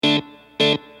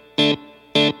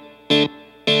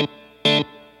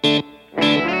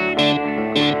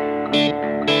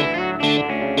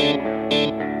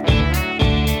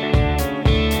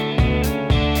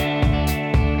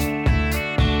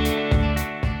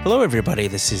Hello, everybody.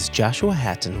 This is Joshua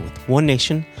Hatton with One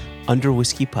Nation Under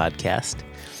Whiskey Podcast.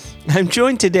 I'm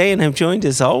joined today, and I'm joined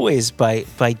as always by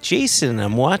Jason.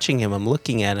 I'm watching him. I'm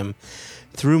looking at him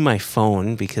through my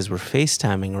phone because we're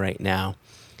FaceTiming right now.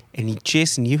 And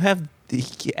Jason, you have,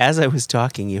 as I was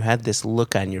talking, you had this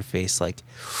look on your face like,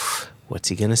 what's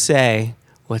he going to say?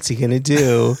 What's he going to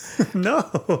do?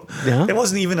 No, it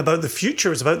wasn't even about the future.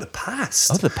 It was about the past.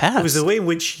 Oh, the past. It was the way in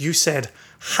which you said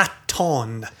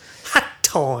Hatton.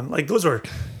 Hatton. Like those were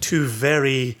two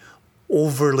very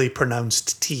overly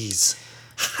pronounced T's.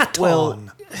 Hatton. Well,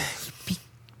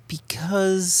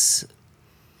 because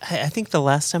I think the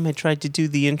last time I tried to do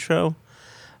the intro,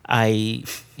 I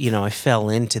fell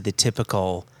into the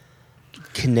typical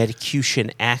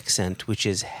Connecticutian accent, which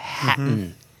is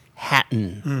Hatton.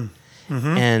 Hatton.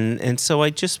 Mm-hmm. And so I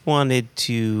just wanted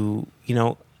to,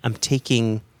 I'm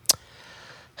taking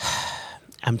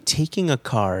a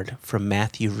card from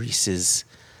Matthew Rhys's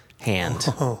hand.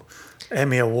 Oh,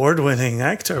 Emmy award-winning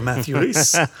actor Matthew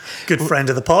Rhys, good friend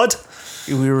of the pod.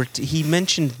 He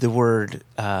mentioned the word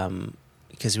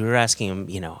because we were asking him,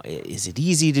 is it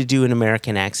easy to do an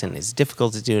American accent? Is it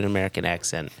difficult to do an American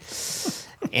accent?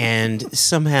 And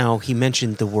somehow he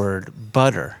mentioned the word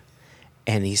butter.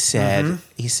 And he said,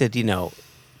 use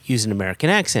an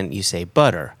American accent, you say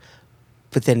butter.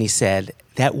 But then he said,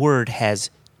 that word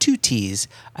has two T's.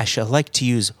 I shall like to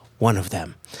use one of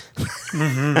them.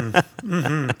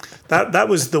 That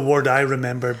was the word I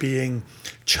remember being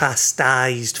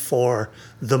chastised for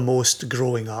the most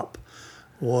growing up.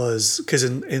 Was because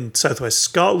in southwest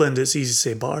Scotland, it's easy to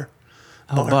say bar.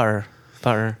 Oh, bar.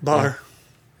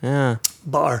 Yeah.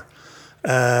 Bar.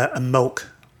 And milk.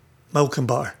 Milk and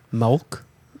bar. Milk?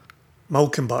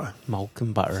 Milk and butter. Milk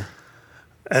and butter.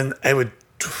 And it would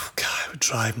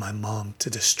drive my mom to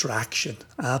distraction.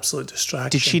 Absolute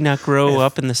distraction. Did she not grow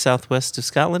up in the southwest of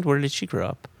Scotland? Where did she grow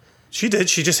up? She did.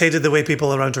 She just hated the way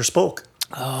people around her spoke.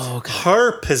 Oh, okay.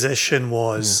 Her position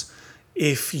was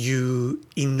if you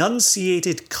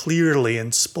enunciated clearly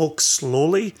and spoke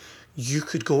slowly, you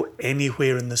could go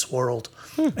anywhere in this world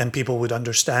and people would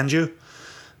understand you.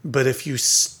 But if you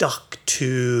stuck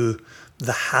to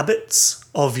the habits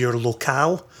of your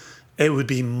locale, it would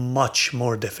be much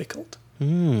more difficult.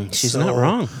 She's not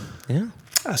wrong. Yeah.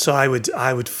 So I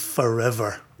would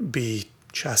forever be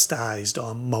chastised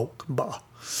on milk bar.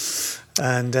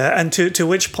 And to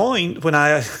which point,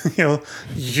 when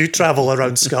you travel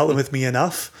around Scotland with me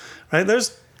enough, right?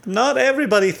 There's not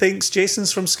everybody thinks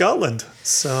Jason's from Scotland.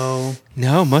 So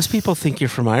no, most people think you're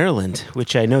from Ireland,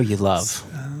 which I know you love.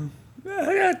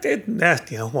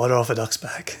 Water off a duck's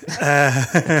back.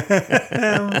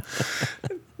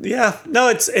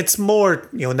 It's more,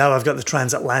 now I've got the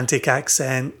transatlantic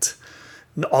accent.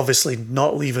 Obviously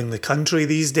not leaving the country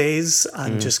these days.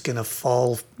 I'm just going to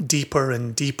fall deeper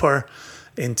and deeper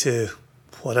into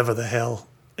whatever the hell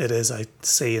it is I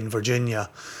say in Virginia.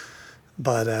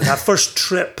 But that first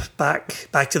trip back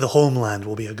to the homeland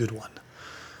will be a good one.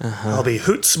 I'll be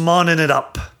hoots-monning it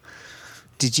up.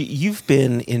 You've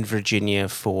been in Virginia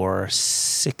for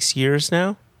 6 years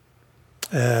now?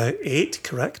 8,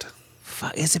 correct.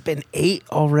 Has it been 8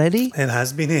 already? It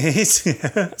has been 8,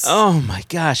 yes. Oh my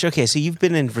gosh. Okay, so you've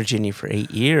been in Virginia for 8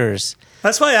 years.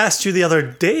 That's why I asked you the other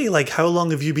day, how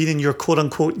long have you been in your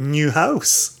quote-unquote new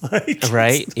house?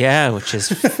 Right, yeah, which is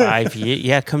 5 years.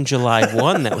 Yeah, come July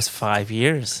 1, that was 5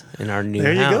 years in our new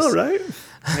house. There you go, right?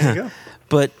 There you go.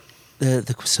 But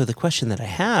so the question that I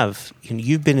have,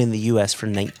 you've been in the U.S. for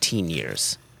 19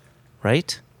 years,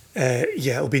 right?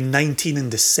 It'll be 19 in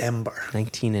December.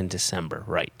 19 in December,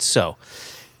 right. So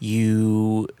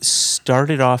you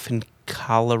started off in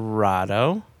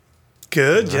Colorado.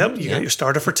 Good, yep. You got your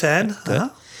starter for 10. Good.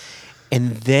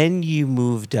 And then you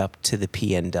moved up to the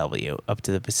PNW, up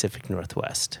to the Pacific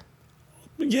Northwest.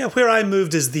 Yeah, where I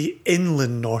moved is the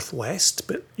inland Northwest,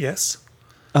 but yes.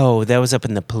 Oh, that was up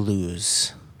in the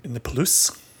Palouse. In the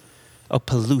Palouse? Oh,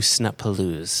 Palouse, not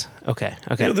Palouse. Okay.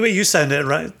 The way you sound it,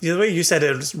 right? The way you said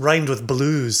it rhymed with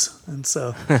blues, and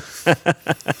so.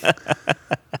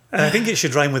 And I think it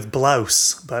should rhyme with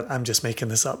blouse, but I'm just making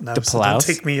this up now. So don't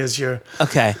take me as your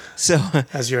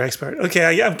as your expert.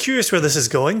 Okay, I'm curious where this is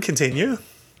going. Continue.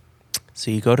 So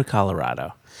you go to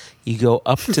Colorado, you go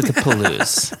up to the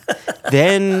Palouse,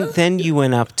 then you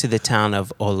went up to the town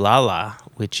of Olalla,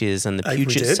 which is on the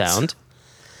Puget Sound.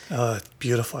 Oh,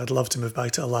 beautiful. I'd love to move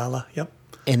back to Olalla. Yep.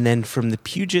 And then from the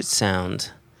Puget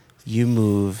Sound, you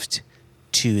moved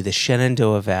to the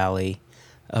Shenandoah Valley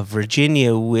of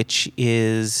Virginia, which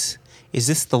is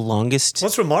this the longest?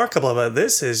 What's remarkable about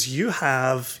this is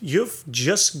you've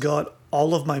just got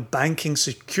all of my banking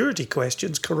security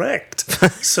questions correct.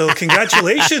 So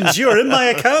congratulations, you're in my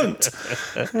account.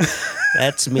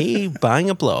 That's me buying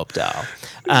a blow-up doll.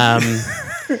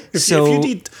 If you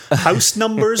need house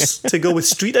numbers to go with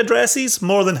street addresses,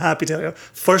 more than happy to.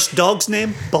 First dog's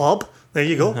name, Bob. There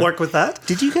you go. Work with that.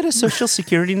 Did you get a social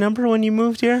security number when you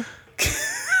moved here?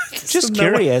 Just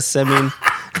curious. I mean,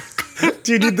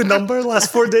 do you need the number,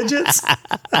 last 4 digits?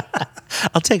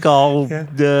 I'll take all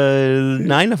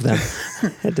 9 of them. I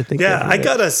had to think. Yeah, I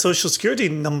got a social security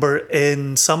number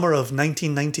in summer of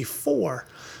 1994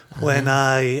 when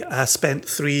I spent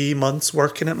 3 months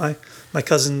working at my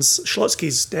cousin's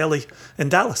Schlotsky's Deli in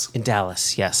Dallas. In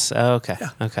Dallas, yes. Okay.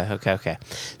 Yeah. Okay.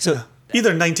 So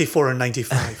either 94 or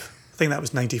 95. I think that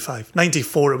was 95.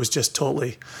 94, it was just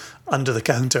totally under the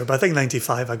counter. But I think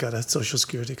 95, I got a social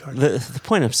security card. The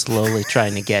point I'm slowly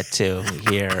trying to get to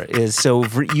here is, so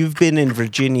you've been in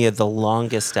Virginia the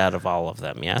longest out of all of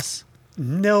them, yes?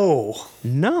 No.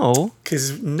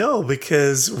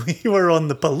 Because we were on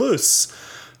the Palouse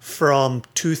from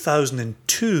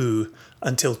 2002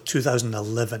 until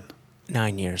 2011.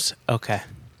 9 years. Okay.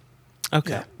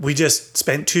 Yeah. We just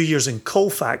spent 2 years in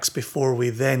Colfax before we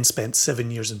then spent 7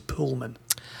 years in Pullman.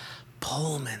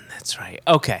 Pullman, that's right.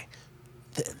 Okay.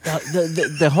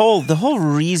 The whole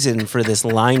reason for this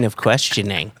line of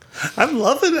questioning. I'm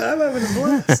loving it. I'm having a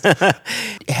blast.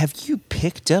 Have you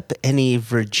picked up any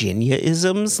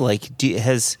Virginia-isms? Like,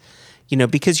 because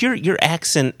your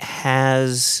accent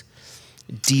has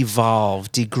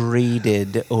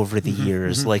degraded over the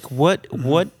years. Like, what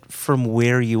from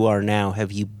where you are now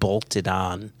have you bolted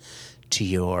on to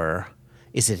your?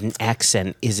 Is it an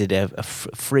accent? Is it a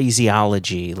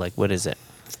phraseology? Like, what is it?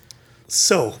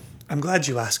 So, I'm glad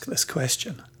you asked this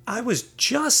question. I was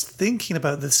just thinking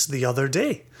about this the other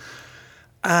day.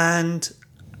 And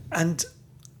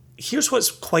here's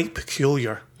what's quite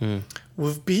peculiar.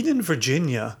 We've been in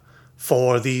Virginia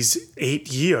for these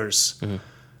 8 years.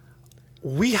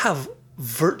 We have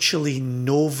virtually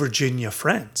no Virginia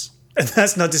friends. And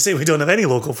that's not to say we don't have any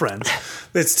local friends.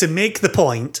 It's to make the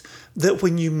point that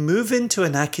when you move into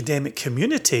an academic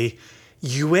community,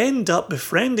 you end up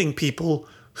befriending people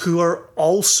who are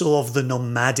also of the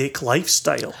nomadic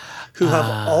lifestyle, who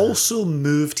have also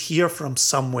moved here from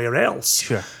somewhere else.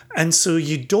 Sure. And so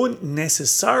you don't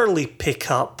necessarily pick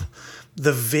up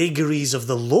the vagaries of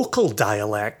the local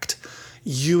dialect.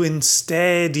 You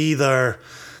instead either,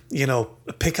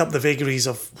 pick up the vagaries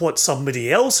of what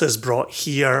somebody else has brought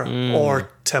here,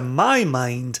 or to my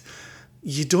mind,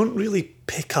 you don't really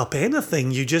pick up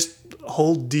anything. You just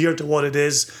hold dear to what it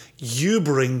is you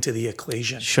bring to the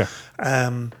equation. Sure.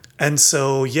 And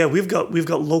so, we've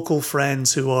got local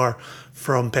friends who are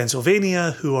from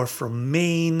Pennsylvania, who are from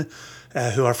Maine,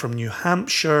 who are from New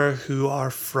Hampshire, who are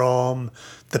from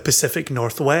the Pacific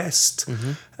Northwest.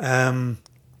 And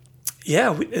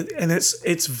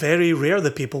it's very rare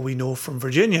the people we know from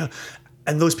Virginia.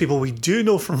 And those people we do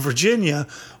know from Virginia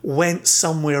went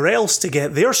somewhere else to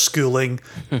get their schooling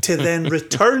to then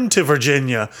return to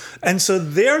Virginia. And so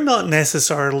they're not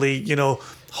necessarily,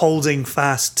 holding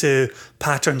fast to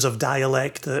patterns of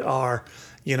dialect that are,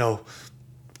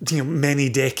 many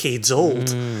decades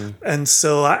old. And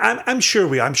so I'm sure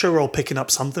we're all picking up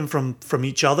something from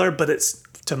each other, but it's,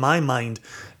 to my mind,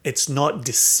 it's not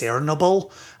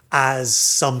discernible as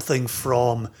something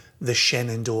from the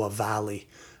Shenandoah Valley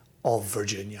of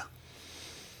Virginia.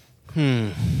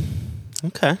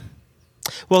 Okay.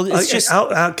 Well, it's just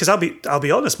because I'll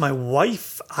be honest. My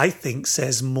wife, I think,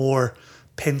 says more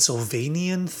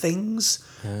Pennsylvanian things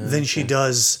than she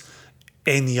does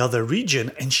any other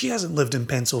region, and she hasn't lived in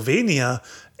Pennsylvania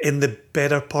in the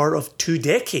better part of 2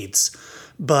 decades.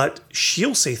 But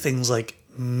she'll say things like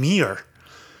 "mere"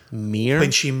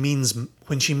 when she means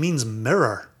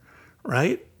mirror,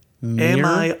 right?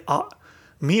 Mirror?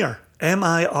 Mirror.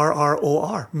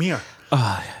 M-I-R-R-O-R. Mirror.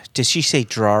 Does she say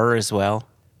drawer as well?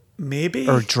 Maybe.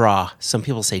 Or draw. Some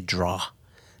people say draw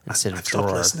instead of I've drawer.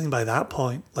 stopped listening by that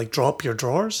point. Like, drop your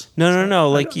drawers? No.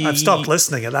 Like I've stopped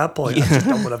listening at that point. I've just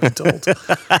done what I've been told.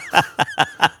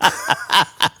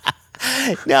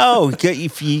 No,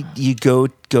 if you go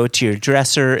to your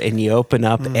dresser and you open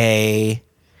up a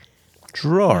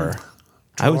drawer.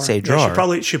 I would say drawer.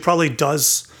 Yeah, she probably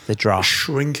does the draw.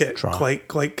 Shrink it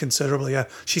quite considerably. Yeah,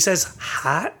 she says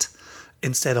hat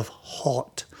instead of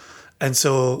hot, and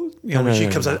so when she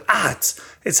comes out,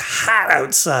 it's hot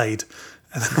outside,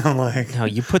 and I'm like, no,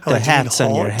 you put the hats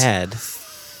on your head.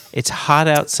 It's hot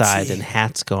outside, and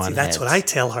hats go on. That's heads. what I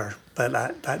tell her,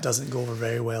 but that doesn't go over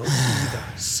very well either.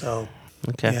 So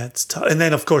okay, yeah, it's tough. And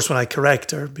then of course when I correct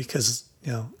her, because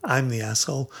I'm the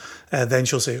asshole. Then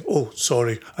she'll say, "Oh,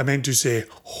 sorry, I meant to say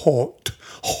hot,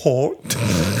 hot."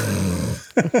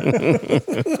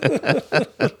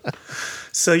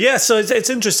 So it's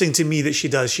interesting to me that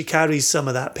she carries some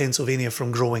of that Pennsylvania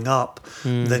from growing up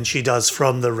than she does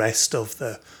from the rest of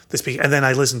the speak. And then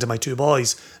I listen to my two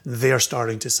boys; they're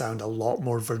starting to sound a lot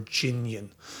more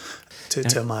Virginian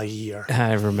to my ear.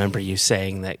 I remember you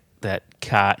saying that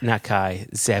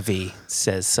Zevi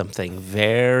says something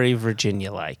very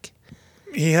Virginia-like.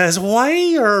 Yes,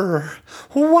 wire.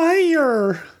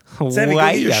 Zevi, go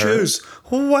get your shoes.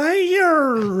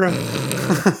 Wire.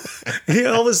 He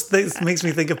always makes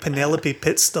me think of Penelope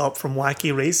Pitstop from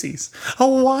Wacky Races. A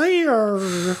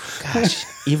wire. Gosh,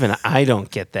 even I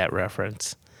don't get that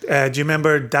reference. Do you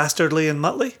remember Dastardly and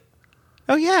Muttley?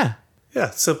 Oh, yeah.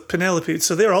 Yeah, so Penelope,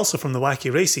 so they're also from the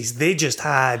Wacky Races. They just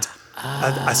had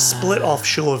a split-off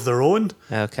show of their own.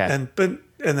 Okay. And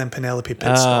then Penelope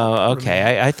Pitstop. Oh,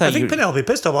 okay. I think Penelope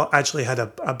Pitstop actually had a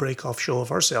break-off show of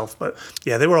herself. But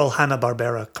yeah, they were all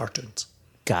Hanna-Barbera cartoons.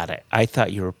 Got it. I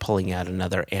thought you were pulling out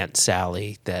another Aunt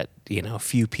Sally that,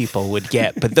 few people would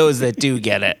get. But those that do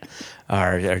get it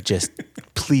are just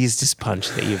pleased as punch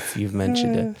that you've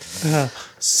mentioned it.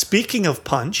 Speaking of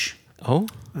punch... Oh?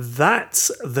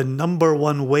 That's the number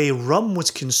one way rum was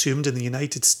consumed in the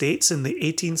United States in the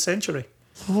 18th century.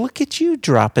 Look at you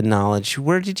dropping knowledge.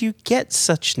 Where did you get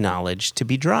such knowledge to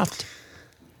be dropped?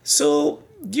 So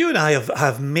you and I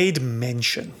have made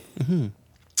mention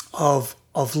of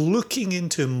looking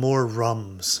into more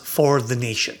rums for the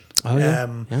nation. Oh, yeah.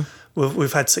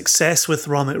 We've had success with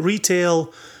rum at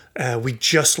retail. We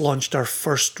just launched our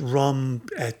first rum,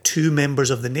 2 members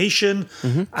of the nation,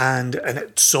 and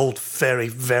it sold very,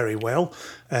 very well.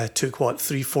 Took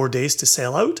 3-4 days to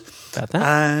sell out. About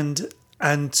that.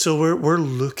 And so we're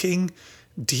looking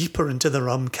deeper into the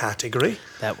rum category.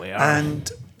 That we are.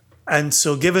 And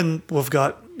so given we've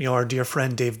got our dear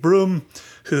friend Dave Broom,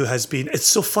 who has been, it's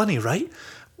so funny, right?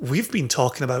 We've been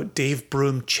talking about Dave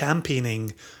Broom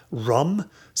championing rum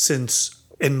since,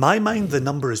 in my mind, the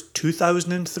number is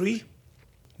 2003.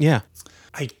 Yeah.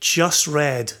 I just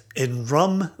read in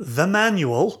Rum the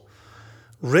Manual,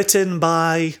 written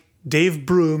by Dave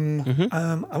Broom,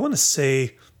 I want to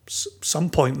say some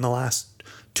point in the last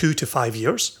 2 to 5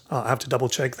 years. I'll have to double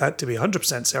check that to be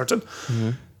 100% certain.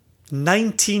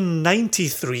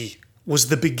 1993 was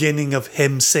the beginning of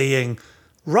him saying,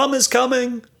 "Rum is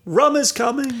coming, rum is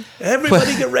coming,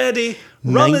 everybody get ready,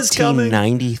 rum is coming."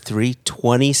 1993,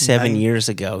 27 years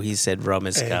ago, he said rum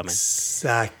is coming.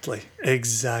 Exactly.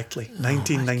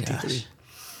 1993.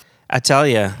 I tell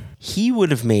you, he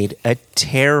would have made a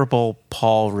terrible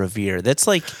Paul Revere. That's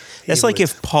like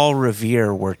if Paul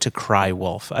Revere were to cry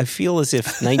wolf. I feel as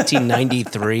if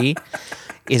 1993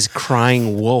 is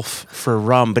crying wolf for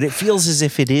rum, but it feels as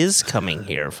if it is coming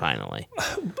here finally.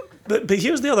 But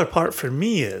here's the other part for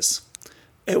me is,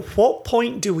 at what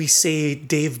point do we say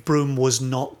Dave Broom was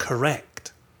not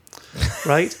correct?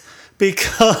 Right?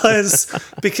 Because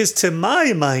to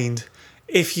my mind,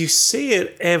 if you say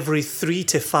it every 3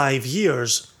 to 5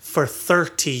 years for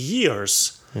 30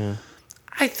 years,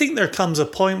 I think there comes a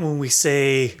point when we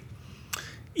say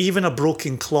even a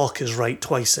broken clock is right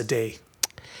twice a day.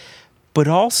 But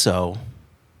also,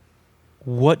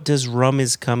 what does rum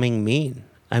is coming mean?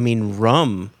 I mean,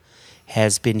 rum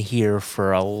has been here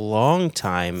for a long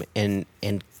time and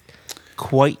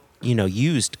quite,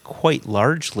 used quite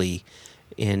largely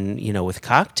in, with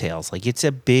cocktails. Like, it's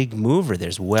a big mover.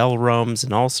 There's well rums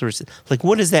and all sorts. Like,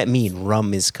 what does that mean?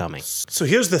 Rum is coming. So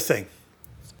here's the thing.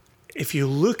 If you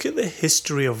look at the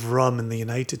history of rum in the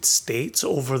United States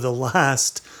over the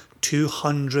last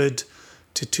 200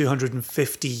 to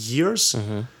 250 years,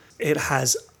 it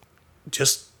has,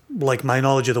 just like my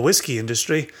knowledge of the whiskey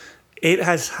industry, it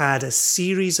has had a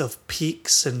series of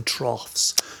peaks and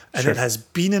troughs. And it has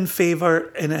been in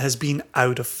favor and it has been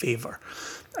out of favor.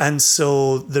 And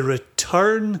so the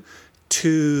return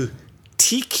to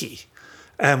tiki,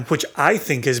 which I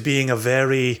think is being a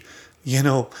very,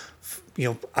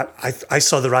 I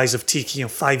saw the rise of tiki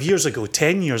 5 years ago,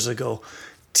 10 years ago.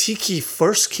 Tiki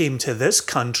first came to this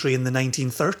country in the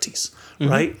 1930s,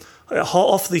 right? Hot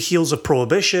off the heels of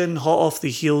Prohibition, hot off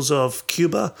the heels of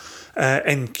Cuba,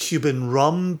 and Cuban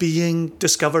rum being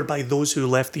discovered by those who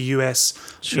left the US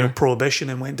Prohibition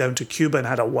and went down to Cuba and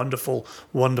had a wonderful,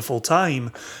 wonderful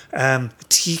time.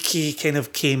 Tiki kind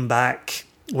of came back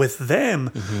with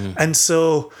them. And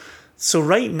so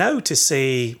right now to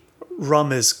say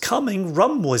rum is coming,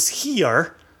 rum was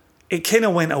here, it kind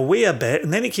of went away a bit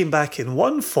and then it came back in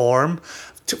one form.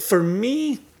 For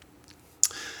me,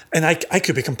 and I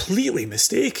could be completely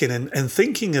mistaken in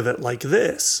thinking of it like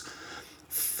this,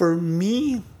 For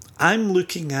me, I'm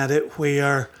looking at it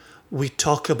where we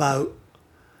talk about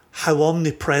how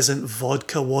omnipresent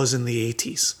vodka was in the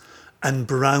 80s and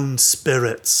brown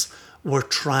spirits were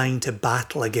trying to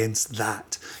battle against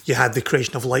that. You had the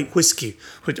creation of light whiskey,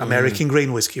 which American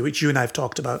grain whiskey, which you and I have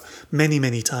talked about many,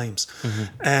 many times.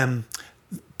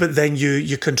 But then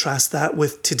you contrast that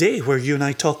with today, where you and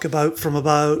I talk about from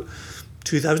about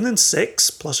 2006,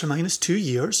 plus or minus 2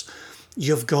 years,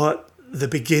 you've got the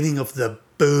beginning of the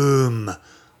boom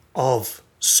of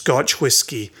Scotch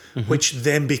whiskey, which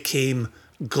then became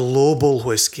global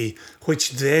whiskey,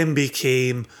 which then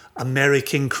became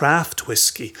American craft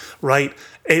whiskey, right?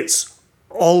 It's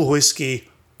all whiskey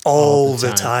all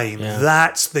the time. Yeah.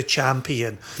 That's the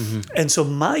champion. And so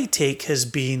my take has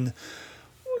been,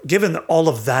 given that all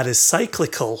of that is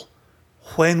cyclical,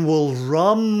 when will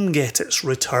rum get its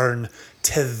return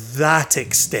to that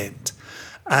extent?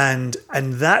 And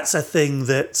that's a thing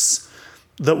that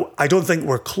I don't think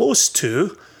we're close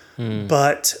to.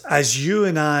 But as you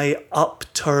and I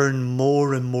upturn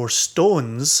more and more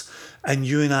stones, and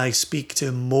you and I speak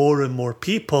to more and more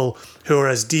people who are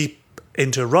as deep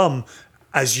into rum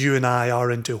as you and I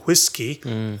are into whiskey,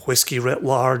 whiskey writ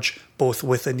large, both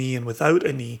with an E and without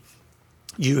an E,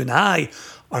 you and I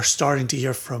are starting to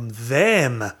hear from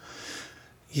them.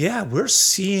 Yeah, we're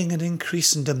seeing an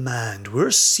increase in demand.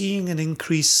 We're seeing an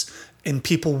increase in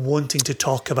people wanting to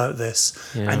talk about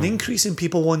this, an increase in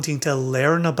people wanting to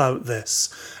learn about this.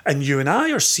 And you and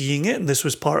I are seeing it, and this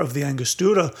was part of the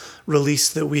Angostura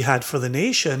release that we had for the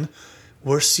nation.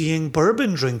 We're seeing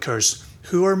bourbon drinkers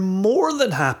who are more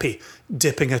than happy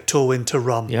dipping a toe into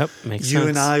rum. Yep, makes sense. You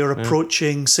and I are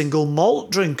approaching single malt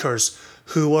drinkers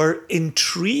who are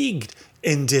intrigued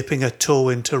in dipping a toe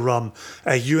into rum.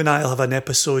 You and I will have an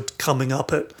episode coming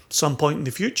up at some point in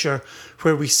the future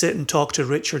where we sit and talk to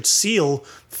Richard Seal,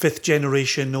 5th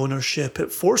generation ownership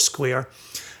at Foursquare.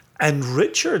 And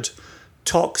Richard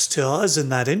talks to us in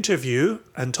that interview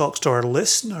and talks to our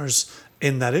listeners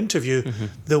in that interview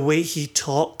the way he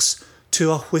talks to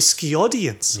a whiskey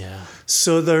audience. Yeah.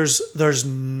 So there's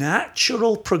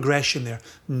natural progression there,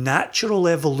 natural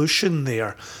evolution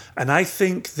there. And I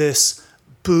think this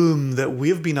boom that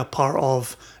we've been a part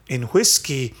of in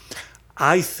whiskey,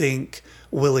 I think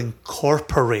will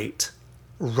incorporate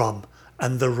rum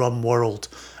and the rum world.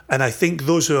 And I think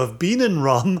those who have been in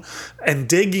rum and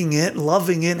digging it,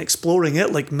 loving it, exploring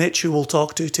it, like Mitch, who we'll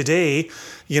talk to today,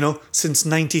 since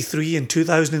 93 and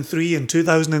 2003 and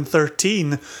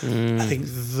 2013, I think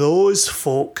those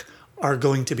folk are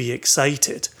going to be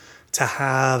excited to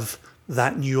have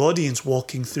that new audience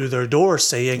walking through their door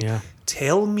saying,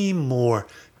 tell me more.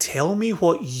 Tell me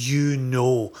what you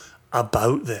know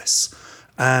about this.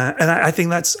 And I think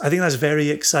that's very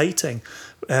exciting.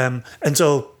 And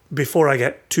so before I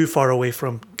get too far away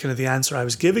from kind of the answer I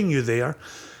was giving you there,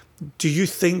 do you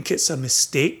think it's a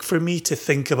mistake for me to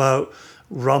think about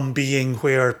rum being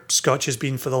where Scotch has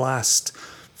been for the last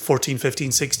 14,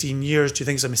 15, 16 years? Do you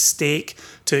think it's a mistake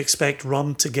to expect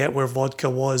rum to get where vodka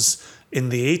was in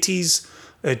the 80s?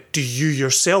 Do you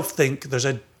yourself think there's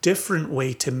a different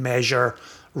way to measure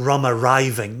rum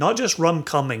arriving? Not just rum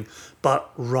coming, but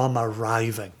rum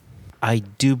arriving. I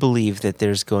do believe that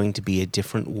there's going to be a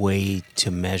different way to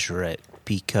measure it,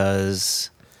 because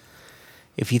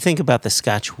if you think about the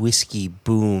Scotch whiskey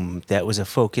boom, that was a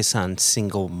focus on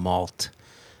single malt,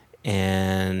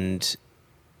 and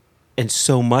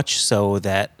so much so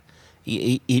that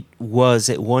it was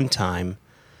at one time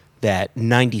that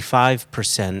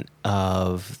 95%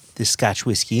 of the Scotch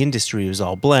whiskey industry was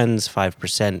all blends,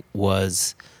 5%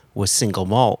 was single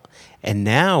malt. And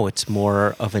now it's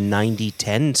more of a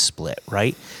 90-10 split,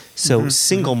 right? So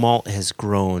single malt has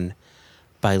grown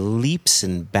by leaps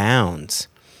and bounds.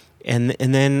 And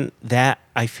then that,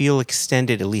 I feel,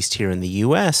 extended, at least here in the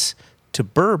U.S., to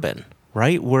bourbon,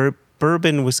 right? Where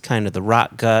bourbon was kind of the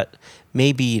rot gut.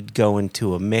 Maybe you'd go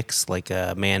into a mix like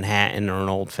a Manhattan or an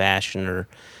old-fashioned or,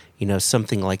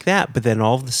 something like that. But then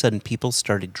all of a sudden people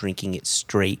started drinking it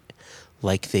straight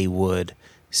like they would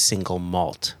single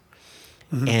malt.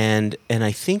 And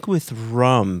I think with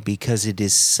rum, because it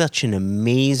is such an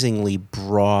amazingly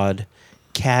broad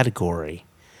category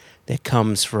that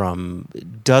comes from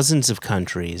dozens of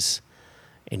countries,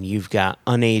 and you've got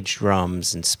unaged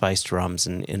rums and spiced rums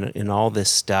and all this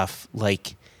stuff,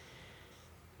 like,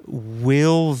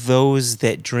 will those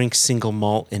that drink single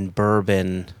malt and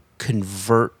bourbon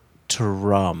convert to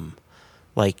rum?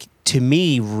 Like, to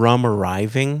me, rum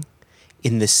arriving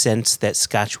in the sense that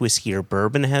Scotch whiskey or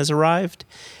bourbon has arrived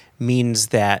means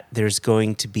that there's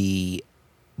going to be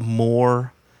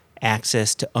more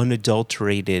access to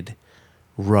unadulterated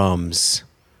rums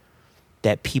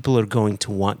that people are going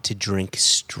to want to drink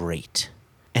straight.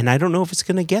 And I don't know if it's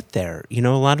going to get there. You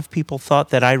know, a lot of people thought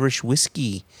that Irish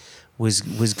whiskey was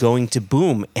going to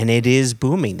boom, and it is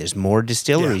booming. There's more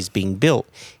distilleries being built.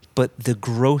 But the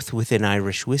growth within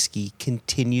Irish whiskey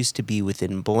continues to be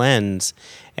within blends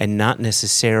and not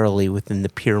necessarily within the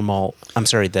pure malt,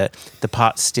 the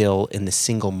pot still and the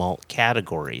single malt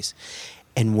categories.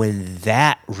 And when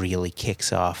that really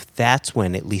kicks off, that's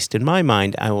when, at least in my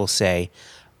mind, I will say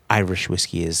Irish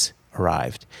whiskey has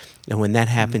arrived. And when that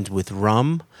happens with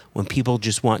rum, when people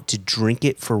just want to drink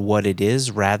it for what it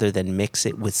is rather than mix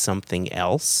it with something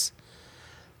else,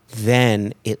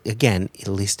 then, again, at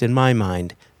least in my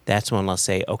mind, that's when I'll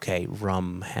say, okay,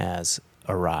 rum has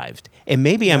arrived. And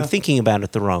maybe I'm thinking about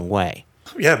it the wrong way.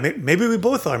 Yeah, maybe we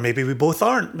both are. Maybe we both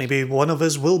aren't. Maybe one of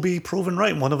us will be proven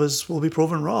right and one of us will be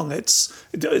proven wrong. It's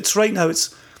right now.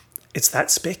 It's that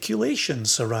speculation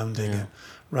surrounding it,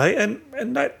 right?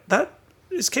 And that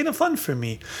is kind of fun for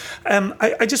me.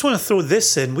 I just want to throw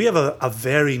this in. We have a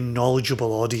very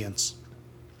knowledgeable audience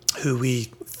who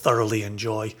we thoroughly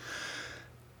enjoy.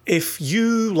 If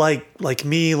you like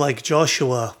me, like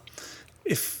Joshua,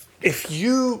 if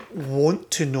you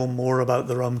want to know more about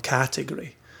the rum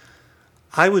category,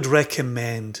 I would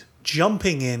recommend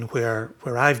jumping in where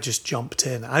I've just jumped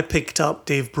in. I picked up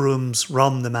Dave Broom's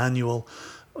Rum, the manual,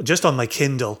 just on my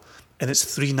Kindle, and it's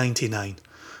 $3.99.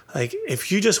 Like,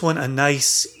 if you just want a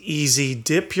nice, easy,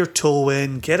 dip your toe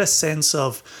in, get a sense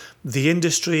of the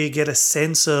industry, get a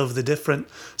sense of the different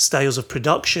styles of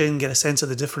production, get a sense of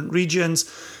the different regions,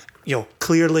 you know,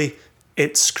 clearly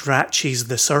it scratches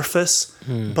the surface,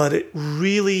 but it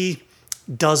really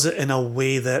does it in a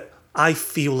way that I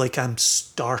feel like I'm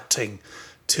starting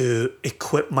to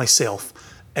equip myself.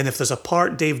 And if there's a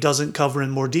part Dave doesn't cover in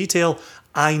more detail,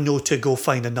 I know to go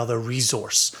find another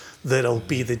resource that'll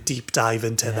be the deep dive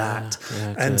into that.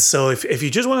 Yeah, and so if you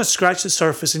just want to scratch the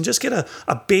surface and just get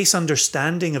a base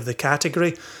understanding of the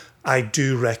category, I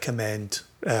do recommend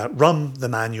Rum, the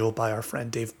Manual by our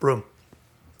friend Dave Broom.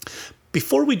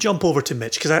 Before we jump over to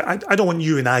Mitch, because I don't want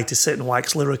you and I to sit and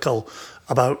wax lyrical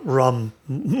about rum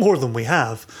more than we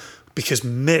have, because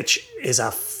Mitch is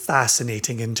a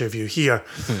fascinating interview here.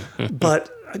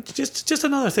 But just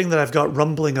another thing that I've got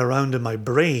rumbling around in my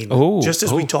brain, just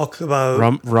as we talk about...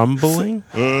 Rumbling?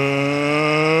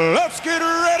 Let's get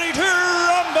ready to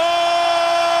rumble!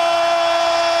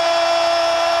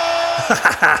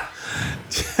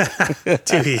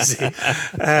 Too easy.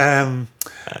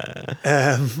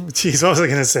 Geez, what was I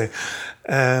going to say?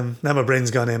 Now my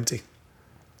brain's gone empty.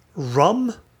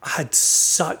 Rum had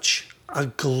such a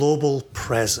global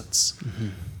presence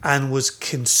and was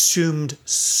consumed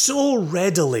so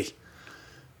readily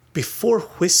before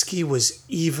whiskey was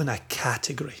even a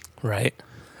category. Right.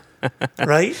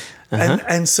 Right?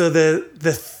 And so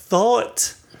the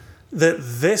thought that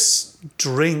this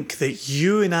drink that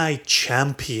you and I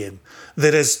champion,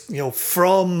 that is, you know,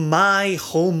 from my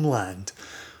homeland,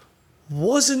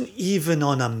 wasn't even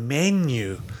on a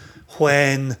menu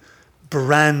when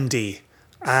brandy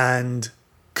and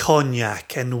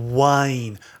cognac and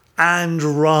wine and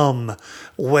rum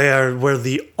were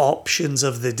the options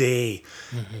of the day.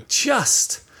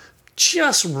 Just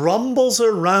rumbles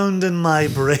around in my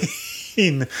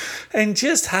brain and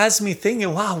just has me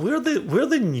thinking, wow, we're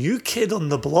the new kid on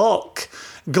the block,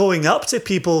 going up to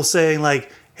people saying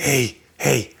like, hey,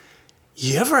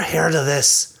 you ever heard of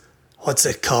this? What's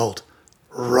it called?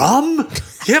 Rum?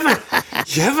 You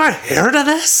ever heard of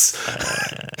this?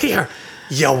 Here,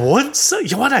 you want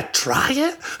to try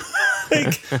it?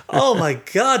 Like, oh my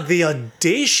God, the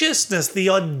audaciousness, the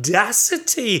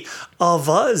audacity of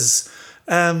us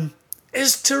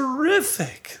is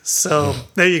terrific. So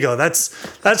there you go.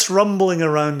 That's rumbling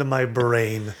around in my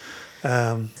brain.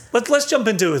 Let's jump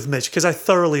into it with Mitch, because I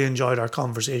thoroughly enjoyed our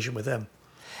conversation with him.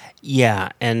 Yeah,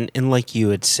 and like you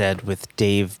had said with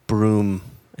Dave Broom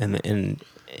and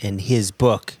in his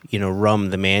book, you know,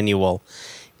 Rum, the Manual,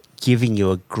 giving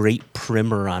you a great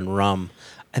primer on rum.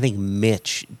 I think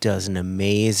Mitch does an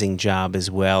amazing job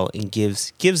as well and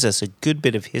gives us a good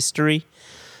bit of history,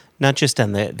 not just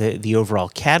on the overall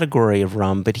category of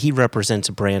rum, but he represents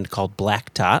a brand called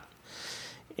Black Tot.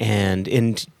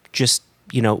 And just,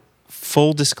 you know,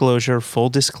 full disclosure, full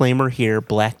disclaimer here,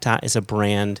 Black Tot is a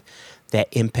brand that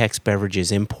Impex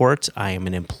Beverages imports. I am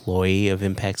an employee of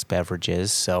Impex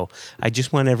Beverages, so I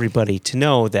just want everybody to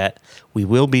know that we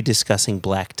will be discussing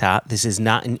Black Tot. This is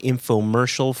not an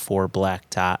infomercial for Black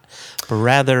Tot, but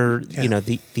rather, you know,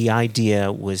 the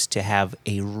idea was to have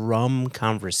a rum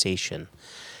conversation.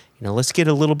 let's get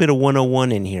a little bit of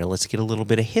 101 in here. Let's get a little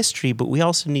bit of history, but we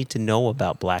also need to know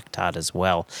about Black Tot as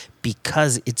well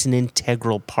because it's an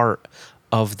integral part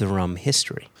of the rum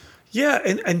history. Yeah,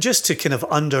 and just to kind of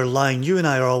underline, you and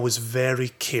I are always very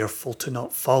careful to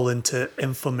not fall into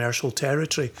infomercial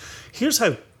territory. Here's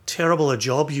how terrible a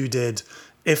job you did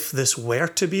if this were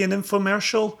to be an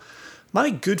infomercial. My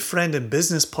good friend and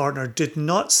business partner did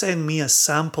not send me a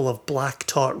sample of Black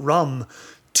Tot rum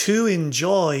to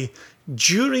enjoy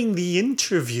during the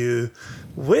interview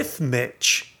with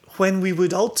Mitch when we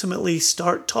would ultimately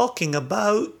start talking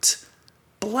about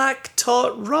Black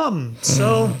Tot rum.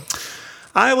 So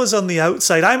I was on the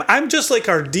outside. I'm just like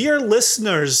our dear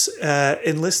listeners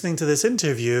in listening to this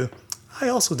interview. I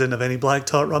also didn't have any Black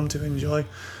Tot rum to enjoy.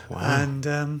 Wow.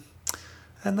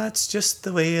 And that's just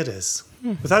the way it is.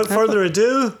 Without further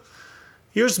ado,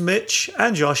 here's Mitch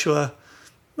and Joshua,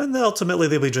 and ultimately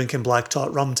they'll be drinking Black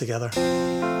Tot rum together.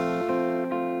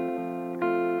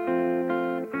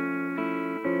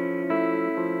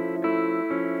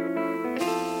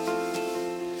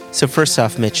 So first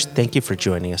off, Mitch, thank you for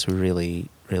joining us. We really,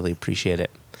 really appreciate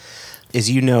it. As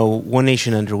you know, One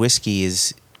Nation Under Whiskey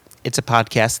it's a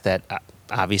podcast that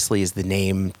obviously, as the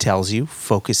name tells you,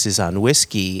 focuses on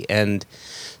whiskey. And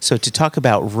so to talk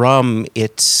about rum,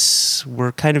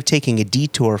 we're kind of taking a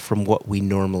detour from what we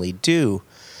normally do.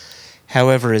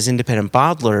 However, as independent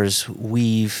bottlers,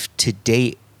 we've to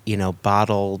date,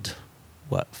 bottled,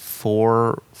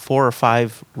 four or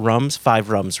five rums? 5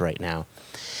 rums right now.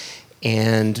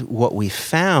 And what we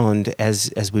found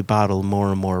as we bottle more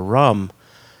and more rum,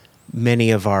 many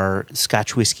of our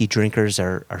Scotch whiskey drinkers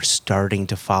are starting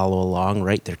to follow along,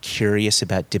 right? They're curious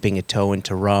about dipping a toe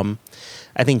into rum.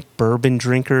 I think bourbon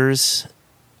drinkers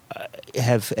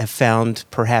have found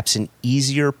perhaps an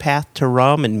easier path to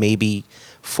rum, and maybe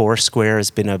Foursquare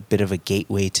has been a bit of a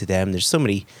gateway to them. There's so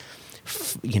many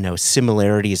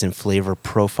similarities in flavor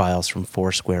profiles from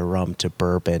Foursquare rum to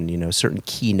bourbon, certain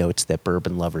keynotes that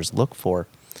bourbon lovers look for.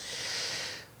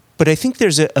 But I think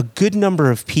there's a good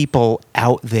number of people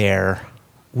out there,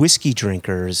 whiskey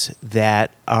drinkers,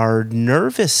 that are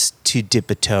nervous to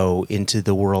dip a toe into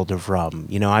the world of rum.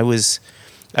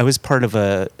 I was part of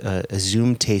a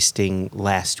Zoom tasting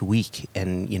last week,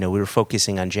 and we were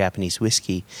focusing on Japanese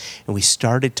whiskey, and we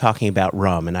started talking about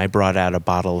rum, and I brought out a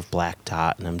bottle of Black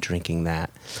Tot, and I'm drinking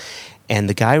that. And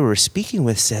the guy we were speaking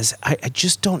with says, I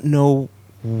just don't know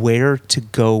where to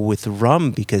go with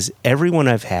rum because everyone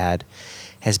I've had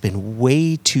has been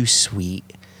way too sweet.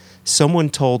 Someone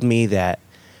told me that,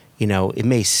 it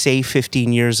may say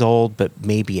 15 years old, but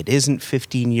maybe it isn't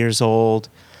 15 years old.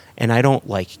 And I don't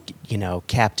like,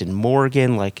 Captain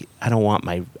Morgan. Like, I don't want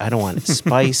it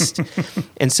spiced.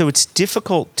 And so it's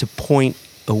difficult to point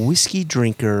a whiskey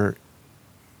drinker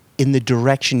in the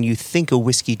direction you think a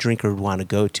whiskey drinker would want to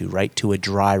go to, right? To a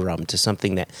dry rum, to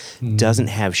something that doesn't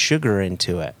have sugar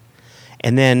into it.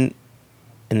 And then,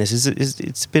 and this is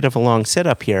it's a bit of a long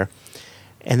setup here.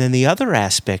 And then the other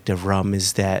aspect of rum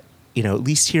is that, at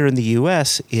least here in the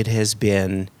U.S., it has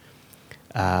been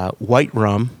white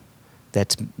rum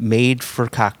that's made for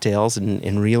cocktails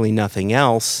and really nothing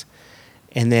else.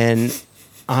 And then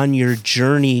on your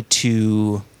journey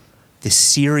to the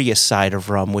serious side of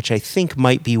rum, which I think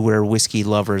might be where whiskey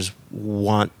lovers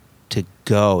want to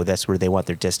go, that's where they want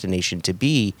their destination to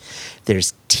be,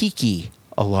 there's tiki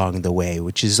along the way,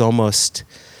 which is almost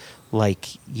like,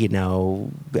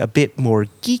 a bit more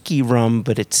geeky rum,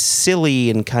 but it's silly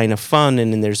and kind of fun.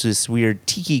 And then there's this weird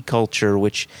tiki culture,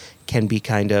 which can be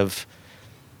kind of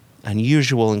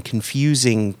unusual and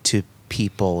confusing to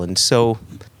people. And so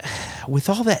with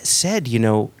all that said,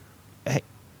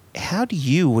 how do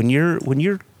you, when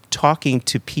you're talking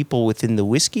to people within the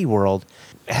whiskey world,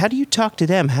 how do you talk to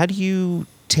them? How do you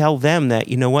tell them that,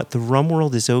 the rum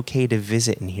world is okay to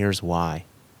visit and here's why?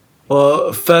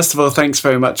 Well, first of all, thanks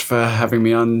very much for having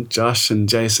me on, Josh and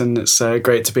Jason. It's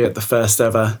great to be at the first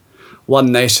ever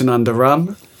One Nation Under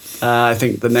Rum. I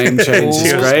think the name change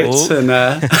is great,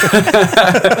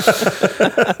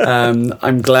 and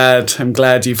I'm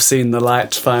glad you've seen the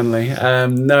light finally.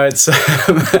 It's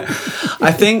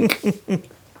I think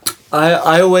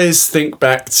I always think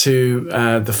back to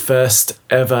the first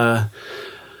ever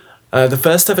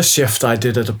shift I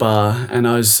did at a bar, and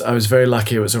I was very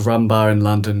lucky. It was a rum bar in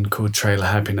London called Trailer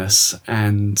Happiness,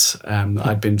 and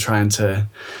I'd been trying to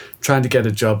get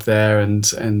a job there,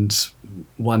 and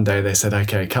one day they said,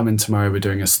 okay, come in tomorrow, we're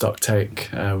doing a stock take.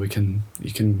 You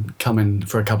can come in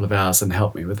for a couple of hours and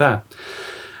help me with that.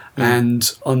 And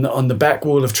on the back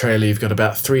wall of Trailer, you've got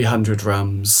about 300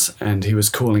 rums, and he was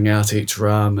calling out each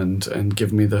rum and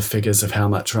giving me the figures of how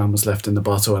much rum was left in the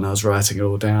bottle, and I was writing it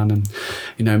all down. And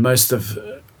most of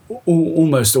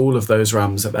almost all of those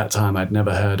rums at that time I'd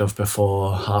never heard of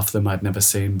before. Half of them I'd never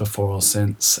seen before or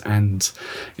since, and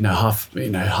half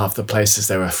the places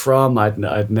they were from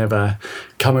I'd never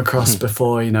come across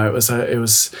before.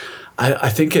 I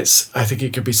think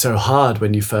it could be so hard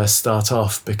when you first start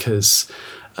off because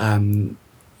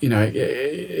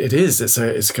it's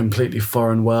a completely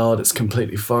foreign world, it's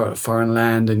completely foreign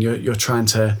land, and you're trying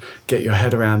to get your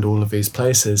head around all of these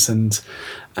places, and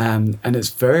it's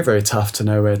very, very tough to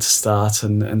know where to start,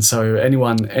 and so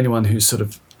anyone who's sort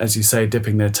of, as you say,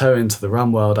 dipping their toe into the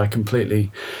rum world, I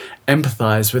completely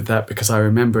empathize with that because I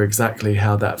remember exactly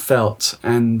how that felt.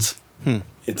 And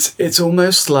it's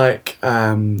almost like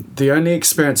the only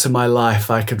experience in my life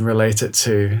I can relate it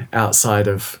to outside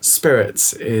of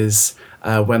spirits is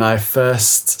when I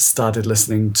first started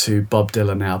listening to Bob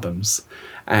Dylan albums.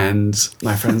 And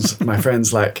my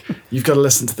friends like, you've got to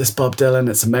listen to this Bob Dylan,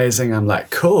 it's amazing. I'm like,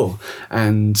 cool.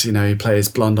 And he plays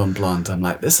Blonde on Blonde. I'm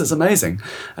like, this is amazing.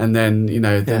 And then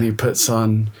then he puts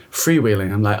on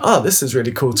Freewheeling. I'm like, oh, this is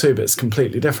really cool too, but it's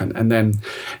completely different. And then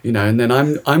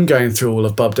I'm going through all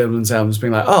of Bob Dylan's albums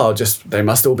being like, oh, just they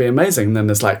must all be amazing. And then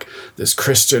there's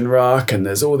Christian rock and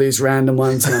there's all these random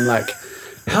ones, and I'm like,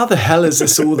 how the hell is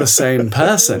this all the same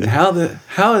person?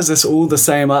 How is this all the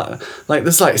same? Like,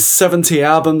 there's like 70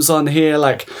 albums on here.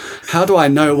 Like, how do I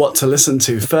know what to listen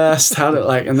to first?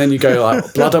 And then you go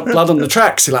like blood on the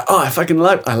tracks. You're like, oh,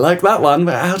 I like that one,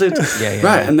 but how did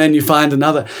right? And then you find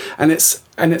another, and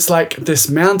it's like this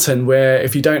mountain where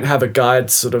if you don't have a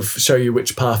guide sort of show you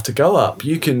which path to go up,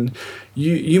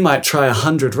 you might try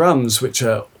 100 rums which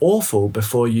are awful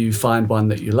before you find one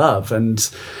that you love,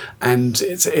 and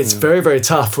it's very, very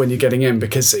tough when you're getting in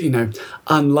because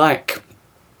unlike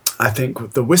I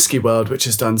think the whiskey world, which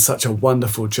has done such a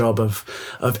wonderful job of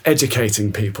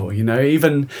educating people,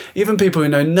 even people who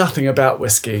know nothing about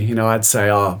whiskey, I'd say,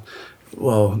 oh,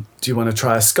 well, do you want to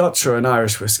try a Scotch or an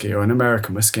Irish whiskey or an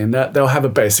American whiskey? And they'll have a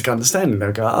basic understanding.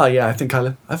 They'll go, oh yeah, I think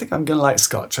I'm going to like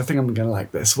Scotch. I think I'm going to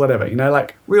like this, whatever,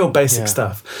 like real basic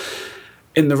stuff.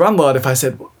 In the rum world, if I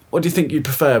said, what do you think you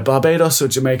prefer, Barbados or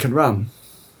Jamaican rum?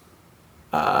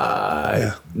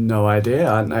 No idea.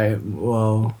 I don't know.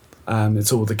 Well,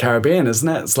 it's all the Caribbean, isn't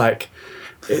it? It's like,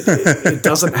 it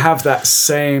doesn't have that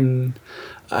same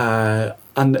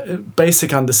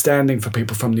basic understanding for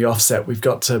people from the offset. We've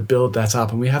got to build that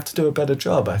up, and we have to do a better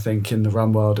job, I think, in the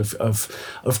rum world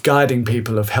of guiding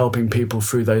people, of helping people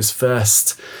through those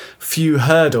first few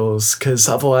hurdles, because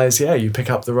otherwise, you pick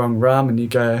up the wrong rum and you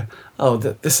go, oh,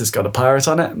 this has got a pirate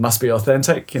on it, must be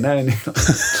authentic, and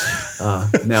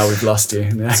now we've lost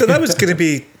you. So that was going to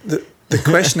be the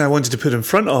question I wanted to put in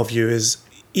front of you is,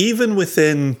 even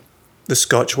within the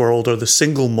Scotch world or the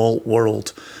single malt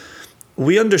world,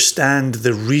 we understand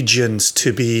the regions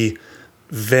to be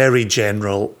very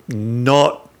general,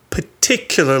 not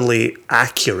particularly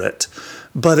accurate,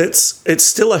 but it's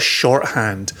still a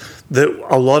shorthand that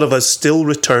a lot of us still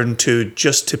return to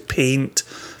just to paint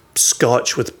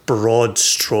Scotch with broad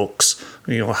strokes.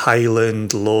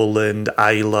 Highland, Lowland,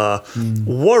 Islay,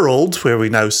 world, where we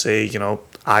now say,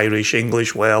 Irish,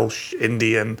 English, Welsh,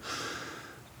 Indian.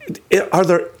 Are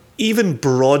there even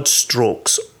broad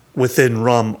strokes within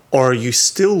rum, or are you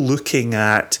still looking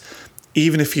at,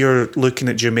 even if you're looking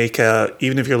at Jamaica,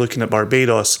 even if you're looking at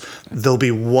Barbados, there'll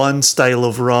be one style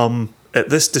of rum at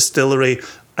this distillery,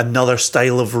 another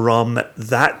style of rum at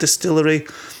that distillery,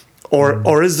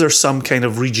 or is there some kind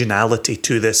of regionality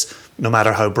to this, no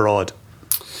matter how broad?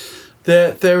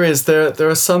 There are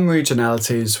some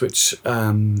regionalities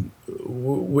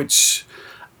which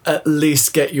at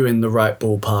least get you in the right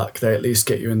ballpark. They at least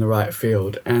get you in the right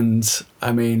field. And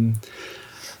I mean,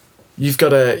 you've got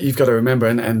to remember,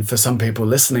 and for some people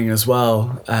listening as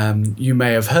well, you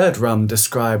may have heard rum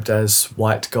described as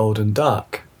white, gold, and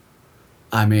dark.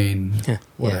 I mean,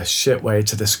 what a shit way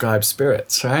to describe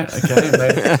spirits, right?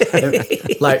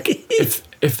 Okay, like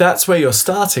if that's where you're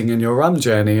starting in your rum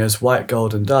journey as white,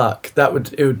 gold, and dark,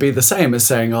 it would be the same as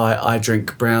saying, oh, I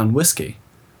drink brown whiskey.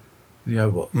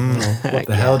 What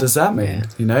the hell does that mean?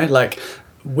 Like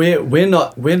we're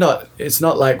not. It's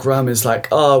not like rum is like,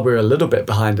 oh, we're a little bit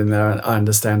behind in our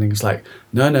understanding. It's like,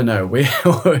 no.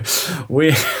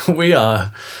 We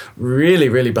are really,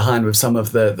 really behind with some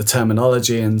of the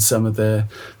terminology and some of the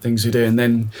things we do. And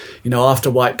then,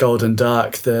 after white, gold, and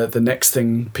dark, the next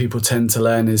thing people tend to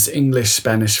learn is English,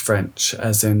 Spanish, French,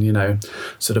 as in,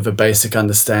 sort of a basic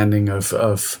understanding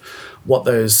of what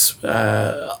those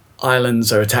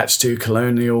islands are attached to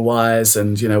colonial wise,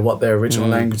 and what their original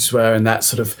languages were, and that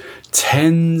sort of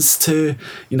tends to,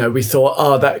 we thought,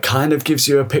 oh, that kind of gives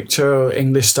you a picture.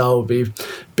 English style would be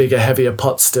bigger, heavier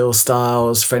pot still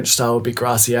styles. French style would be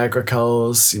grassy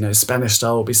agricoles. Spanish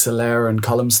style would be solera and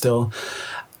column still.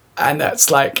 And that's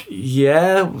like,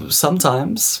 yeah,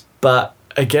 sometimes. But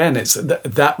again, it's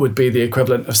that would be the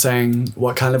equivalent of saying,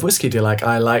 what kind of whiskey do you like?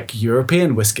 I like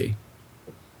European whiskey.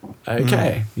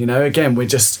 Okay, again,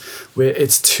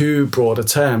 it's too broad a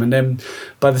term. And then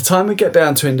by the time we get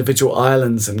down to individual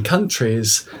islands and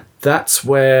countries, that's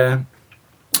where,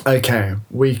 okay,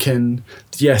 we can,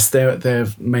 yes, there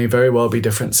may very well be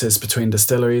differences between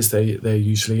distilleries. There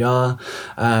usually are.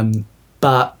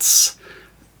 But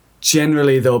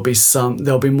generally there'll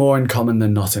be more in common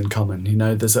than not in common.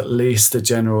 There's at least a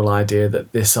general idea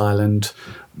that this island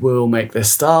will make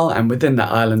this style, and within that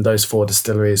island those 4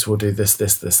 distilleries will do this,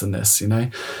 and this.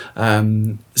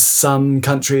 Some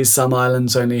countries, some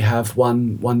islands only have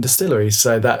one distillery,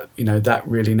 so that that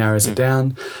really narrows it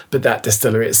down. But that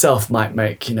distillery itself might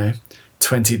make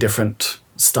 20 different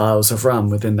styles of rum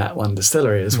within that one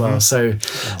distillery as well. So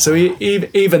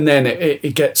even then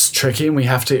it gets tricky, and we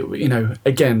have to,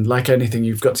 again, like anything,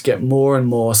 you've got to get more and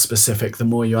more specific. The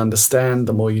more you understand,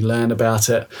 the more you learn about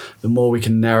it, the more we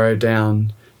can narrow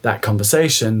down that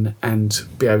conversation and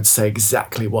be able to say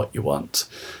exactly what you want.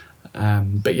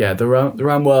 But yeah, the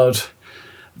rum world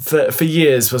for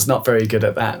years was not very good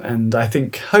at that, and I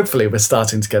think hopefully we're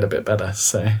starting to get a bit better.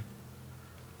 So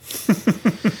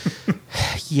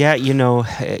yeah,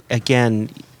 again,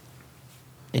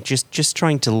 it just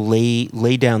trying to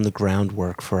lay down the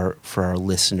groundwork for our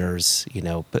listeners,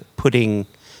 but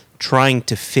trying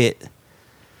to fit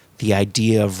the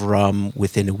idea of rum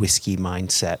within a whiskey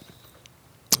mindset.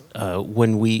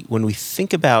 When we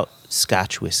think about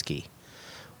Scotch whiskey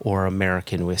or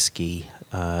American whiskey,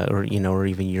 or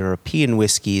even European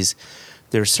whiskeys,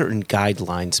 there are certain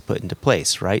guidelines put into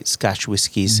place, right? Scotch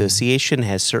Whisky Association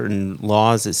has certain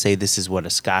laws that say this is what a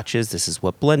Scotch is, this is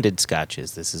what blended Scotch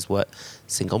is, this is what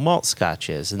single malt Scotch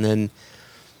is, and then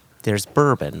there's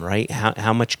bourbon, right?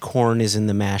 How much corn is in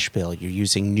the mash bill? You're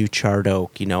using new charred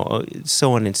oak,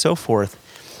 so on and so forth.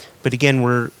 But again,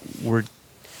 we're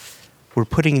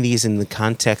putting these in the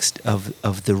context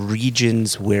of the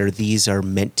regions where these are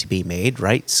meant to be made,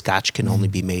 right? Scotch can only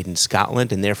be made in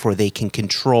Scotland, and therefore they can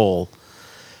control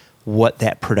what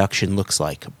that production looks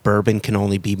like. Bourbon can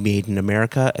only be made in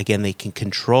America. Again, they can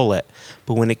control it.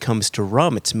 But when it comes to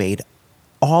rum, it's made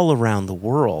all around the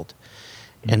world.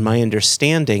 And my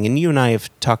understanding, and you and I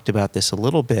have talked about this a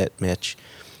little bit, Mitch,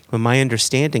 but my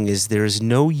understanding is there's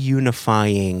no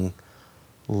unifying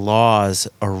laws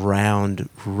around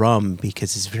rum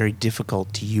because it's very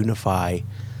difficult to unify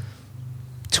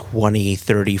 20,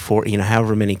 30, 40,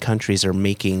 however many countries are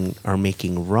making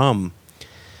rum.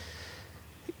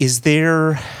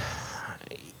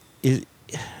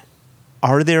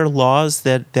 Are there laws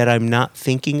that I'm not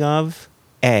thinking of?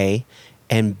 A,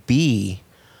 and B,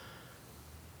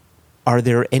 are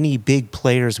there any big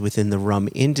players within the rum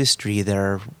industry that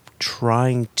are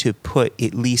trying to put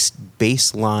at least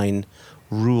baseline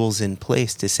rules in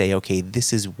place to say, okay,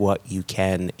 this is what you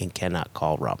can and cannot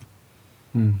call rum?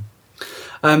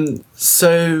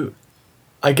 So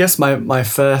I guess my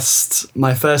first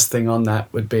thing on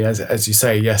that would be, as you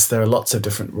say, yes, there are lots of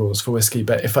different rules for whiskey.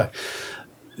 But if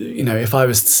I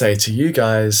was to say to you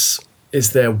guys,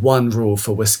 is there one rule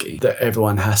for whiskey that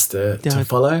everyone has to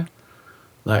follow?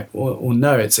 Like, well,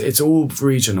 no, it's all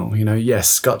regional. Yes,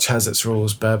 Scotch has its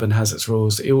rules, bourbon has its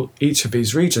rules. Each of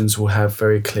these regions will have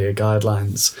very clear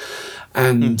guidelines,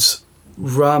 and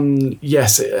rum,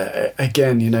 yes,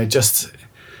 again, just.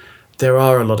 There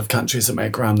are a lot of countries that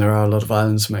make rum. There are a lot of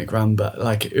islands that make rum. But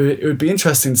it would be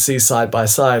interesting to see side by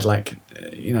side,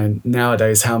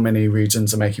 nowadays how many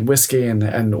regions are making whiskey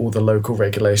and all the local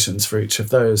regulations for each of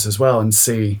those as well, and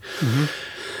see,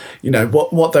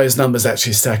 what those numbers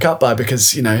actually stack up by.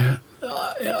 Because I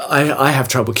have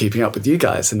trouble keeping up with you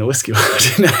guys in the whiskey world.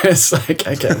 It's like,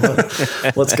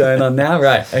 okay, what's going on now?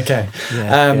 Right, okay.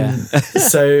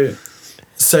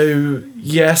 So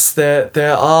yes,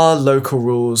 there are local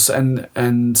rules,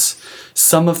 and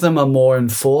some of them are more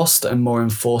enforced and more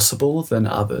enforceable than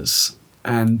others.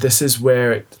 And this is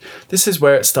where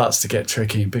it starts to get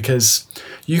tricky, because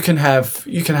you can have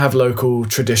local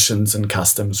traditions and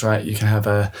customs, right? You can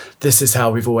have this is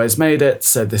how we've always made it,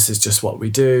 so this is just what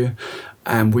we do.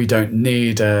 And we don't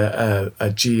need a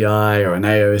GI or an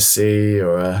AOC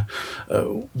or a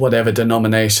whatever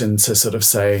denomination to sort of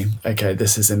say, okay,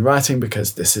 this is in writing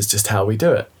because this is just how we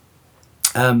do it.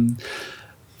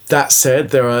 That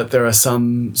said, there are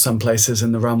some places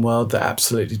in the rum world that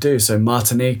absolutely do. So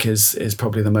Martinique is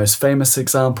probably the most famous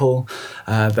example.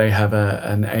 They have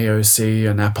an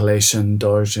AOC, an Appellation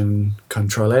d'Origine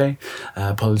Contrôlée.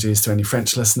 Apologies to any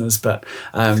French listeners, but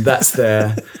that's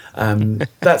their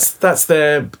that's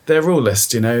their rule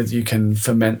list. You know, you can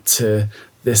ferment to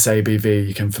this ABV,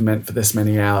 you can ferment for this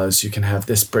many hours, you can have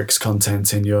this Brix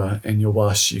content in your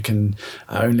wash, you can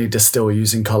only distill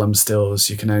using column stills,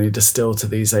 you can only distill to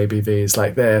these ABVs.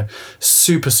 Like, they're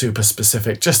super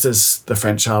specific, just as the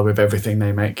French are with everything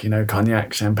they make, you know,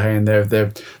 cognac, champagne.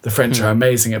 The French are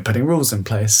amazing at putting rules in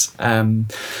place.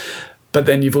 But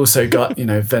then you've also got, you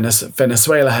know,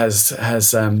 Venezuela has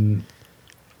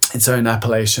its own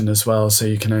appellation as well, so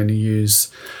you can only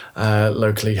use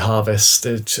locally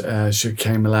harvested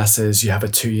sugarcane molasses. You have a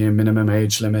 2-year minimum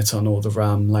age limit on all the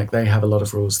rum. Like, they have a lot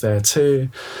of rules there too.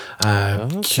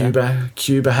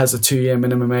 Cuba has a 2-year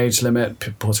minimum age limit.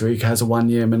 Puerto Rico has a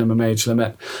 1-year minimum age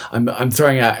limit. I'm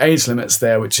throwing out age limits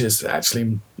there, which is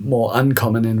actually more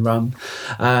uncommon in rum.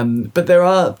 But there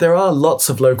are lots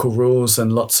of local rules,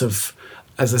 and lots of,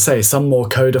 as I say, some more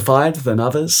codified than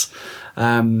others.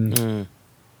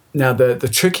 Now, the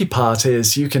tricky part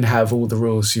is you can have all the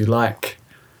rules you like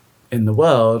in the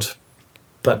world,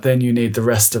 but then you need the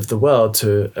rest of the world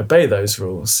to obey those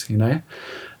rules, you know?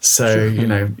 So, sure. You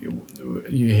know,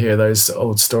 you hear those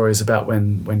old stories about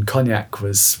when cognac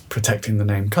was protecting the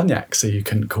name cognac, so you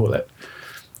couldn't call it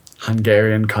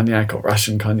Hungarian cognac or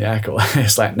Russian cognac, or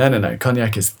it's like, no,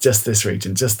 cognac is just this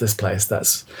region, just this place.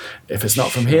 That's, if it's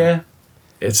not from here,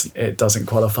 it doesn't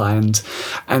qualify, and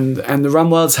the rum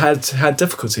world's had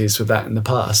difficulties with that in the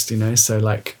past, you know. So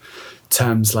like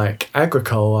terms like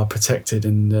agricole are protected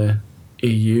in the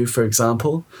EU, for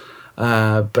example,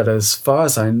 but as far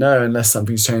as I know, unless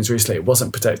something's changed recently, it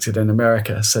wasn't protected in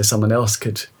America. So someone else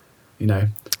could, you know,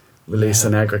 release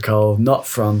an agricole not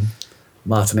from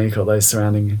Martinique or those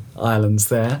surrounding islands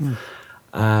there.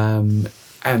 And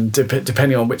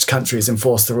depending on which countries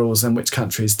enforce the rules and which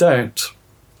countries don't,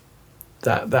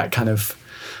 that kind of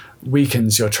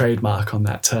weakens your trademark on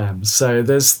that term. So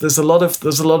there's a lot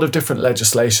of different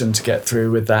legislation to get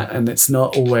through with that, and it's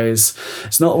not always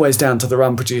down to the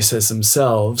rum producers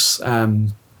themselves.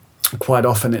 Quite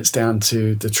often it's down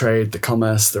to the trade, the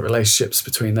commerce, the relationships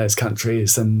between those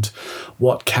countries, and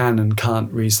what can and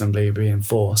can't reasonably be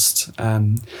enforced.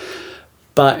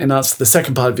 But in answer to the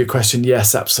second part of your question,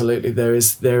 yes, absolutely, there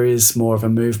is more of a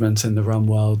movement in the rum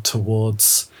world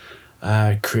towards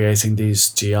creating these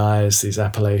GIs, these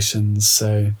appellations.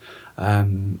 So,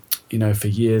 you know, for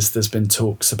years there's been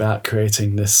talks about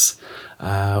creating this,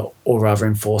 or rather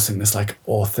enforcing this, like,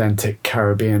 authentic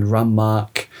Caribbean rum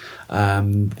mark.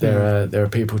 There are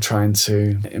people trying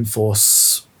to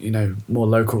enforce, you know, more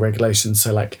local regulations.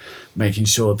 So, like, making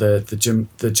sure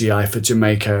the GI for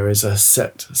Jamaica is a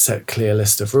set clear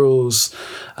list of rules.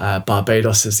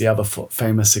 Barbados is the other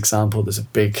famous example. There's a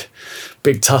big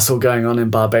tussle going on in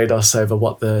Barbados over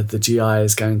what the GI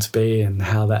is going to be and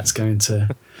how that's going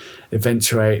to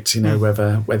eventuate, you know,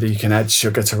 whether you can add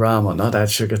sugar to rum or not add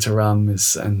sugar to rum,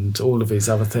 and all of these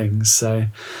other things. So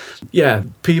yeah,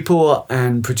 people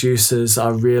and producers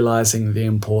are realizing the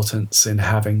importance in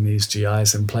having these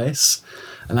GIs in place,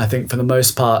 and I think for the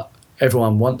most part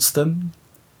everyone wants them,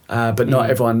 but not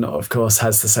everyone, of course,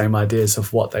 has the same ideas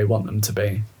of what they want them to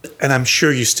be. And I'm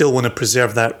sure you still want to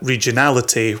preserve that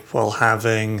regionality while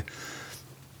having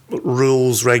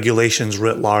rules, regulations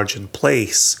writ large in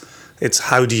place. It's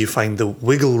how do you find the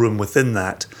wiggle room within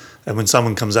that? And when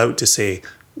someone comes out to say,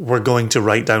 we're going to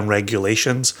write down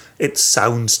regulations, it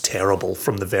sounds terrible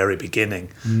from the very beginning,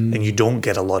 and you don't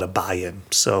get a lot of buy-in.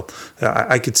 So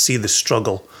I could see the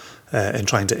struggle in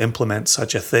trying to implement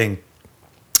such a thing.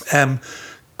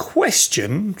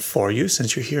 Question for you,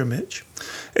 since you're here, Mitch.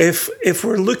 If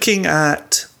we're looking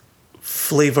at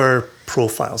flavor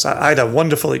profiles, I had a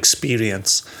wonderful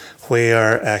experience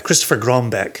where Christopher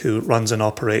Grombeck, who runs and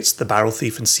operates the Barrel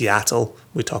Thief in Seattle,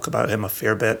 we talk about him a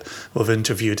fair bit, we've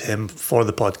interviewed him for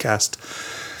the podcast.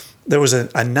 There was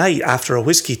a night after a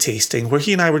whiskey tasting where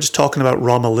he and I were just talking about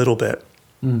rum a little bit.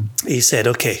 He said,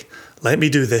 okay, let me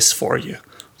do this for you.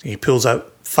 He pulls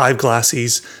out 5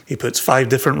 glasses, he puts 5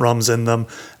 different rums in them,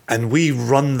 and we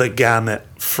run the gamut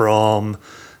from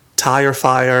tire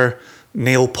fire,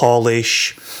 nail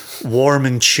polish, warm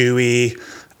and chewy,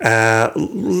 a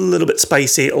little bit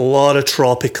spicy, a lot of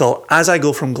tropical, as I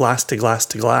go from glass to glass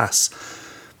to glass.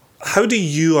 How do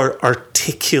you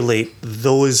articulate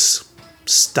those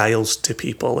styles to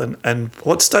people, and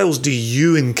what styles do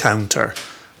you encounter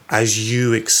as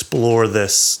you explore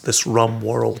this rum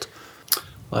world?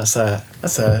 Well,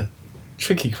 that's a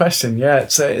tricky question. Yeah,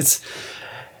 it's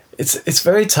it's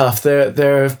very tough.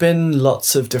 There have been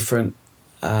lots of different,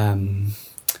 I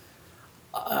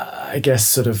guess,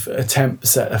 sort of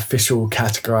attempts at official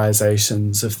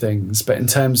categorizations of things. But in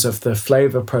terms of the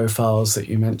flavor profiles that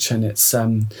you mentioned, it's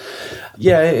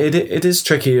it is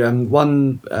tricky.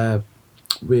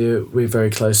 We're very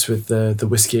close with the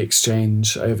Whiskey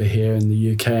Exchange over here in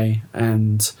the UK,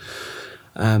 and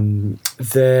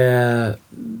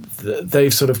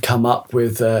they've sort of come up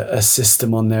with a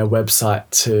system on their website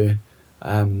to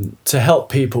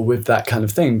help people with that kind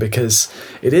of thing, because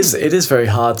it is very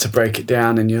hard to break it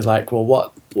down, and you're like, well,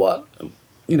 what what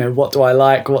do I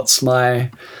like, what's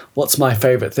my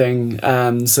favorite thing.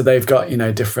 So they've got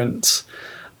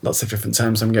lots of different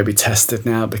terms. I'm going to be tested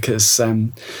now because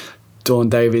Dawn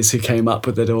Davies, who came up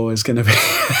with it all, is going to be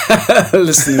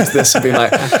listening to this and be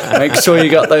like, make sure you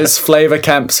got those flavor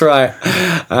camps right.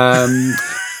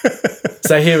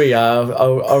 So here we are.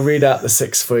 I'll read out the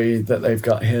 6 for you that they've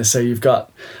got here. So you've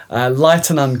got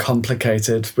light and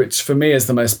uncomplicated, which for me is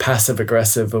the most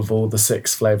passive-aggressive of all the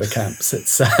 6 flavor camps.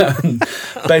 It's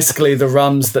basically the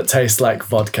rums that taste like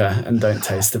vodka and don't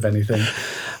taste of anything.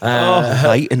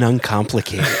 Light and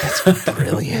uncomplicated. That's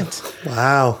brilliant.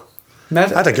 Wow. I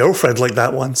had a girlfriend like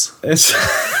that once.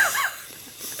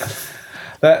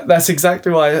 That's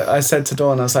exactly why I said to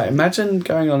Dawn, I was like, imagine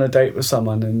going on a date with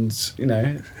someone and,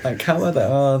 like, how are they?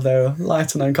 Oh, they're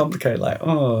light and uncomplicated. Like,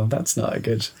 oh, that's not a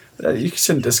good... You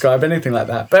shouldn't describe anything like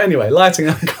that. But anyway, light and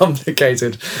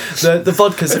uncomplicated. The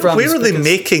vodkas of rums... Where are they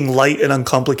making light and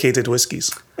uncomplicated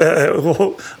whiskies?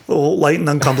 Light and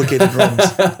uncomplicated rums.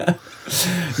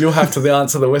 You'll have to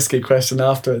answer the whiskey question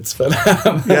afterwards. But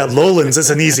yeah, Lowlands is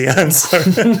an easy answer.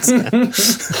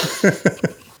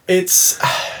 It's...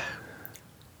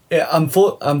 Yeah,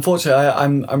 unfortunately,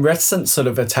 I'm reticent to sort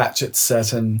of attach it to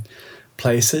certain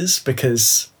places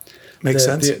because makes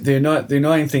sense. The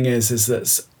annoying thing is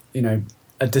that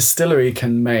a distillery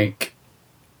can make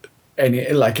any,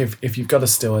 like if you've got a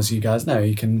still, as you guys know,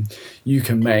 you can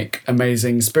make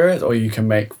amazing spirit or you can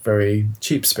make very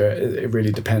cheap spirit. It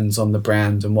really depends on the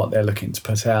brand and what they're looking to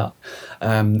put out,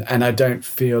 and I don't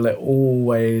feel it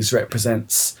always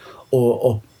represents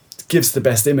or gives the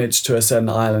best image to a certain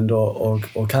island or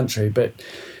country. But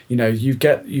you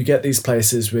get these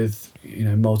places with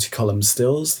multi-column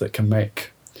stills that can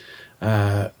make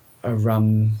a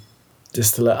rum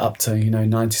distillate up to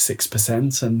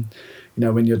 96%, and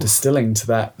when you're distilling to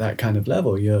that kind of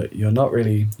level, you're not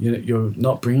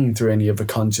bringing through any of the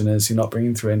congeners, you're not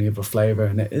bringing through any of the flavor,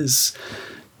 and it is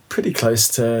pretty close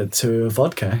to a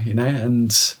vodka,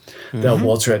 and they'll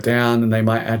water it down and they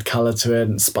might add color to it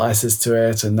and spices to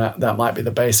it, and that might be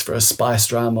the base for a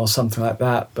spiced rum or something like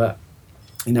that. But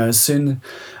as soon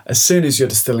as you're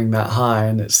distilling that high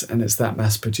and it's that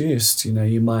mass produced,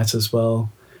 you might as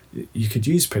well, you could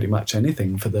use pretty much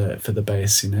anything for the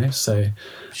base, so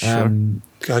sure.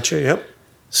 Gotcha. Yep.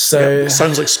 So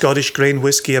sounds like Scottish grain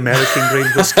whiskey, American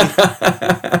grain whiskey.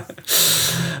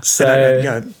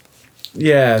 So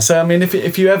yeah, so I mean,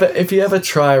 if you ever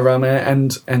try rum,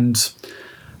 and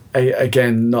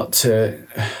again, not that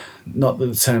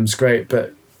the term's great,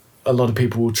 but a lot of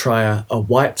people will try a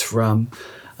white rum,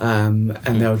 and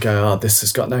they'll go, oh, this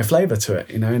has got no flavour to it,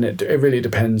 and it really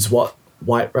depends what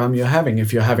white rum you're having.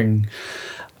 If you're having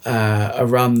a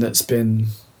rum that's been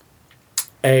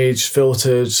aged,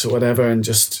 filtered, or whatever, and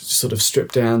just sort of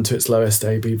stripped down to its lowest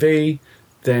ABV,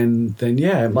 then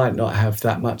yeah, it might not have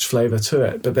that much flavour to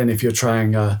it. But then if you're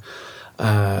trying a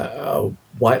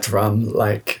white rum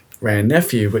like Rare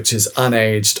Nephew, which is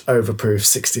unaged, overproof,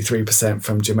 63%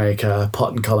 from Jamaica,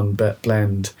 pot and column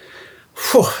blend,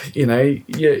 whew,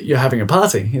 you're having a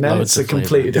party. It's a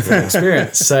completely different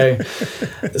experience. So,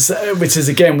 which is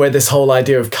again where this whole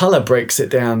idea of colour breaks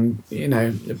it down.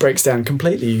 It breaks down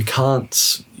completely. You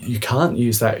can't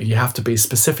use that. You have to be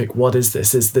specific. What is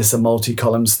this? Is this a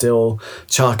multi-column still,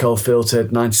 charcoal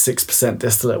filtered, 96%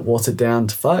 distillate, watered down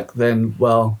to fuck? Then,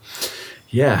 well,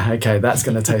 yeah, okay, that's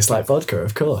going to taste like vodka,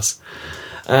 of course.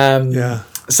 Yeah.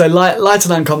 So light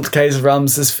and uncomplicated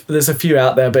rums, there's a few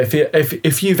out there, but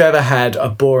if you've ever had a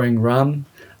boring rum,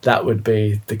 that would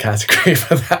be the category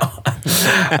for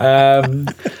that one.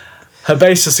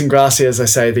 Herbaceous and grassy, as I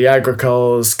say, the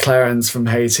Agricoles, Clarence from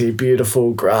Haiti,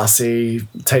 beautiful, grassy,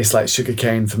 tastes like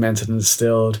sugarcane, fermented and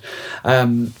distilled.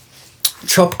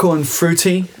 Tropical and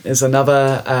fruity is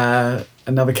another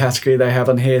category they have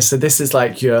on here. So this is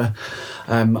like your,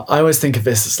 I always think of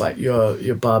this as like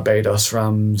your Barbados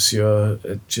rums,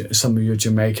 some of your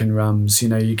Jamaican rums.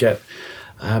 You get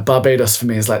Barbados for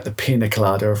me is like the pina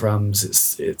colada of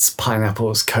rums. It's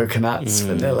pineapples, coconuts,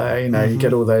 vanilla. You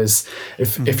get all those.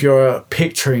 If you're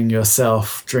picturing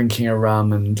yourself drinking a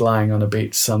rum and lying on a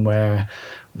beach somewhere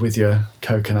with your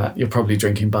coconut, you're probably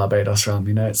drinking Barbados rum.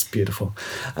 It's beautiful.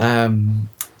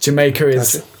 Jamaica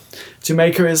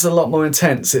is a lot more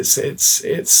intense.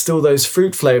 It's still those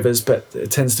fruit flavors, but it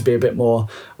tends to be a bit more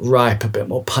ripe, a bit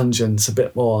more pungent, a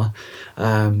bit more,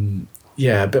 a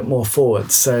bit more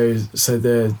forward. So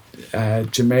the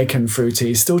Jamaican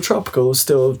fruity, still tropical,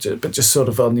 but just sort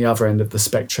of on the other end of the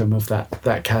spectrum of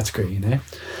that category.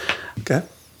 Okay.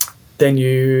 Then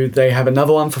they have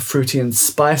another one for fruity and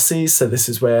spicy. So this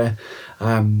is where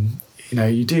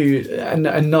you do,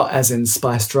 and not as in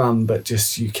spiced rum, but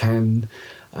just you can.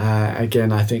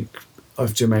 Again, I think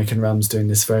of Jamaican rums doing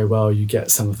this very well. You get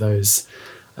some of those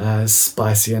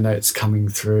spicier notes coming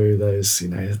through. Those,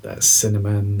 that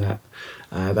cinnamon, that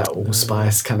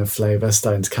allspice kind of flavour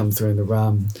starting to come through in the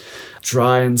rum.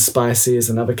 Dry and spicy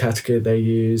is another category they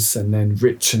use, and then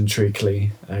rich and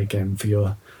treacly again for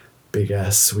your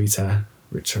bigger, sweeter,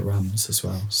 richer rums as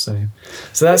well. So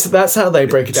that's how they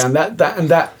break it down.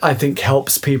 That I think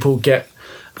helps people get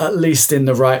at least in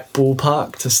the right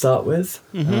ballpark to start with.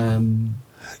 And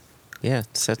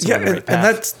that's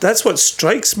what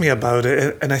strikes me about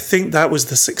it, and I think that was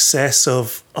the success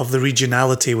of the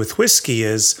regionality with whiskey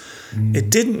is it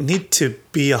didn't need to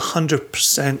be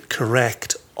 100%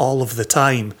 correct all of the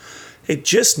time. It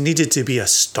just needed to be a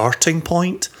starting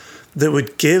point that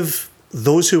would give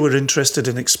those who were interested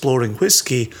in exploring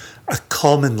whiskey a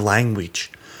common language.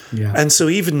 And so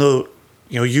even though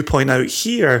you point out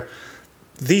here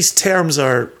these terms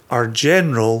are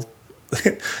general,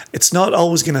 it's not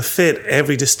always going to fit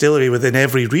every distillery within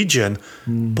every region,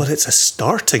 but it's a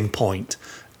starting point.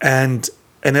 And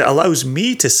it allows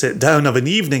me to sit down of an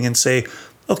evening and say,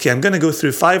 okay, I'm going to go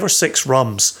through 5 or 6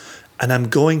 rums and I'm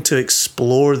going to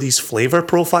explore these flavor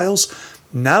profiles.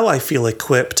 Now I feel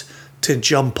equipped to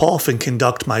jump off and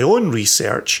conduct my own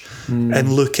research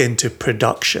and look into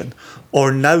production.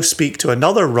 Or now speak to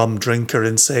another rum drinker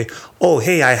and say, oh,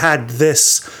 hey, I had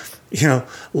this,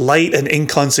 light and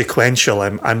inconsequential.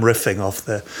 I'm riffing off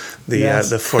the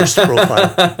first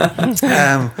profile.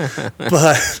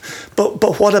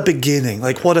 But what a beginning,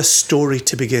 like what a story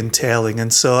to begin telling.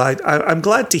 And so I'm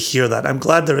glad to hear that. I'm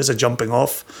glad there is a jumping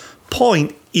off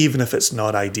point, even if it's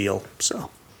not ideal. So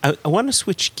I want to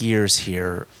switch gears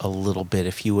here a little bit,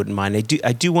 if you wouldn't mind.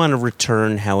 I do want to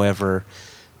return, however,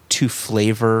 to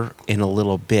flavor in a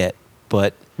little bit,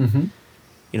 but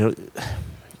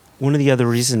one of the other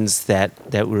reasons that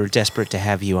we were desperate to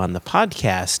have you on the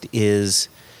podcast is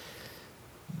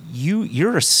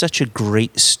you're such a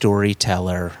great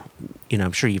storyteller.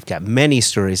 I'm sure you've got many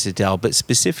stories to tell, but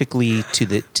specifically to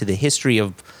the history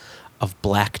of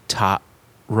Black Tot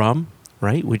rum,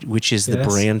 right? Which is the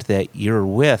brand that you're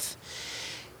with,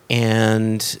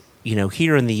 and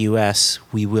here in the U.S.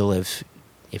 we will have.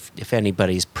 If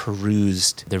anybody's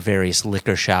perused their various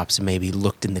liquor shops and maybe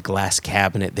looked in the glass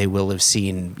cabinet, they will have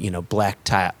seen, Black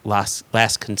Tot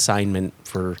last consignment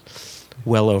for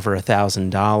well over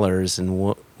 $1,000,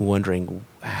 and wondering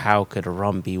how could a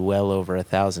rum be well over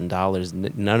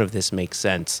 $1,000? None of this makes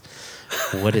sense.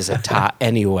 What is a tot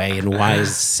anyway, and why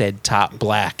is said tot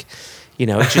black? It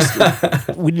just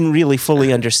we didn't really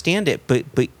fully understand it, but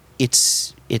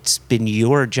it's been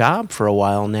your job for a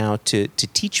while now to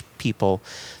teach people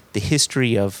the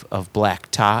history of Black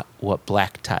Tot, what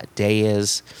Black Tot Day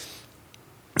is,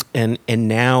 and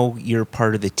now you're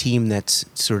part of the team that's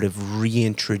sort of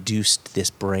reintroduced this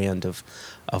brand of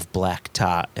Black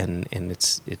Tot, and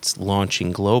it's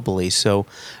launching globally. So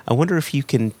I wonder if you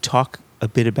can talk a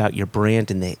bit about your brand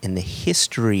and the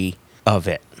history of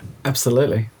it.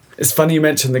 Absolutely. It's funny you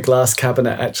mentioned the glass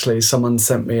cabinet. Actually, someone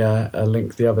sent me a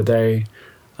link the other day.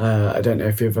 I don't know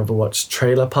if you've ever watched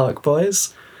Trailer Park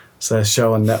Boys. It's a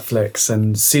show on Netflix,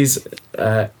 and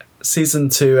season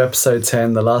 2, episode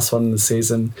 10, the last one in the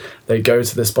season, they go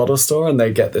to this bottle store and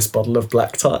they get this bottle of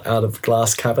Black Tot out of a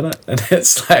glass cabinet, and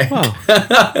it's like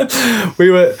we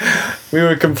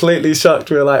were completely shocked.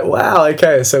 We were like, wow,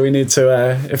 okay, so we need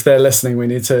to if they're listening, we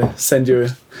need to send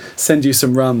you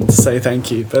some rum to say thank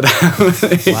you. But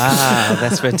wow,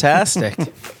 that's fantastic.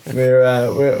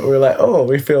 We're like, oh,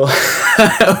 we feel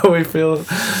we feel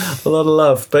a lot of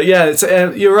love. But yeah, it's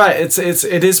you're right.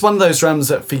 It is one of those rums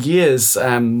that for years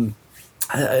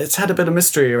it's had a bit of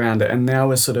mystery around it, and now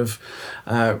we're sort of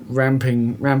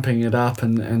ramping it up.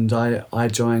 And I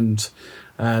joined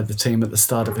the team at the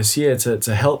start of this year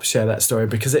to help share that story,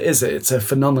 because it's a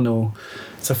phenomenal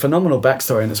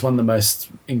backstory, and it's one of the most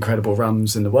incredible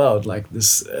rums in the world. Like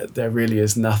this, there really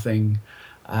is nothing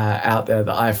out there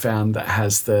that I found that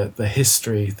has the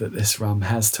history that this rum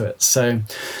has to it. So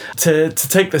to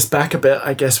take this back a bit,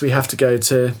 I guess we have to go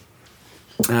to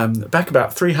back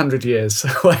about 300 years,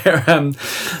 where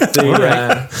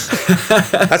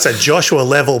that's a Joshua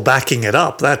level backing it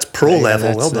up. That's pro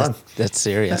level. Well done. That's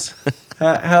serious.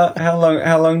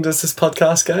 How long does this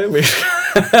podcast go? We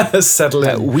settle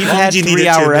in. We've had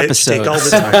 3-hour episodes. All the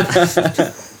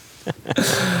time.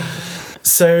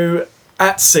 So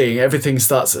at sea, everything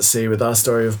starts at sea with our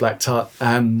story of Black Tart.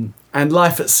 And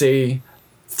life at sea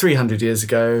 300 years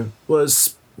ago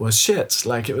was shit.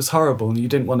 Like, it was horrible. You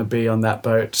didn't want to be on that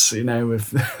boat, you know,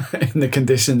 with in the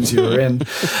conditions you were in.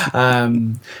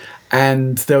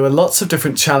 And there were lots of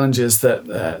different challenges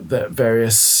that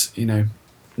various, you know,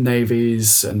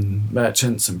 navies and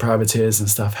merchants and privateers and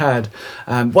stuff had.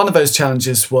 One of those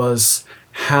challenges was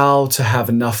how to have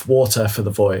enough water for the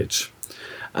voyage.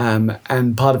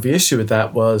 And part of the issue with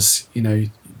that was, you know,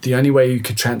 the only way you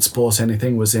could transport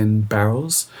anything was in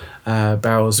barrels.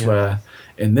 Barrels were,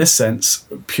 in this sense,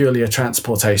 purely a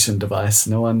transportation device.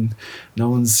 No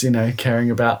one's, you know, caring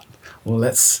about, well,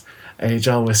 let's age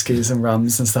our whiskies and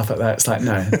rums and stuff like that. It's like,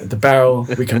 no, the barrel,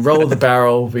 we can roll the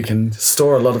barrel, we can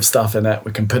store a lot of stuff in it,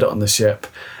 we can put it on the ship,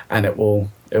 and it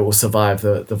will survive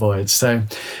the voyage. So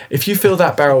if you fill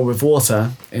that barrel with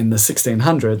water in the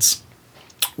 1600s,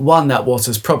 one, that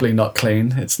water's probably not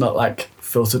clean. It's not like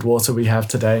filtered water we have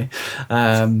today.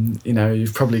 You know,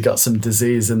 you've probably got some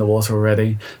disease in the water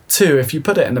already. Two, if you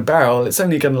put it in a barrel, it's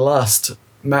only going to last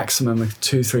maximum of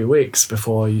 2-3 weeks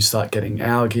before you start getting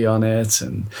algae on it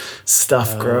and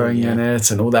stuff growing in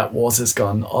it, and all that water's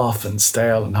gone off and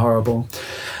stale and horrible.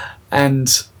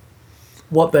 And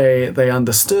what they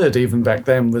understood even back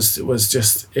then was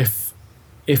just if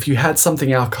you had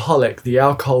something alcoholic, the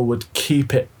alcohol would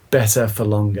keep it better for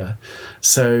longer.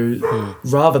 So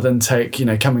rather than take, you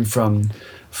know, coming from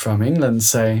England,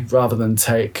 say, rather than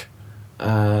take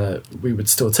we would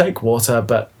still take water,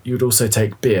 but you would also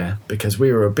take beer, because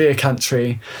we were a beer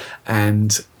country,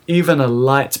 and even a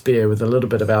light beer with a little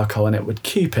bit of alcohol in it would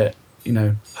keep it, you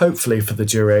know, hopefully for the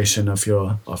duration of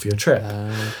your trip.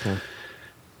 Okay.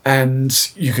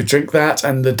 And you could drink that,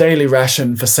 and the daily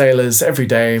ration for sailors every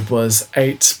day was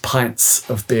 8 pints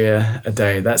of beer a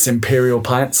day. That's imperial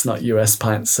pints, not US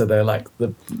pints, so they're like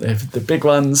the big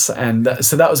ones, and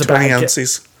so that was about 20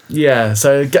 ounces. Yeah,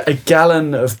 so a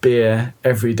gallon of beer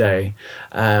every day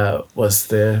was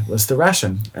the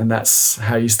ration, and that's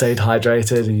how you stayed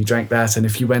hydrated, and you drank that. And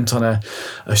if you went on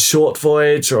a short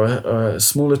voyage or a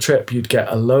smaller trip, you'd get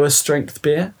a lower strength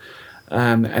beer.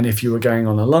 And if you were going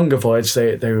on a longer voyage,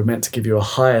 they were meant to give you a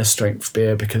higher strength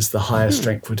beer, because the higher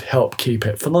strength would help keep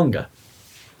it for longer.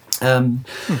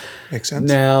 Makes sense.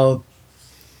 Now,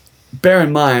 bear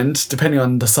in mind, depending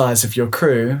on the size of your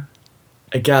crew,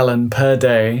 a gallon per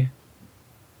day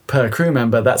per crew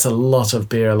member, that's a lot of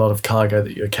beer, a lot of cargo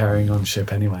that you're carrying on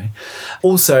ship anyway.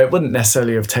 Also, it wouldn't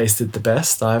necessarily have tasted the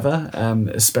best either,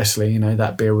 especially, you know,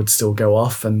 that beer would still go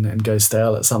off and go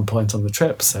stale at some point on the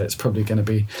trip, so it's probably going to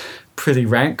be pretty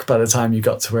rank by the time you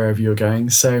got to wherever you were going.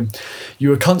 So you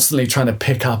were constantly trying to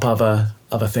pick up other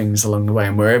things along the way,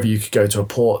 and wherever you could go to a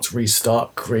port,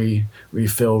 restock,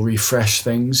 refill, refresh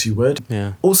things, you would.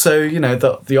 Yeah. Also, you know,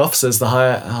 the officers, the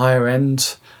higher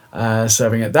end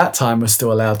serving at that time, were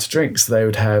still allowed to drink, so they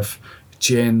would have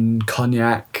gin,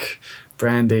 cognac,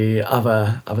 brandy,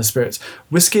 other spirits.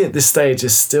 Whiskey at this stage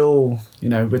is still, you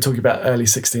know, we're talking about early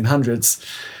 1600s.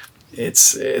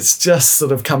 It's just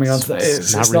sort of coming onto that.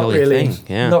 It's not really a thing.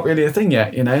 Yeah. Not really a thing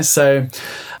yet, you know. So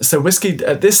whiskey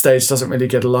at this stage doesn't really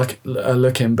get a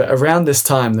look in. But around this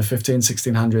time, the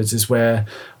 1600s, is where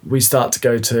we start to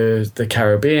go to the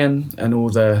Caribbean, and all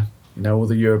the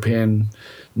European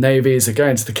navies are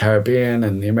going to the Caribbean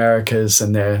and the Americas,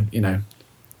 and they're, you know,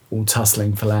 all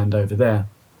tussling for land over there.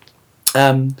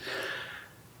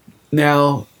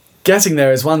 Now, getting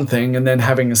there is one thing, and then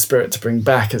having a spirit to bring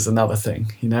back is another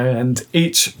thing, you know. And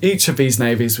each of these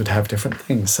navies would have different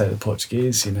things. So the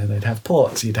Portuguese, you know, they'd have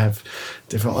port, you'd have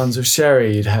different ones of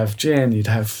sherry, you'd have gin, you'd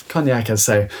have cognac.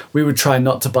 So we would try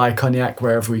not to buy cognac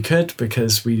wherever we could,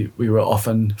 because we were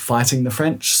often fighting the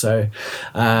French. So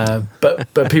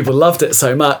but people loved it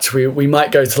so much, we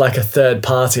might go to like a third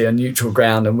party, a neutral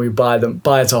ground, and we buy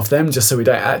it off them, just so we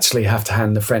don't actually have to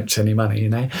hand the French any money, you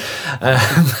know.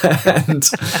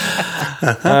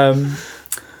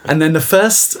 And then the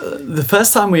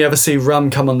first time we ever see rum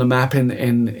come on the map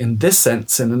in this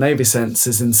sense, in the Navy sense,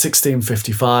 is in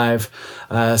 1655.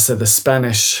 So the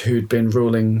Spanish, who'd been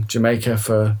ruling Jamaica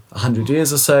for 100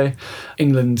 years or so,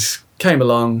 England came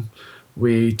along.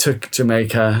 We took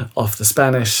Jamaica off the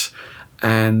Spanish,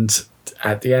 and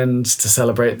at the end, to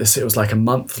celebrate this, it was like a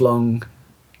month-long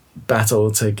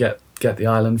battle to get the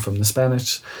island from the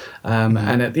Spanish.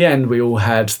 And at the end, we all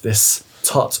had this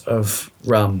tot of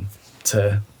rum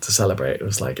to celebrate. It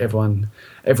was like everyone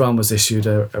was issued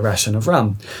a ration of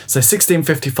rum. So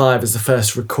 1655 is the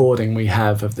first recording we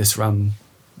have of this rum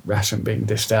ration being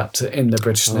dished out in the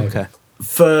British Navy. Okay.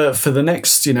 For the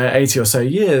next 80 or so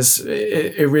years,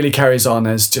 it really carries on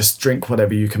as just drink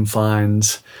whatever you can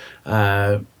find,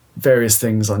 various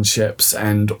things on ships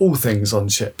and all things on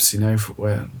ships,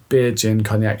 where beer, gin,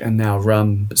 cognac, and now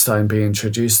rum starting to be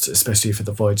introduced, especially for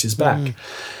the voyages back.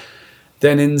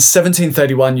 Then in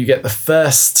 1731, you get the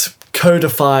first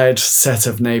codified set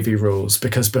of Navy rules,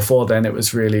 because before then it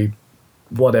was really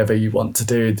whatever you want to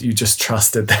do, you just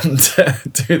trusted them to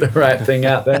do the right thing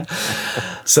out there.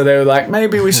 So they were like,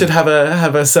 maybe we should have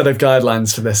a set of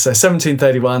guidelines for this. So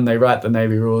 1731, they write the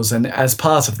Navy rules, and as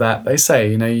part of that, they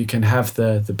say, you can have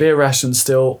the beer ration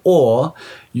still, or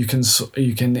you can,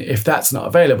 if that's not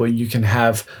available, you can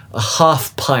have a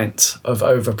half pint of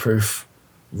overproof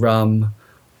rum,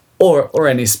 or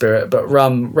any spirit, but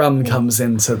rum comes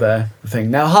into the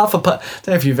thing. Now, half a pint, I don't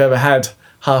know if you've ever had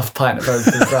half pint of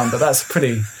overproof rum, but that's a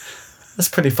pretty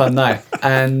fun night.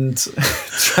 And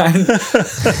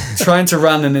trying to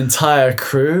run an entire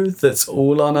crew that's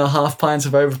all on a half pint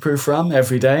of overproof rum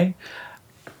every day,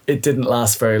 it didn't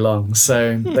last very long.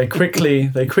 So they quickly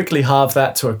halved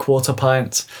that to a quarter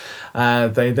pint.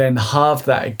 They then halved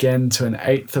that again to an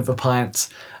eighth of a pint,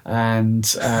 and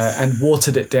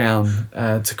watered it down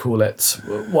to call it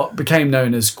what became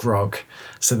known as grog.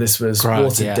 So this was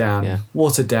watered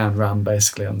down rum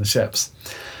basically on the ships,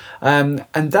 and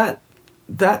that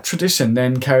tradition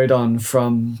then carried on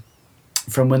from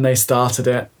when they started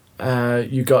it.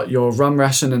 You got your rum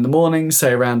ration in the morning,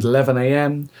 say around 11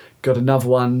 a.m. Got another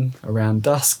one around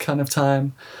dusk kind of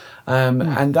time.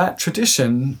 And that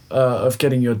tradition of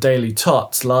getting your daily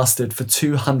tots lasted for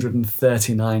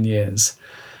 239 years.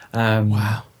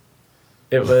 Wow.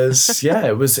 It was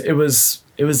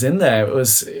it was in there.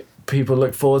 People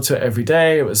looked forward to it every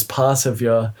day. It was part of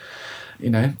your,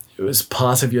 it was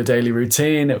part of your daily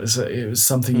routine. It was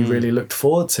something you really looked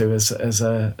forward to as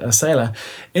a sailor.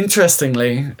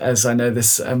 Interestingly, as I know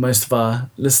this, most of our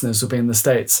listeners will be in the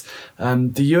States,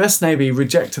 the US Navy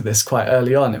rejected this quite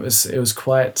early on. It was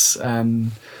quite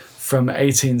from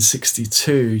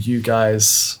 1862. You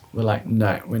guys were like,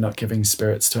 no, we're not giving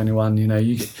spirits to anyone.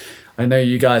 I know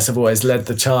you guys have always led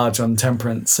the charge on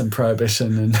temperance and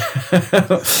prohibition, and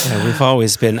we've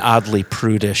always been oddly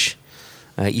prudish,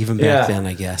 even back then,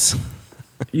 I guess.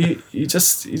 You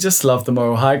just love the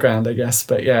moral high ground, I guess.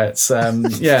 But yeah, it's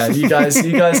you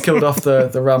guys killed off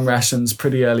the rum rations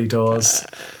pretty early doors,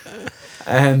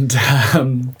 and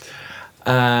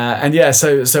yeah,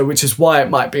 so which is why it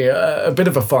might be a bit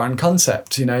of a foreign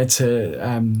concept, to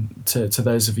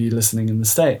those of you listening in the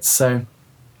States. So.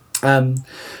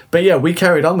 But yeah, we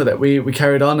carried on with it. We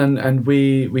carried on and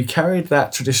we carried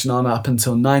that tradition on up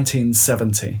until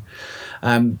 1970.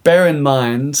 Bear in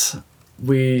mind,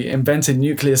 we invented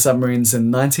nuclear submarines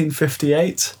in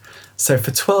 1958. So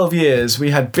for 12 years, we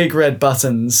had big red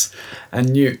buttons and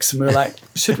nukes. And we were like,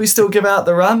 should we still give out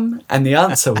the rum? And the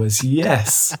answer was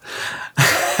yes.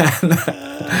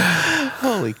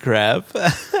 Holy crap.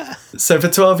 So for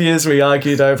 12 years we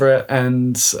argued over it,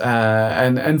 and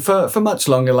for much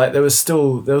longer, like there was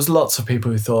lots of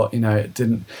people who thought, it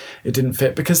didn't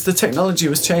fit because the technology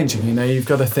was changing. You've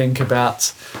got to think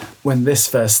about when this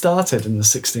first started in the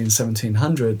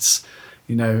 1700s.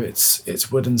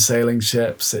 It's wooden sailing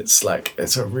ships. It's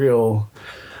the real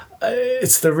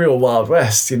Wild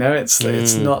West.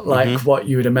 It's not like what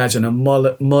you would imagine a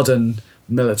modern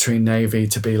military navy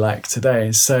to be like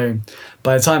today. So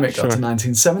by the time it got to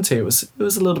 1970, it was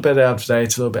a little bit out of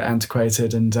date, a little bit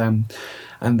antiquated, and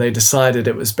they decided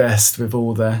it was best with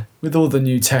all the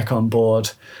new tech on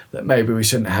board that maybe we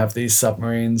shouldn't have these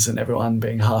submarines and everyone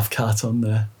being half cut on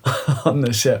the on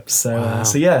the ships. So wow.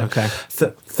 Okay.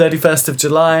 31st of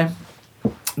July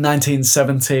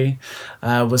 1970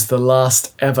 was the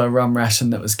last ever rum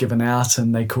ration that was given out,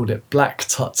 and they called it Black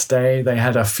Tots Day. They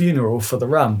had a funeral for the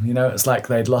rum. It was like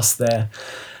they'd lost their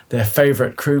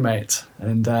favourite crewmate,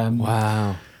 and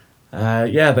wow.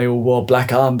 They all wore black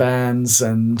armbands,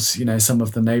 and some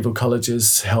of the naval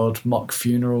colleges held mock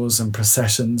funerals and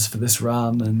processions for this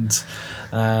rum, and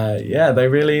they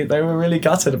were really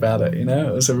gutted about it. It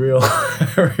was a real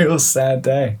sad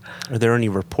day. Are there any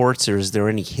reports, or is there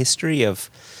any history of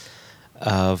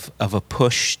a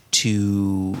push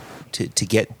to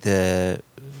get the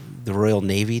Royal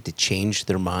Navy to change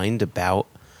their mind about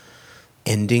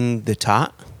ending the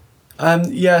tot?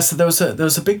 So there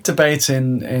was a big debate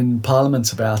in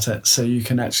Parliament about it. So you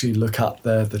can actually look up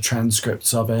the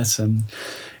transcripts of it, and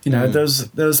there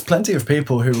was plenty of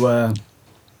people who were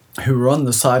on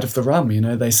the side of the rum.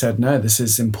 They said, no, this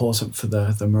is important for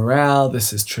the morale.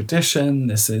 This is tradition.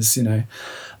 This is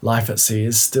life at sea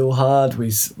is still hard.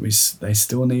 They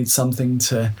still need something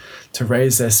to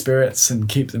raise their spirits and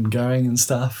keep them going and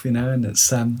stuff. And it's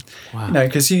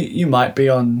because you might be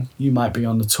on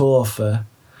the tour for.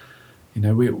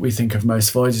 We think of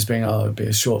most voyages being it'd be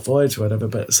a short voyage or whatever,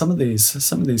 but some of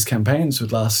these campaigns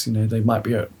would last. They might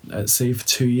be at sea for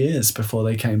 2 years before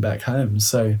they came back home.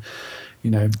 So,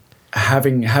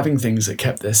 having things that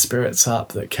kept their spirits up,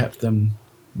 that kept them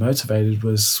motivated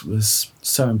was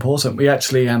so important. We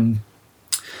actually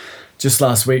just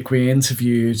last week we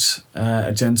interviewed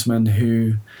a gentleman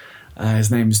who.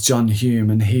 His name is John Hume,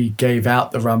 and he gave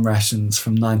out the rum rations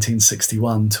from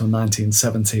 1961 till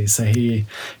 1970. So he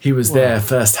was there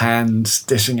firsthand,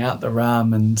 dishing out the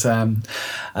rum, and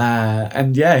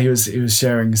he was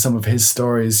sharing some of his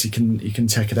stories. You can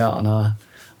check it out on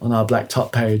our Black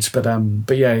Top page. But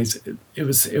it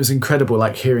was incredible,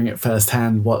 like hearing it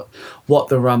firsthand what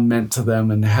the rum meant to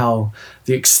them and how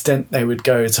the extent they would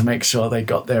go to make sure they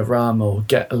got their rum or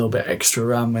get a little bit extra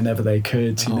rum whenever they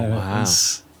could. Wow.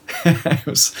 It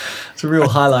was a real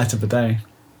highlight of the day.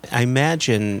 I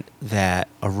imagine that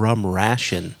a rum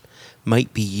ration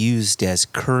might be used as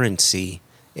currency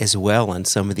as well on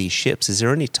some of these ships. Is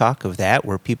there any talk of that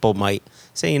where people might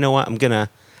say, you know what, I'm gonna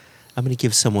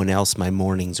give someone else my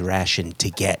morning's ration to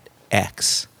get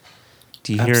X?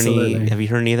 Do you hear any? Have you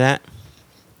heard any of that?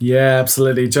 Yeah,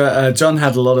 absolutely. John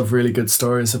had a lot of really good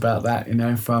stories about that.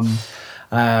 From.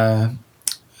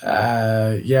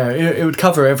 It would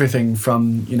cover everything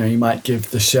from, you might give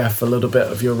the chef a little bit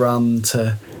of your rum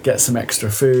to get some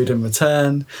extra food in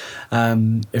return.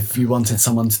 If you wanted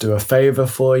someone to do a favour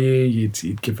for you,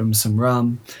 you'd give them some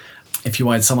rum. If you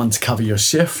wanted someone to cover your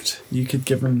shift, you could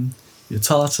give them your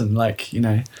tot, and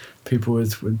people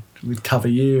would cover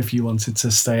you if you wanted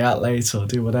to stay out late or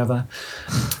do whatever.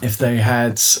 If they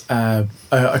had a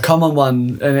common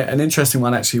one, an interesting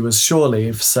one actually was shore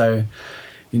leave. So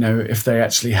if they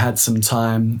actually had some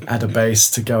time at a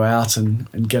base to go out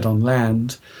and get on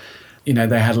land,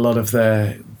 they had a lot of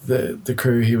the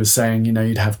crew. He was saying,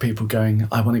 you'd have people going,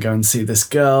 I want to go and see this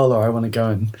girl, or I want to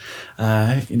go and,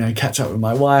 catch up with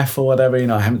my wife or whatever.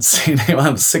 I haven't seen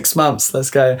anyone for 6 months. Let's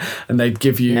go. And they'd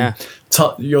give you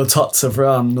your tots of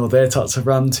rum or their tots of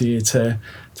rum to you to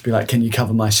be like, can you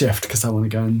cover my shift? Because I want to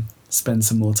go and spend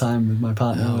some more time with my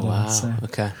partner. Oh, or whatever. wow. So,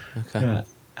 Okay. Yeah.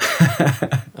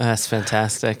 That's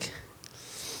fantastic.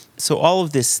 So all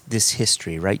of this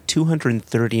history, right?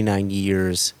 239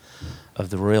 years of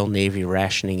the Royal Navy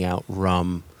rationing out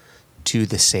rum to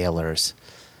the sailors.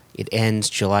 It ends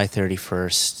July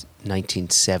 31st,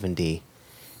 1970.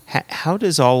 How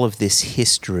does all of this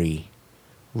history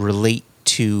relate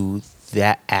to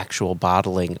that actual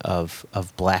bottling of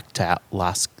Black Top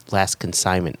last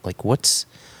consignment? Like what's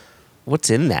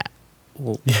in that?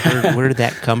 Where did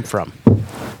that come from?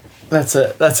 That's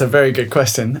a very good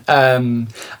question, and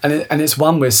it's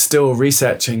one we're still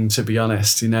researching, to be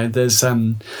honest. There's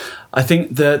I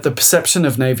think the perception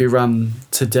of Navy rum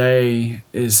today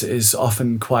is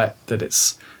often that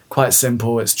it's quite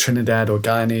simple. It's Trinidad or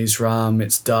Guyanese rum.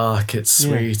 It's dark. It's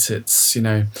sweet. Yeah. It's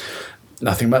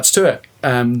nothing much to it.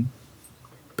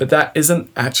 But that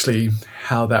isn't actually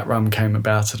how that rum came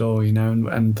about at all,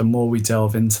 and the more we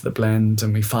delve into the blend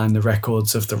and we find the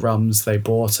records of the rums they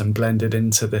bought and blended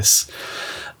into this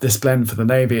blend for the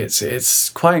Navy, it's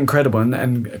quite incredible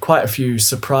and quite a few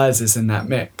surprises in that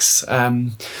mix.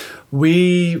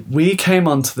 We came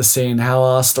onto the scene, how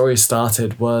our story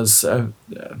started was,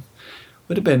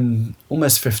 would have been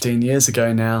almost 15 years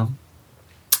ago now.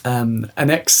 An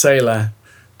ex-sailor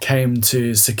came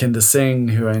to Sukhinder Singh,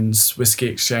 who owns Whiskey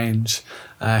Exchange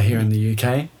here in the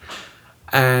UK,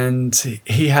 and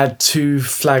he had 2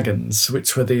 flagons,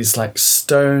 which were these like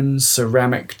stone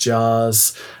ceramic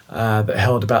jars that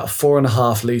held about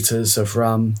 4.5 litres of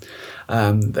rum.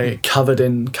 They covered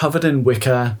in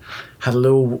wicker, had a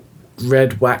little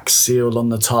red wax seal on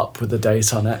the top with a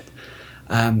date on it.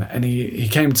 And he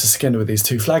came to Sukhinder with these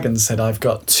 2 flagons and said, I've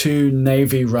got 2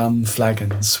 Navy rum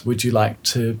flagons. Would you like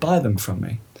to buy them from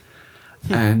me?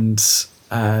 And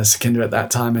Sukhinder at that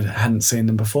time hadn't seen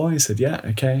them before. He said, yeah,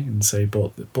 okay. And so he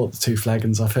bought the 2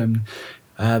 flagons off him.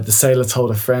 The sailor told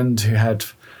a friend who had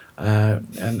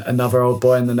and another old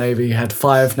boy in the Navy had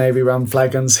 5 Navy rum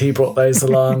flagons. He brought those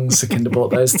along. Sukinder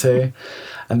bought those 2.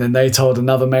 And then they told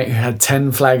another mate who had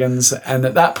 10 flagons. And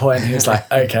at that point, he was like,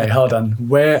 okay, hold on.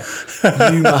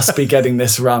 You must be getting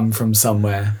this rum from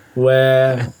somewhere.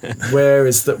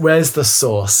 Where's the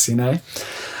source, you know?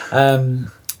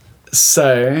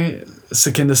 So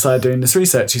Sukinder started doing this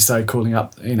research. He started calling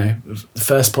up, you know, the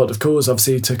first port of call was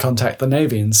obviously to contact the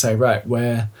Navy and say, right,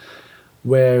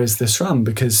 where is this rum?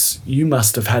 Because you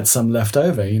must have had some left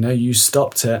over. You know, you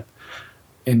stopped it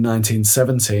in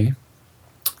 1970.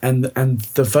 And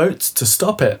the vote to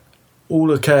stop it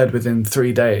all occurred within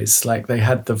 3 days. Like, they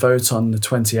had the vote on the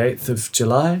 28th of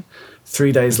July.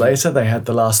 3 days later, they had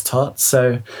the last tot.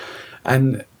 So,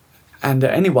 and at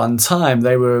any one time,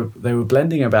 they were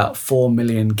blending about 4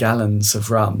 million gallons of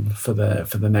rum for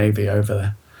the Navy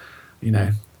over, you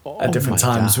know, at different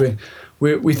times. God.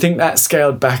 We think that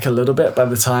scaled back a little bit by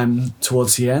the time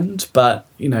towards the end, but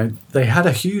you know, they had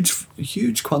a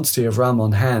huge quantity of rum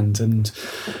on hand, and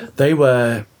they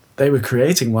were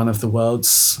creating one of the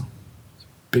world's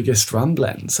biggest rum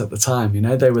blends at the time. You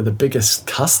know, they were the biggest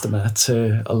customer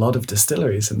to a lot of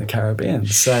distilleries in the Caribbean.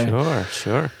 So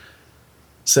Sure.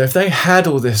 So if they had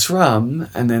all this rum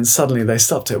and then suddenly they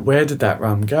stopped it, where did that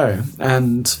rum go?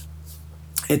 And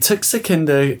it took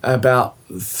Sukinder about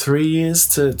 3 years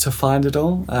to find it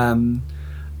all,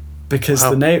 because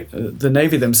Wow. the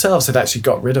Navy themselves had actually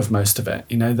got rid of most of it.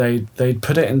 You know, they'd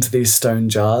put it into these stone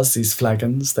jars, these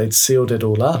flagons. They'd sealed it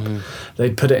all up.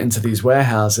 They'd put it into these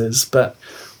warehouses. But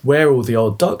where all the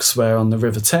old docks were on the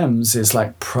River Thames is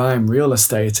like prime real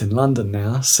estate in London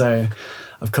now. So,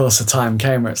 of course, the time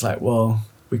came where it's like, well,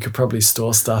 we could probably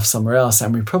store stuff somewhere else,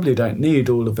 and we probably don't need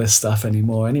all of this stuff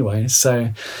anymore anyway. So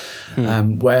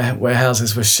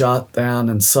warehouses were shut down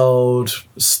and sold.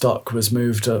 Stock was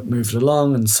moved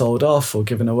along and sold off or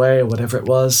given away or whatever it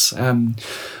was.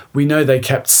 We know they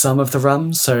kept some of the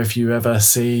rum. So if you ever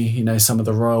see, you know, some of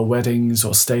the royal weddings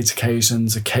or state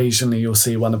occasions, occasionally you'll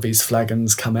see one of these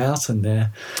flagons come out, and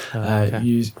they're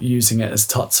using it as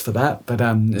tots for that. But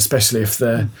especially if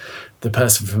the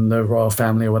person from the royal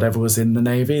family or whatever was in the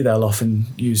Navy, they'll often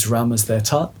use rum as their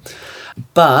tot.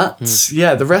 But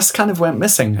yeah, the rest kind of went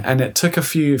missing, and it took a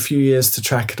few years to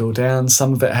track it all down.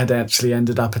 Some of it had actually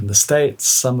ended up in the States,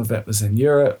 some of it was in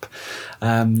Europe,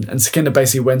 and Sukinder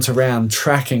basically went around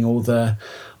tracking all the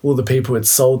people who'd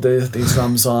sold these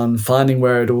rums on, finding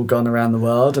where it had all gone around the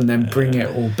world, and then bringing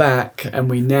it all back. And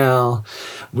we now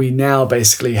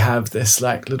basically have this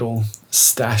like little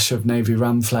stash of Navy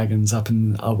rum flagons up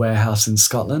in our warehouse in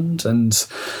Scotland, and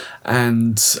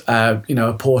you know,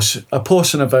 a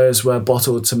portion of those were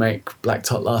bottled to make Black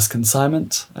Tot Last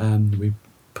Consignment, and we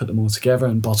put them all together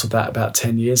and bottled that about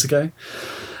 10 years ago.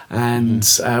 And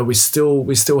we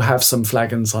still have some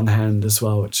flagons on hand as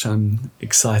well, which I'm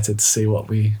excited to see what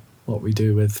we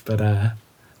do with. But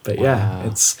yeah,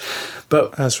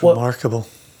 That's remarkable.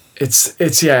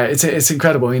 It's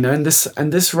incredible, you know. And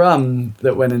this rum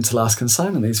that went into Last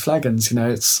Consignment, these flagons, you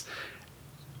know,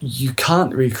 you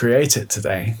can't recreate it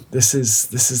today. This is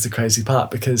the crazy part,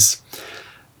 because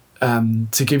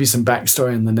to give you some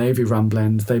backstory on the Navy rum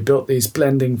blend, they built these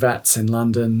blending vats in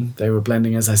London. They were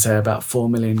blending, as I say, about 4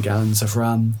 million gallons of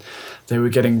rum. They were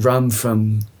getting rum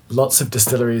from lots of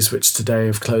distilleries which today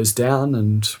have closed down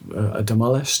and are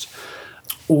demolished.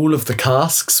 All of the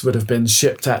casks would have been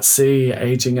shipped at sea,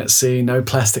 aging at sea, no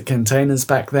plastic containers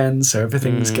back then, so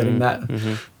everything's getting that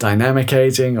dynamic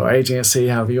aging or aging at sea,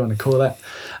 however you want to call it.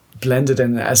 Blended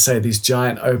in, as say, these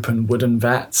giant open wooden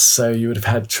vats, so you would have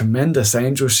had tremendous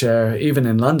angel share. Even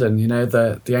in London, you know,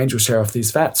 the angel share of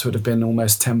these vats would have been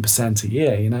almost 10% a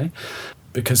year, you know,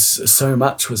 because so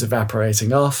much was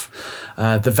evaporating off.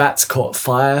 The vats caught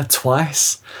fire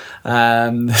twice.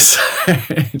 So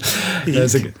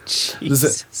there's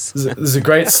a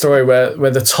great story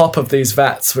where the top of these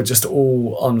vats were just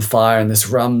all on fire and this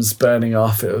rum's burning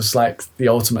off. It was like the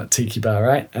ultimate tiki bar,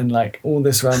 right? And like all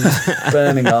this rum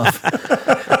burning off.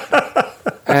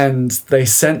 And they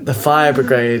sent the fire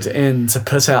brigade in to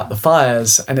put out the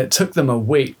fires, and it took them a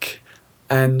week.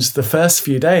 And the first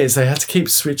few days they had to keep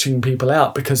switching people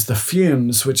out because the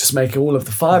fumes would just make all of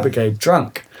the fire brigade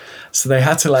drunk. So they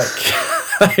had to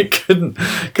they couldn't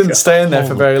stay in there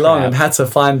for very long, and had to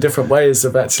find different ways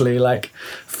of actually like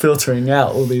filtering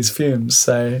out all these fumes.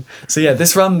 So yeah,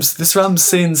 this rum's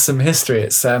seen some history.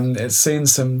 It's seen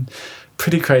some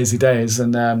pretty crazy days,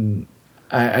 and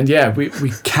yeah, we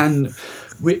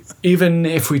even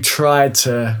if we tried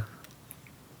to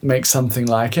make something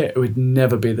like it would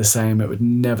never be the same. It would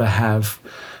never have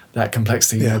that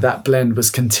complexity. Yeah. You know, that blend was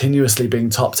continuously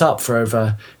being topped up for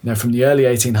over, you know, from the early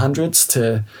 1800s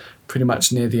to pretty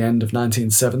much near the end of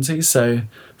 1970. So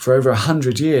for over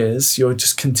 100 years, you're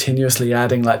just continuously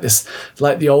adding like this,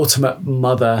 like the ultimate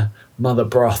mother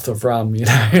broth of rum, you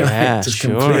know, Yeah, just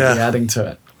sure. completely Yeah. adding to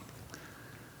it.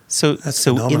 So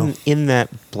phenomenal. in that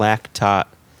black tot,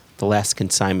 the last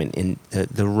consignment, in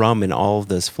the rum in all of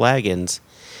those flagons,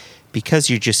 because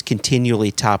you're just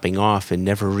continually topping off and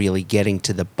never really getting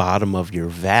to the bottom of your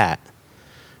vat,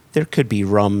 there could be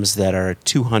rums that are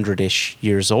 200-ish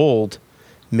years old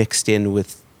mixed in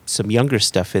with some younger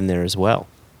stuff in there as well.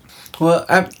 Well,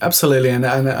 absolutely, and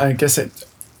I guess it,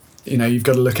 you know, you've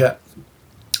got to look at,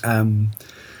 you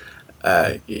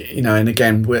know, and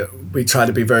again, we try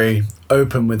to be very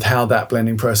open with how that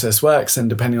blending process works, and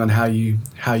depending on how you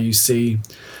see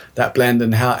that blend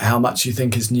and how much you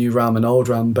think is new rum and old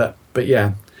rum, but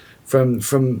yeah,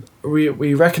 from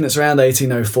we reckon it's around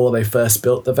 1804 they first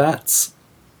built the vats,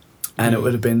 and it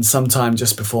would have been sometime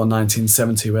just before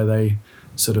 1970 where they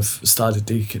sort of started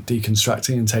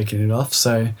deconstructing and taking it off.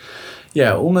 So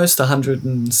yeah, almost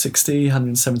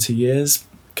 170 years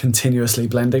continuously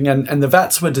blending, and the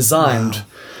vats were designed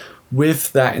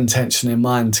with that intention in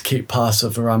mind to keep part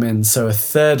of the rum in. So a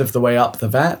third of the way up the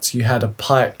vat, you had a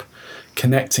pipe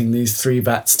connecting these three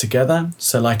vats together.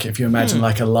 So like if you imagine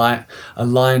like a line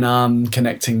arm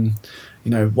connecting,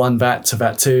 you know, one vat to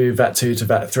vat 2 to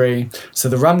vat 3. So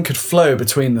the rum could flow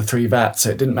between the three vats. So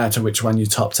it didn't matter which one you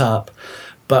topped up.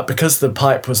 But because the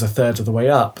pipe was a third of the way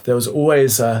up, there was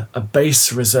always a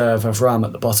base reserve of rum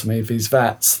at the bottom of these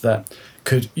vats that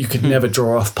you could never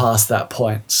draw off past that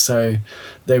point. So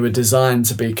they were designed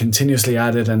to be continuously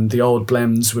added, and the old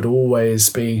blends would always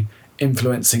be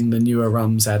influencing the newer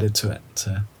rums added to it.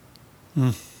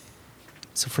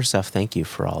 So first off, thank you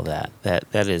for all that.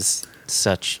 That is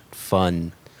such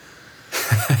fun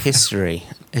history.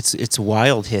 It's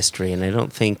wild history, and I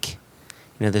don't think,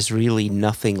 you know, there's really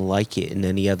nothing like it in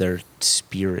any other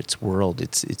spirits world.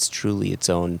 It's truly its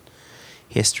own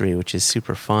history, which is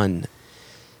super fun.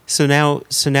 So now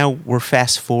we're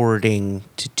fast forwarding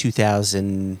to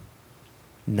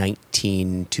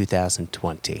 2019,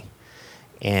 2020,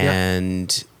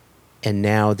 and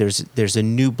now there's a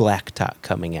new black tot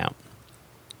coming out,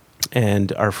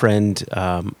 and our friend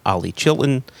Ollie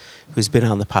Chilton, who's been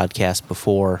on the podcast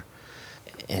before,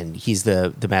 and he's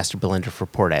the master blender for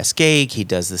Port Ascaig. He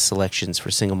does the selections for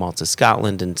Single Malts of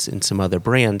Scotland and some other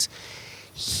brands.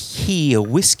 He, a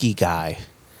whiskey guy,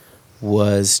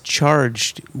 was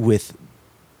charged with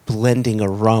blending a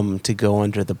rum to go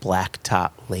under the black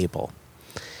tot label.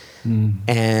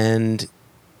 And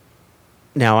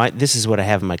now this is what I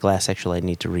have in my glass. Actually, I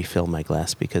need to refill my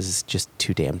glass because it's just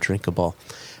too damn drinkable.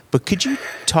 But could you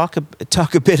talk a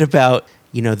bit about,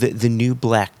 you know, the new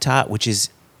black tot, which is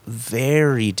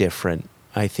very different,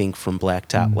 I think, from black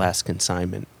tot last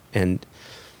consignment, and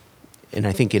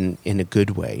I think in a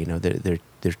good way. You know, they're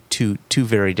two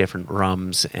very different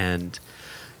rums, and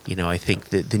you know, I think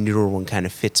the newer one kind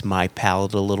of fits my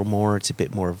palate a little more. It's a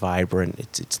bit more vibrant.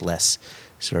 It's less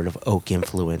sort of oak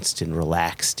influenced and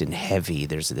relaxed and heavy.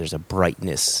 There's a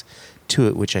brightness to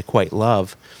it, which I quite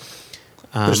love.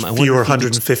 There's fewer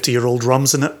 150-year-old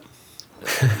rums in it.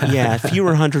 Yeah,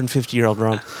 fewer 150-year-old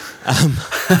rum.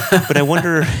 But I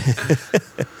wonder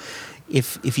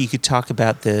if you could talk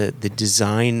about the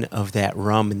design of that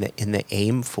rum and the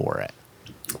aim for it.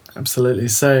 Absolutely.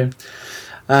 So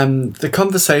the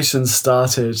conversation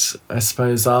started, I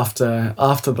suppose, after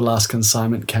the last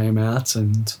consignment came out,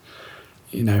 and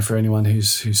you know, for anyone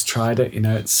who's tried it, you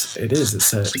know, it's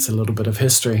a little bit of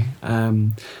history.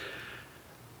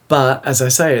 But as I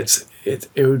say, it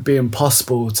would be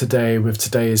impossible today with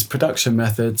today's production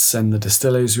methods and the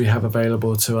distilleries we have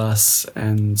available to us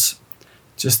and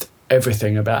just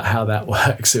everything about how that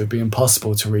works. It would be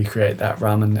impossible to recreate that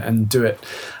rum and do it,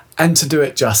 and to do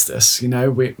it justice. You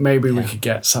know, we could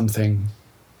get something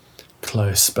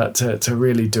close, but to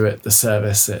really do it the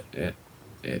service it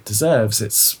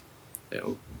deserves,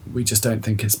 we just don't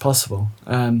think it's possible.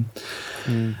 And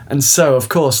so, of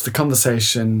course, the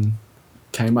conversation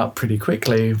came up pretty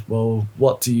quickly. Well,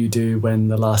 what do you do when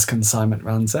the last consignment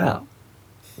runs out?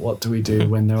 What do we do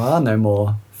when there are no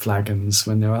more flagons,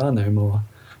 when there are no more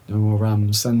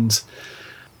rums? And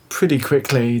pretty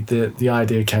quickly the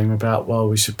idea came about, well,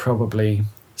 we should probably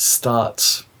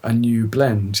start a new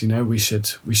blend. You know, we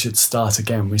should start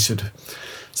again. We should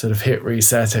sort of hit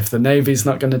reset. If the Navy's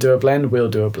not going to do a blend, we'll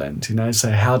do a blend, you know.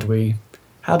 So how do we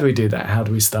do that? How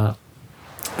do we start?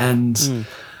 And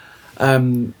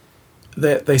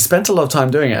they spent a lot of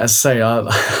time doing it. As I say,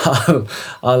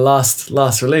 our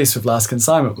last release with Last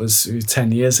Consignment was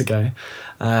 10 years ago.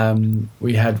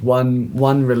 We had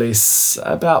one release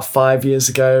about 5 years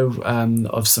ago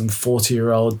of some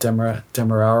 40-year-old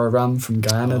Demerara rum from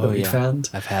Guyana that we found.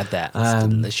 I've had that. It's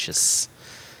delicious.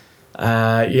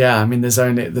 I mean,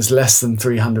 there's less than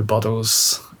 300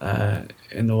 bottles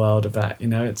in the world of that. You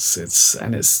know,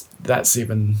 that's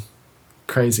even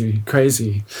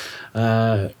crazy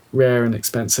rare and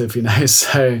expensive. You know,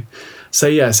 so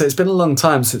it's been a long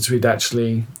time since we'd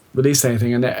actually released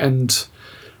anything, and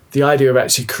the idea of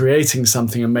actually creating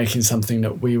something and making something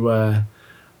that we were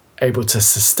able to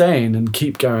sustain and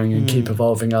keep going and keep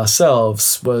evolving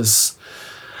ourselves was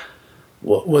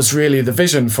really the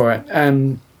vision for it.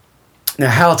 And now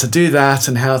how to do that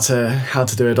and how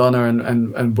to do it honor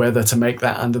and whether to make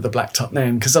that under the Black Tot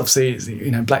name, because obviously,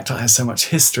 you know, Black Tot has so much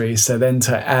history, so then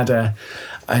to add a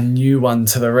new one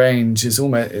to the range is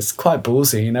it's quite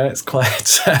ballsy, you know. It's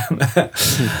quite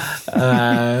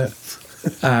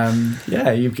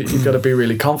you've got to be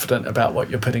really confident about what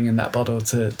you're putting in that bottle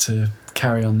to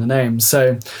carry on the name.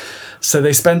 So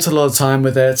they spent a lot of time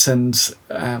with it and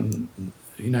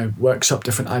you know, workshop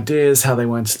different ideas, how they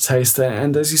wanted to taste it.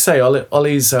 And as you say,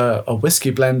 Ollie's a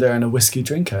whiskey blender and a whiskey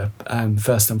drinker,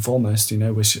 first and foremost. You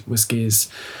know, whiskey is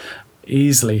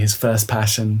easily his first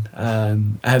passion,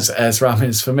 as rum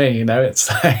is for me. You know,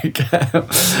 it's like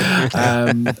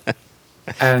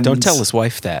and don't tell his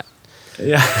wife that.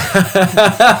 Yeah.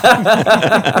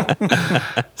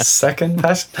 Second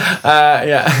passion.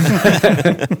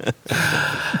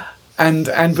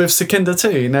 And with Sukhinder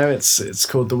too, you know, it's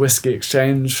called the Whiskey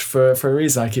Exchange for a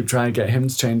reason. I keep trying to get him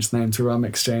to change the name to Rum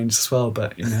Exchange as well,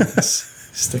 but you know, it's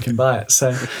sticking by it.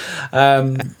 So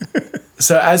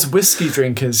as whiskey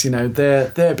drinkers, you know,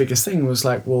 their biggest thing was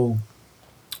like, well,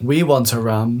 we want a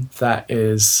rum that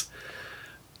is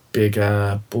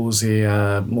bigger,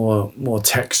 ballsier, more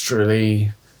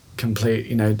texturally complete.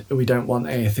 You know, we don't want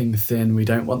anything thin. We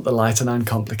don't want the light and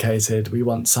uncomplicated. We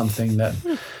want something that,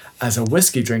 as a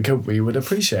whiskey drinker, we would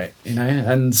appreciate. You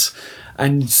know,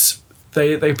 and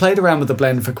they played around with the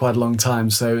blend for quite a long time.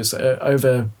 So it's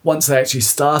once they actually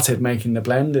started making the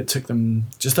blend, it took them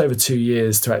just over 2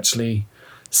 years to actually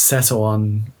settle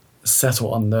on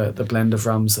the blend of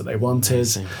rums that they wanted.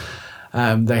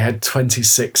 They had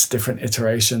 26 different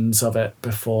iterations of it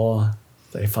before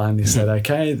they finally said,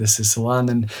 okay, this is the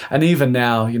one. And even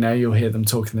now, you know, you'll hear them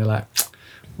talking, they're like,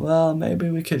 well, maybe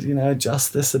we could, you know,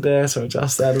 adjust this a bit or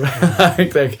adjust that a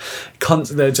bit.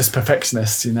 They're just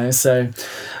perfectionists, you know. So,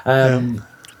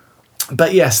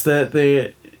 but yes,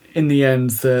 the in the end,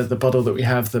 the bottle that we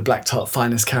have, the Black Tot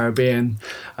Finest Caribbean,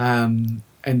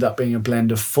 end up being a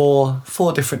blend of four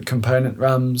different component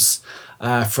rums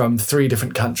from 3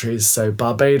 different countries. So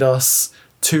Barbados,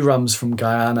 2 rums from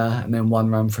Guyana, and then 1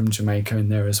 rum from Jamaica in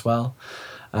there as well.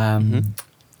 And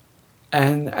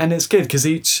it's good because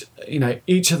each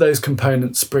of those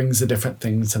components brings a different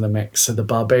thing to the mix. So the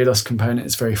Barbados component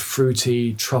is very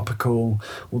fruity, tropical,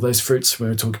 all those fruits we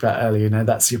were talking about earlier, you know,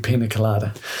 that's your pina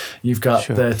colada. You've got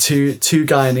the two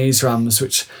Guyanese rums,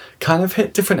 which kind of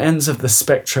hit different ends of the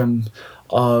spectrum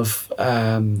of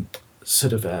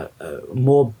sort of a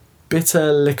more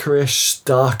bitter, licorice,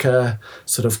 darker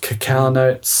sort of cacao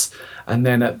notes. And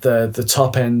then at the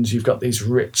top end, you've got these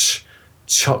rich,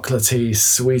 chocolatey,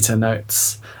 sweeter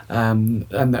notes, and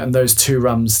those 2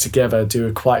 rums together do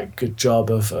a quite good job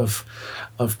of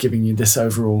giving you this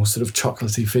overall sort of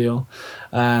chocolatey feel.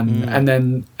 And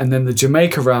then the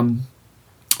Jamaica rum.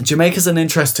 Jamaica's an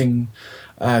interesting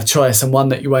choice, and one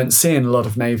that you won't see in a lot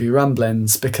of Navy rum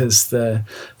blends, because the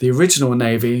original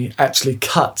Navy actually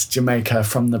cut Jamaica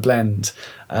from the blend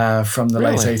from the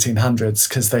late 1800s,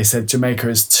 because they said Jamaica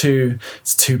is too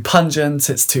pungent,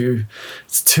 it's too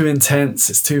intense,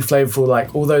 it's too flavorful,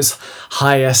 like all those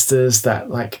high esters, that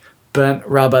like burnt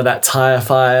rubber, that tire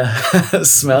fire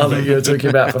smell that you were talking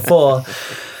about before.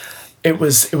 It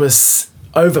was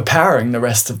overpowering the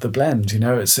rest of the blend, you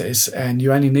know. It's and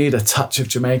you only need a touch of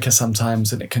Jamaica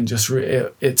sometimes, and it can just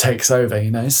it takes over,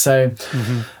 you know. So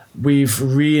we've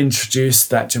reintroduced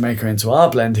that Jamaica into our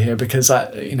blend here, because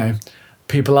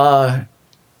people are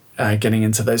getting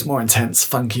into those more intense,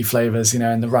 funky flavors, you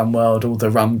know. In the rum world, all the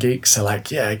rum geeks are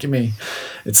like, yeah, give me.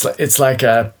 It's like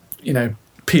a, you know,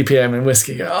 ppm in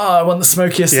whiskey. Oh, I want the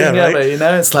smokiest thing ever, you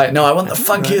know. It's like, no, I want the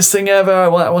funkiest thing ever. I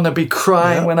want to be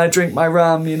crying when I drink my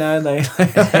rum, you know. And they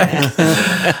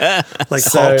like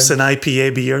hops and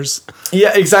IPA beers.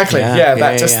 Yeah, exactly.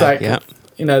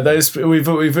 You know, those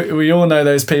we all know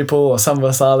those people, or some of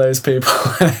us are those people.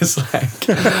 It's like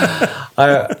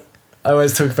I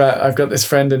always talk about, I've got this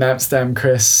friend in Amsterdam,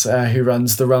 Chris, who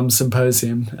runs the Rum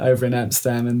Symposium over in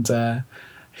Amsterdam, and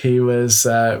he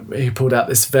pulled out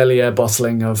this Velier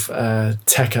bottling of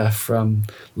Tekka from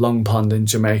Long Pond in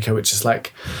Jamaica, which is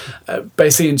like,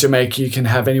 basically in Jamaica you can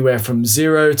have anywhere from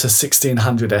 0 to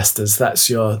 1600 esters. That's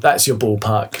your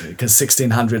ballpark, because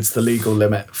 1600 is the legal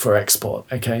limit for export.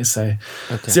 Okay, so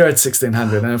 0 to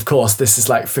 1600, and of course this is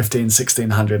like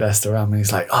 1600 ester rum. And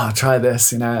he's like, oh, try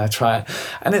this, I try it,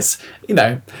 and it's,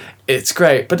 it's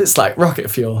great, but it's like rocket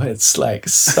fuel. It's like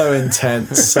so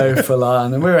intense, so full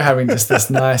on. And we were having just this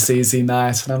nice, easy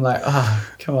night. And I'm like, oh,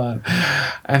 come on.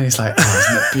 And he's like, oh,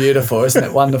 isn't it beautiful? Isn't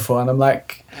it wonderful? And I'm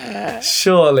like,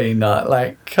 surely not.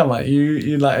 Like, come on.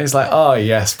 You like, he's like, oh,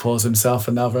 yes, pours himself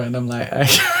another. And I'm like, okay.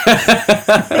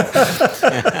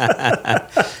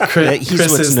 He's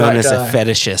Chris what's known as a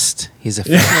fetishist. He's a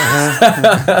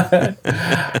fetishist.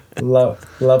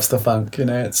 Loves the funk,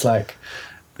 It's like,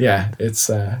 yeah, it's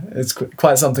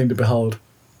quite something to behold.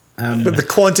 But the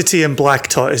quantity in Black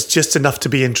Tot is just enough to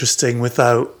be interesting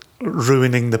without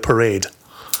ruining the parade.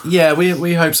 Yeah,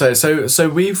 we hope so. So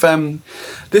we've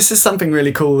this is something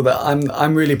really cool that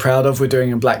I'm really proud of. We're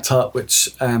doing in Black Tot, which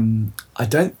I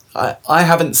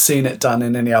haven't seen it done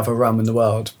in any other rum in the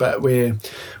world. But we're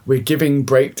giving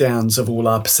breakdowns of all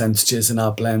our percentages in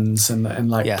our blends and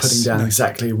putting down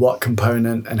exactly what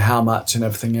component and how much and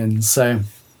everything in. So.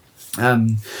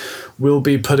 We'll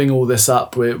be putting all this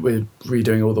up. We're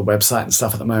redoing all the website and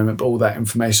stuff at the moment, but all that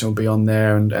information will be on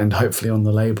there and hopefully on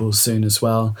the labels soon as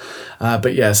well.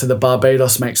 But yeah, so the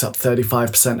Barbados makes up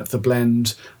 35% of the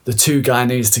blend. The two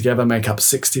Guyanese together make up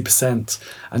 60%,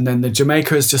 and then the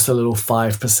Jamaica is just a little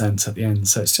 5% at the end.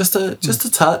 So it's just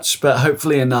a touch, but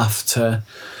hopefully enough to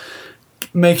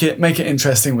make it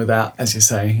interesting without, as you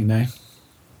say,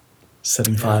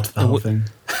 setting fire to the whole thing.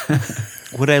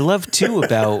 What I love too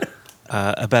about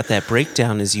that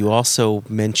breakdown is you also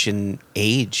mention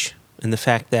age and the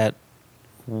fact that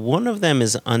one of them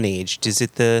is unaged. Is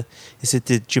it the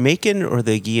Jamaican or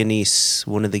the Guyanese?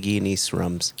 One of the Guyanese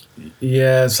rums.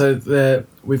 Yeah, so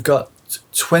we've got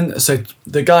 20. So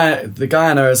the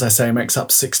Guyana, as I say, makes up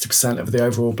 60% of the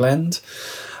overall blend,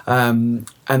 and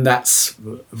that's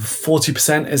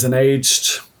 40% is an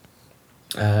aged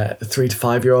 3 to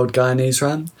 5 year old Guyanese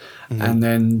rum, and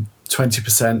then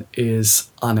 20% is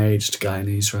unaged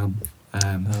Guyanese rum,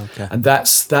 and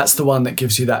that's the one that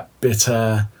gives you that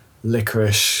bitter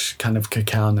licorice kind of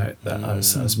cacao note that I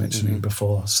was mentioning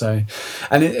before. So,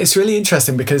 and it's really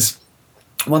interesting because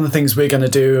one of the things we're going to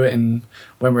do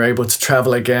when we're able to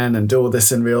travel again and do all this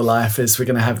in real life is we're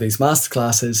going to have these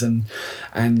masterclasses,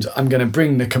 and I'm going to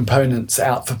bring the components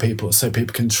out for people so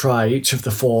people can try each of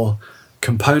the 4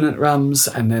 component rums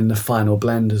and then the final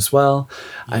blend as well,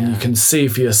 and you can see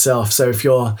for yourself. So if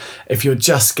you're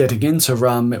just getting into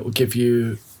rum, it will give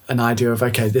you an idea of,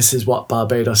 okay, this is what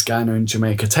Barbados, Guyana and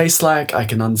Jamaica taste like. I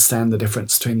can understand the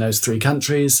difference between those 3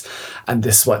 countries, and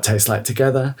this is what it tastes like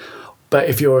together. But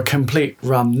if you're a complete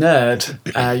rum nerd,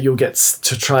 you'll get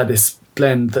to try this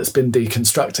blend that's been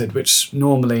deconstructed, which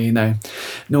normally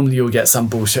you'll get some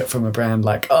bullshit from a brand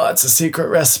like, oh, it's a secret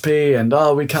recipe, and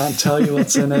oh, we can't tell you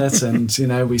what's in it,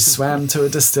 and we swam to a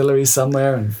distillery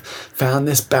somewhere and found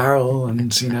this barrel, and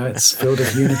it's filled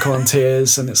with unicorn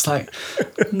tears, and it's like,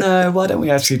 no, why don't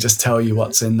we actually just tell you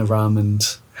what's in the rum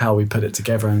and how we put it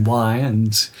together and why?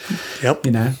 And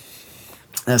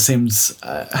that seems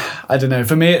I don't know,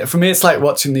 for me it's like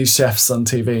watching these chefs on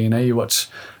TV. You watch,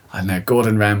 I don't know,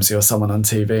 Gordon Ramsay or someone on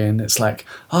TV, and it's like,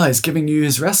 oh, he's giving you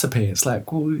his recipe. It's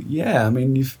like, well, yeah, I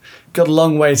mean, you've got a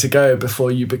long way to go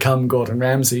before you become Gordon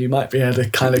Ramsay. You might be able to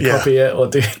kind of copy it or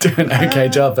do an okay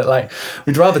job, but like,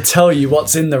 we'd rather tell you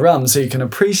what's in the rum so you can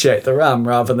appreciate the rum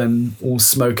rather than all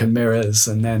smoke and mirrors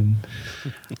and then,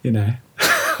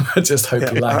 I just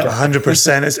hope you like it.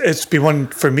 100%. It's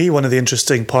been one of the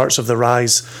interesting parts of the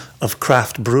rise of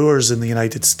craft brewers in the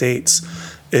United States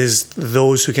is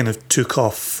those who kind of took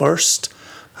off first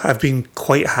have been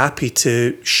quite happy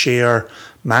to share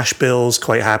mash bills,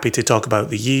 quite happy to talk about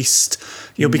the yeast,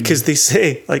 because they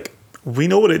say, like, we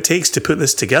know what it takes to put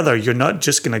this together. You're not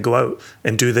just going to go out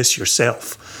and do this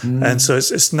yourself. And so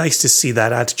it's nice to see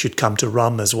that attitude come to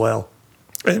rum as well.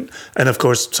 And of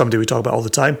course, somebody we talk about all the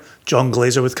time, John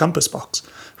Glazer with Compass Box,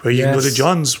 where you can go to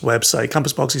John's website,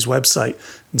 Compass Box's website,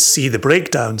 and see the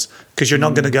breakdowns, because you're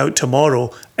not going to go out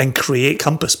tomorrow and create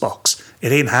Compass Box.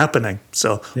 It ain't happening.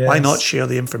 So why not share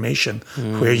the information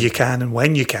where you can and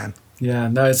when you can? Yeah,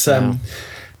 no, it's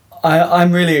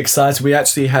I'm really excited. We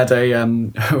actually had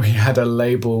a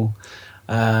label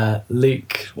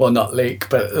leak, well, not leak,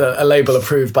 but a label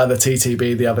approved by the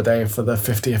TTB the other day for the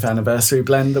 50th anniversary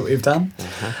blend that we've done.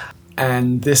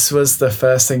 And this was the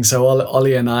first thing. So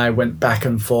Ollie and I went back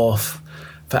and forth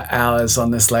for hours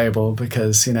on this label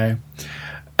because, you know,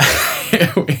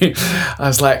 I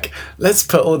was like, let's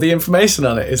put all the information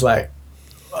on it. He's like,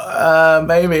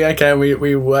 maybe, okay.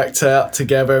 We worked it out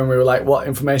together and we were like, what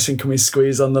information can we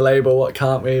squeeze on the label? What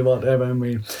can't we? Whatever. And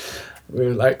we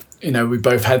were like, you know, we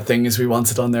both had things we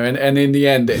wanted on there. And in the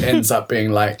end, it ends up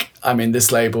being like, I mean,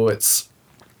 this label, it's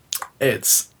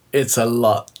a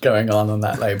lot going on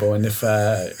that label. And if,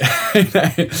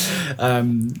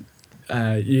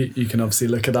 you can obviously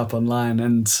look it up online.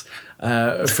 And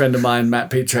a friend of mine, Matt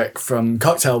Petrek from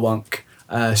Cocktail Wonk,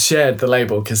 shared the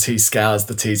label because he scours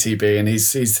the TTB, and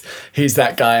he's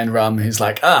that guy in rum who's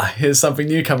like, here's something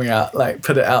new coming out, like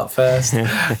put it out first.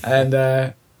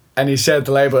 And he shared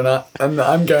the label, and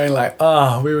I'm going like,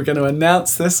 we were going to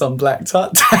announce this on Black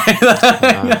Tot.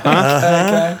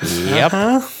 Okay.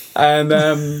 Yep.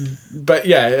 And but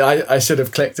yeah, I should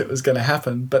have clicked it was going to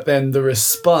happen. But then the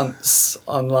response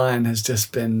online has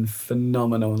just been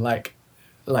phenomenal. Like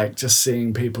just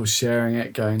seeing people sharing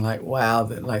it, going like, wow,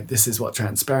 like this is what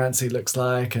transparency looks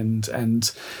like, and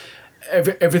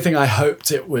everything I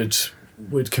hoped it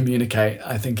would communicate,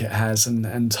 I think it has,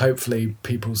 and hopefully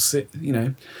people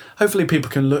hopefully people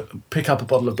can pick up a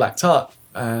bottle of Black Tart,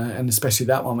 and especially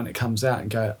that one when it comes out, and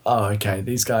go, oh, okay,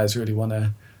 these guys really want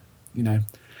to, you know,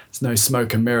 it's no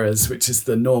smoke and mirrors, which is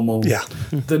the normal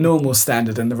the normal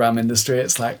standard in the rum industry.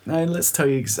 It's like, no, let's tell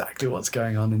you exactly what's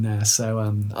going on in there. So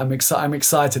I'm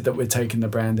excited that we're taking the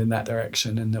brand in that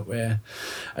direction and that we're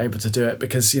able to do it,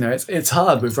 because, you know, it's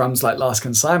hard with rums like Last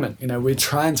Consignment. You know, we're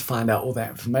trying to find out all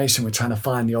that information. We're trying to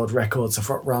find the old records of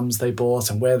what rums they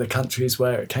bought and where the countries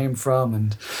where it came from,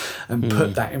 and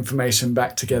put that information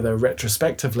back together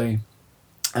retrospectively.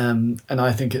 And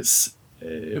I think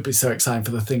it'll be so exciting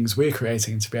for the things we're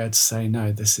creating to be able to say,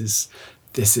 no, this is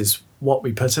what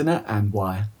we put in it and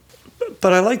why.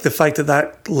 But I like the fact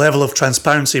that level of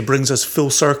transparency brings us full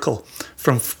circle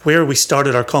from where we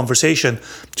started our conversation,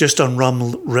 just on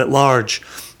rum writ large.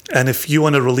 And if you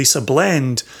want to release a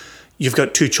blend, you've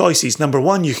got two choices. Number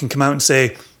one, you can come out and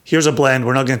say, here's a blend,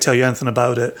 we're not going to tell you anything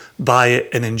about it, buy it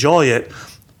and enjoy it.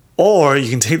 Or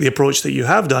you can take the approach that you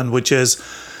have done, which is,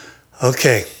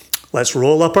 okay, let's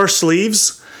roll up our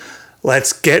sleeves.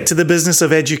 Let's get to the business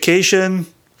of education.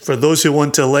 For those who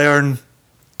want to learn,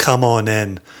 come on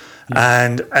in.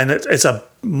 Yeah. And it's a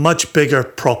much bigger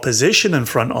proposition in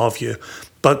front of you.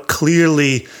 But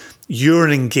clearly, you're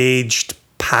an engaged,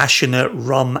 passionate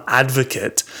rum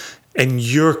advocate, and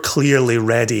you're clearly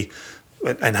ready,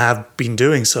 and have been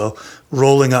doing so,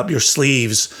 rolling up your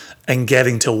sleeves and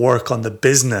getting to work on the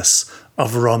business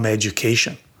of rum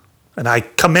education. And I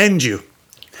commend you.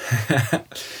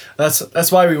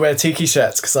 That's why we wear tiki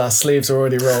shirts, because our sleeves are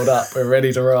already rolled up. We're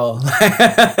ready to roll.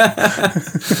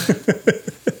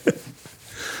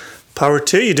 Power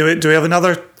to you. Do we have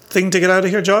another thing to get out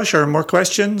of here, Josh, or more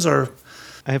questions? Or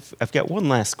I've got one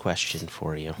last question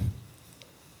for you.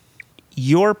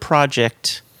 Your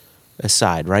project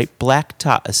aside, right? Black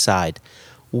Tot aside,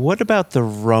 what about the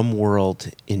rum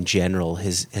world in general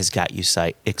has got you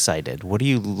excited? What are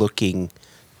you looking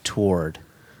toward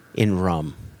in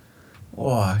rum?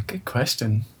 Oh, good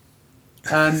question.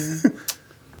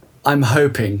 I'm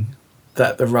hoping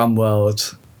that the rum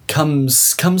world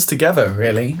comes together,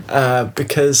 really,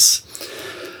 because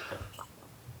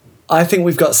I think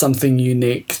we've got something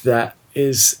unique that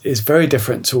is very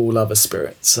different to all other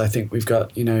spirits. I think we've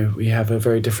got, you know, we have a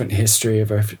very different history, a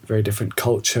very, very different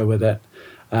culture with it.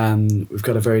 We've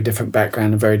got a very different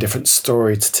background, a very different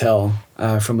story to tell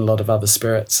from a lot of other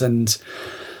spirits. And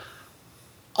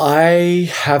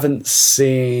I haven't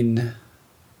seen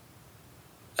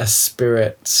a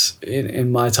spirit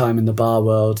in my time in the bar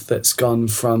world that's gone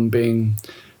from being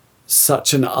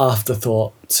such an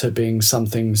afterthought to being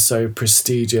something so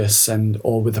prestigious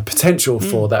or with the potential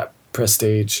for that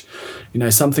prestige. You know,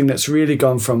 something that's really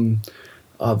gone from,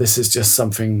 this is just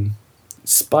something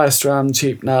spiced rum,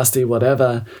 cheap, nasty,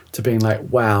 whatever, to being like,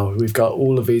 wow, we've got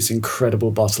all of these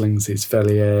incredible bottlings, these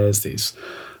Verliers, these,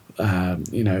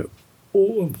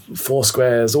 all Four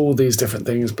Squares, all these different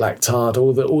things, Black Tart,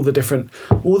 all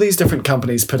these different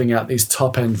companies putting out these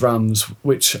top end rums,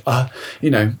 which are, you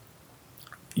know,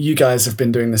 you guys have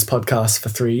been doing this podcast for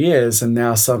 3 years, and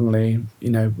now suddenly, you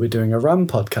know, we're doing a rum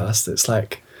podcast. It's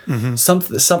like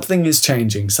something is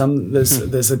changing.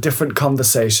 There's a different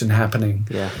conversation happening.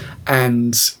 Yeah.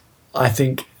 And I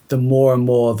think the more and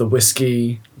more the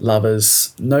whiskey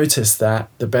lovers notice that,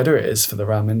 the better it is for the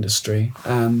rum industry.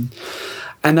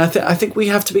 And I think we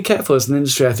have to be careful as an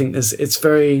industry. I think it's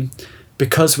very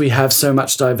because we have so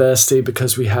much diversity,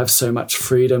 because we have so much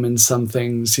freedom in some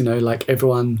things, you know, like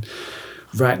everyone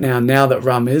right now that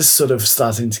rum is sort of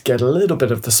starting to get a little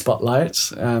bit of the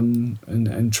spotlight, and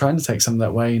trying to take some of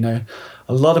that way, you know,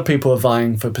 a lot of people are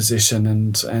vying for position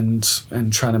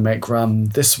and trying to make rum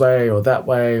this way or that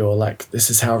way, or like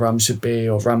this is how rum should be,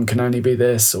 or rum can only be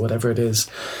this, or whatever it is.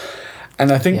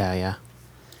 And I think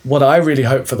what I really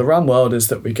hope for the rum world is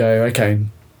that we go, okay,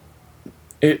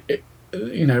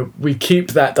 you know, we keep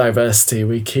that diversity,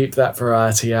 we keep that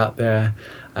variety out there.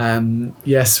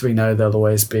 Yes, we know there'll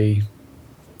always be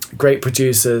great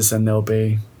producers and there'll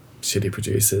be shitty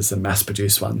producers and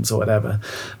mass-produced ones or whatever,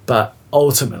 but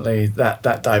ultimately that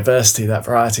diversity, that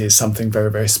variety is something very,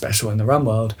 very special in the rum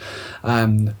world,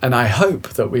 and I hope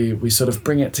that we sort of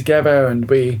bring it together, and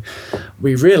we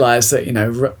realize that, you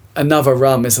know, another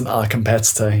rum isn't our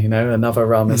competitor, you know, another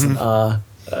rum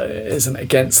isn't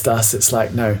against us. It's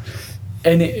like, no,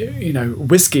 you know,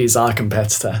 whiskey is our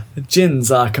competitor,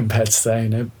 gin's our competitor, you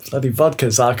know, bloody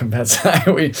vodka's our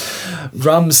competitor.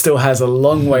 Rum still has a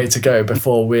long way to go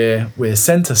before we're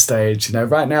center stage. You know,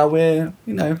 right now we're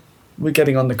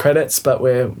getting on the credits, but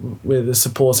we're the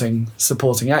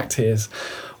supporting act here.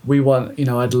 We want, you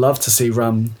know, I'd love to see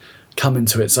rum come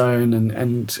into its own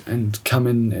and come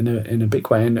in a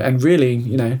big way and really,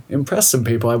 you know, impress some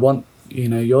people. I want, you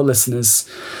know, your listeners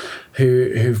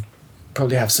who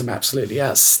probably have some absolutely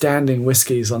outstanding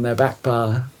whiskies on their back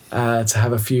bar, to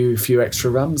have a few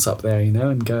extra rums up there, you know,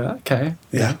 and go, okay,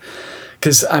 yeah.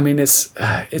 Because I mean,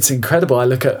 it's incredible. I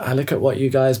look at what you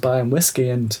guys buy in whiskey,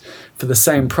 and for the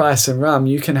same price in rum,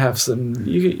 you can have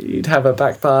you'd have a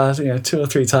back bar, you know, 2 or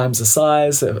 3 times the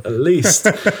size at least,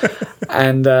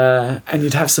 and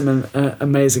you'd have some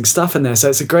amazing stuff in there. So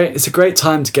it's a great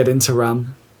time to get into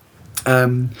rum.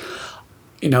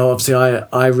 You know, obviously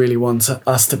I really want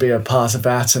us to be a part of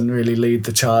that and really lead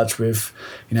the charge with,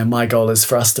 you know, my goal is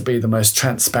for us to be the most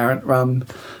transparent rum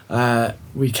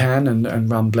we can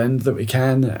and rum blend that we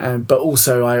can. But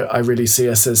also I really see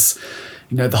us as,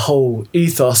 you know, the whole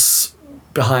ethos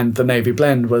behind the Navy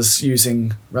Blend was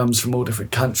using rums from all different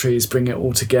countries, bring it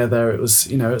all together. It was,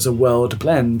 you know, it was a world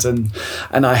blend. And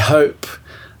I hope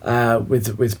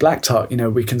with Black Top, you know,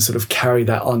 we can sort of carry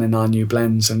that on in our new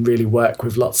blends and really work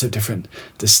with lots of different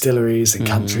distilleries and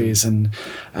countries, and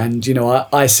you know,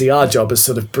 I see our job as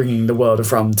sort of bringing the world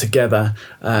of rum together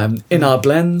in our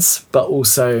blends, but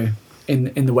also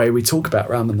in the way we talk about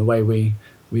rum and the way we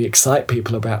excite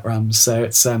people about rum. So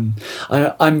it's I'm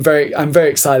very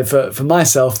excited for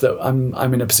myself that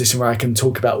I'm in a position where I can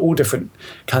talk about all different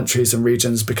countries and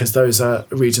regions, because those are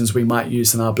regions we might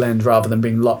use in our blend rather than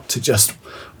being locked to just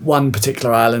one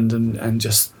particular island and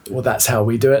just, well, that's how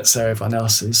we do it, so everyone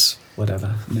else is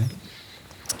whatever, you know.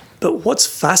 But what's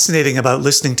fascinating about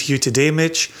listening to you today,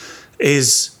 Mitch,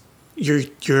 is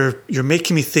you're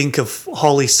making me think of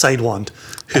Holly Sidewand,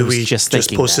 who we just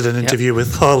posted an interview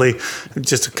with Holly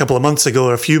just a couple of months ago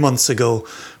or a few months ago,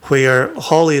 where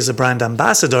Holly is a brand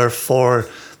ambassador for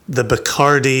the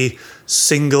Bacardi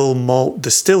single malt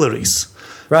distilleries.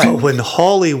 Right. But when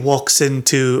Holly walks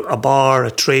into a bar,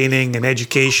 a training, an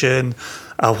education,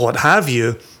 what have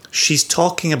you, she's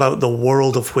talking about the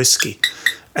world of whiskey.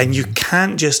 And you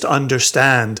can't just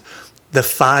understand the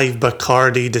 5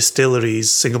 Bacardi distilleries,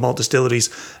 single malt distilleries,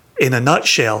 in a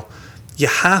nutshell. You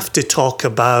have to talk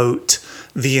about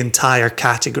the entire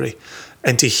category.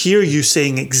 And to hear you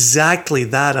saying exactly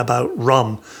that about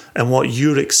rum and what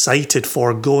you're excited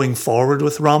for going forward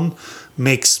with rum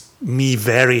makes me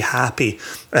very happy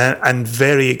and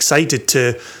very excited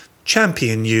to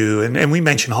champion you. And we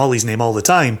mention Holly's name all the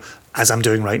time, as I'm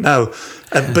doing right now.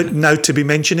 But now to be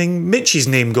mentioning Mitchie's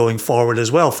name going forward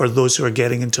as well for those who are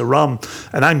getting into rum.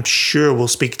 And I'm sure we'll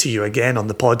speak to you again on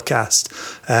the podcast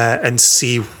and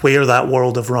see where that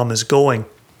world of rum is going.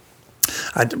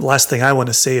 And last thing I want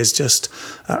to say is just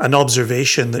an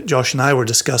observation that Josh and I were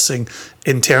discussing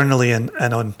internally and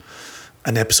on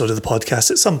an episode of the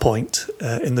podcast at some point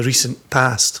in the recent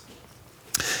past,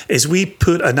 is we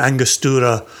put an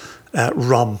Angostura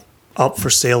rum up for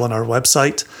sale on our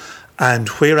website. And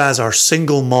whereas our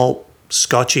single malt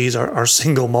scotchies, our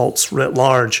single malts writ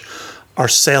large, are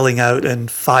selling out in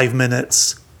 5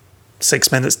 minutes,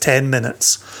 6 minutes, 10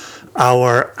 minutes,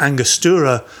 our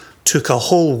Angostura took a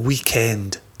whole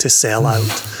weekend to sell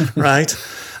out, right?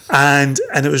 And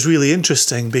it was really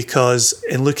interesting because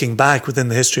in looking back within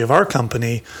the history of our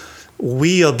company,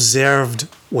 we observed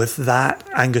with that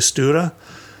Angostura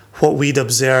what we'd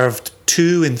observed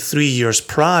 2 and 3 years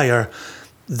prior.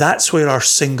 That's where our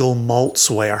single malts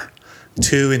were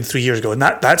 2 and 3 years ago. And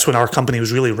that's when our company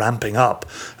was really ramping up.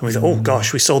 And we thought, oh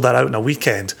gosh, we sold that out in a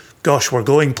weekend. gosh, we're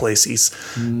going places.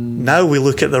 Now we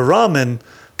look at the rum, and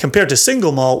compared to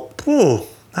single malt, whoa,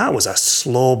 that was a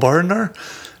slow burner.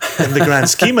 In the grand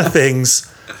scheme of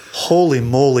things, holy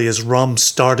moly, is rum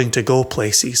starting to go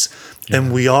places. Yeah.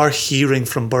 And we are hearing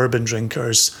from bourbon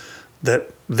drinkers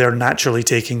that they're naturally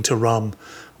taking to rum.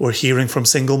 We're hearing from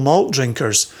single malt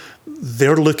drinkers.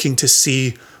 They're looking to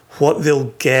see what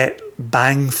they'll get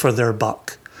bang for their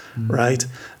buck, right?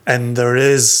 And there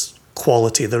is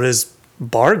quality, there is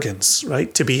bargains,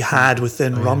 right, to be had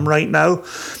within rum right now.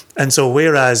 And so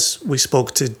whereas we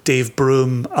spoke to Dave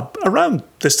Broom around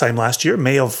this time last year,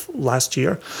 May of last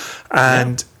year,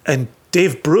 and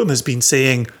Dave Broom has been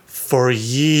saying for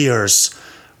years,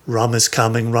 rum is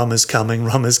coming, rum is coming,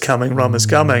 rum is coming, rum is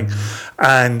coming,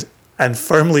 and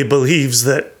firmly believes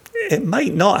that it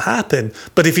might not happen.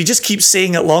 But if he just keeps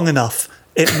saying it long enough,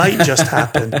 it might just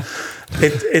happen.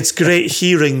 It's great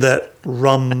hearing that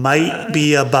rum might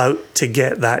be about to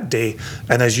get that day.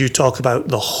 And as you talk about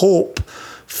the hope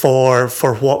for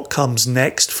what comes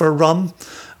next for rum,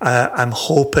 I'm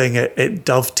hoping it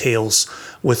dovetails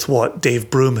with what Dave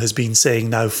Broom has been saying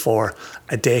now for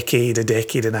a decade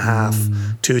and a half,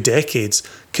 2 decades,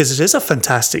 because it is a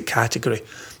fantastic category.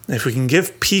 If we can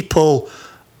give people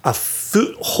a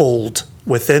foothold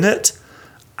within it,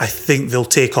 I think they'll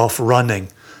take off running.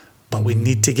 But we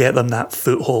need to get them that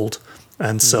foothold.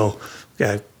 And so,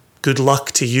 good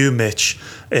luck to you, Mitch,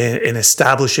 in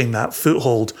establishing that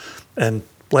foothold. And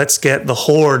let's get the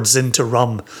hordes into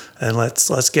rum, and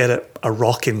let's get it a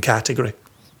rocking category.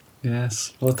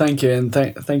 Yes. Well, thank you, and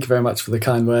thank you very much for the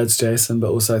kind words, Jason.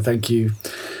 But also thank you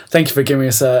for giving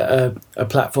us a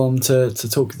platform to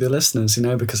talk with your listeners.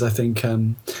 Because I think,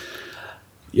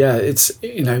 it's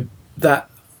that.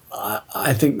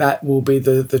 I think that will be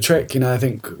the trick. I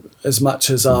think as much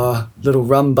as our little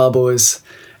rum bubble is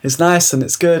nice and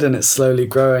it's good and it's slowly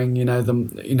growing,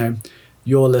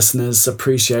 your listeners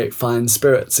appreciate fine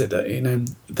spirits.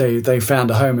 They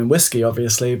found a home in whiskey,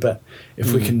 obviously, but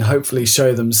if we can hopefully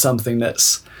show them something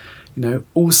that's,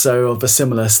 also of a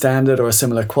similar standard or a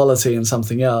similar quality and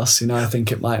something else, I think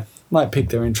it might pique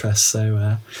their interest.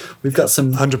 So we've got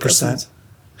some 100%.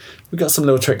 We've got some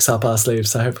little tricks up our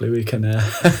sleeves, so hopefully we can Love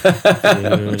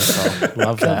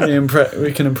that.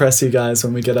 we can impress you guys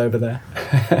when we get over there.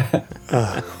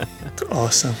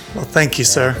 Awesome. Well, thank you,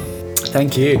 sir.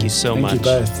 Thank you. Thank you so much.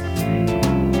 Thank you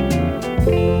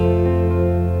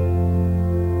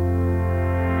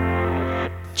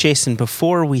both. Jason,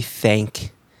 before we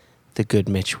thank the good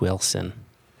Mitch Wilson,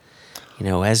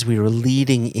 as we were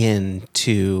leading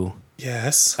into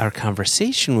our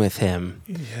conversation with him,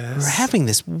 we're having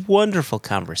this wonderful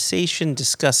conversation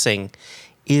discussing,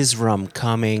 is rum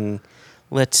coming?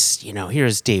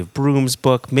 Here's Dave Broom's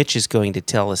book. Mitch is going to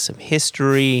tell us some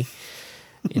history,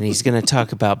 and he's going to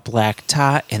talk about Black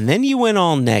Tot, and then you went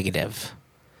all negative.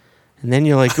 And then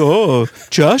you're like, oh,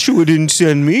 Joshua didn't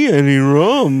send me any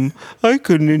rum. I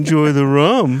couldn't enjoy the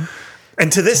rum.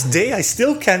 And to this day, I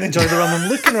still can't enjoy the rum. I'm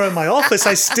looking around my office.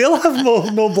 I still have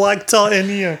no Black Tot in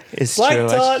here. It's Black true.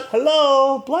 Tot,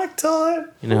 hello, Black Tot.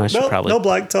 I should probably... No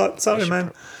Black Tot. Sorry,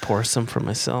 man. Pour some for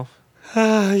myself.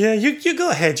 You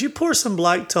go ahead. You pour some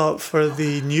Black Tot for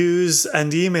the news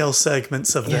and email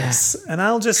segments of this. And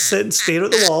I'll just sit and stare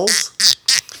at the walls.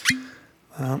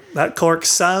 That cork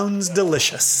sounds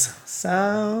delicious.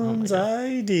 Sounds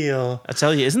ideal. I'll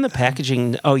tell you, isn't the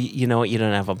packaging... Oh, you know what? You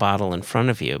don't have a bottle in front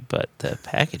of you, but the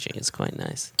packaging is quite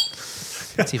nice.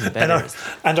 It's even better.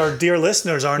 and our dear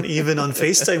listeners aren't even on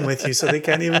FaceTime with you, so they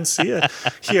can't even see it.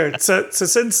 Here, so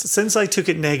since I took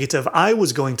it negative, I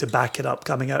was going to back it up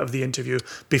coming out of the interview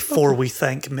before we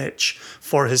thank Mitch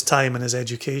for his time and his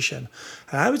education.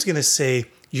 And I was going to say,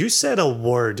 you said a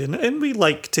word, and we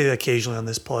like to occasionally on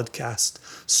this podcast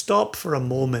stop for a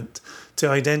moment to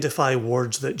identify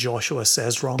words that Joshua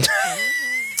says wrong.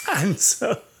 And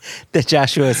so... That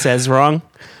Joshua says wrong?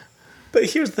 But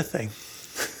here's the thing.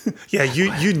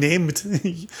 You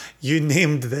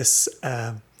named this,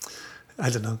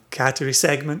 category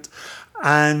segment.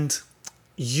 And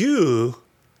you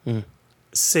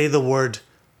say the word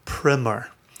primer.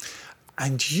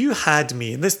 And you had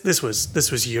me, and this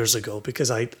was years ago, because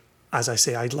I'd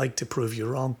like to prove you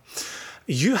wrong.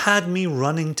 You had me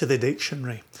running to the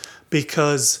dictionary.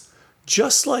 Because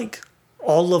just like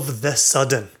all of the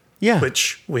sudden,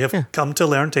 which we have come to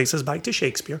learn takes us back to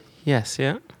Shakespeare. Yes,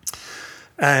 yeah.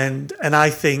 And I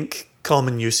think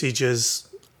common usage is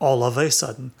all of a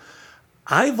sudden.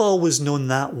 I've always known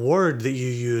that word that you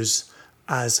use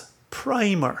as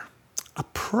primer, a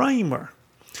primer.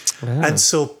 Wow. And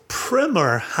so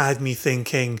primer had me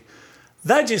thinking,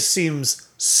 that just seems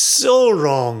so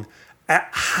wrong. It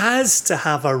has to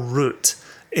have a root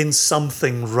in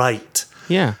something right.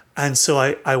 Yeah. And so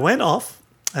I went off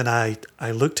and I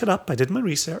looked it up. I did my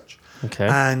research. Okay.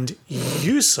 And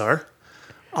you, sir,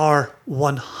 are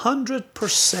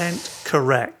 100%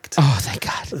 correct Oh, thank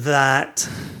God. that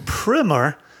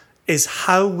primer is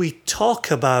how we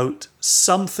talk about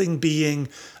something being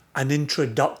an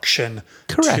introduction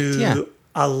Correct, to yeah.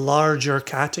 a larger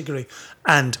category.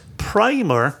 And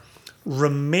primer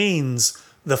remains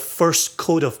the first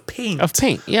coat of paint. Of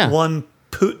paint, yeah. One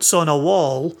puts on a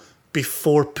wall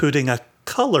before putting a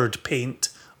coloured paint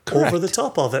over Correct. the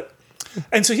top of it.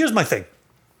 And so here's my thing.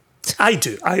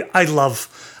 I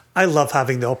love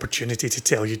having the opportunity to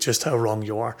tell you just how wrong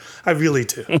you are. I really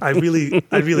do. I really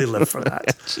live for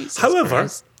that. Jesus However,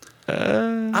 Christ.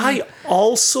 I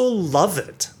also love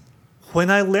it when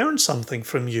I learn something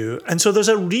from you. And so there's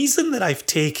a reason that I've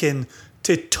taken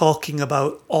to talking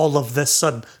about all of this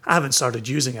sudden. I haven't started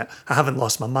using it. I haven't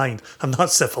lost my mind. I'm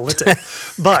not syphilitic.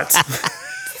 But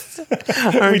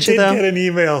we did get an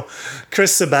email.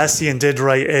 Chris Sebastian did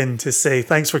write in to say,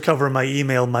 thanks for covering my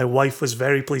email. My wife was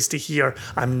very pleased to hear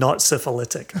I'm not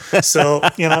syphilitic. So,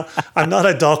 I'm not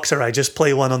a doctor. I just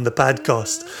play one on the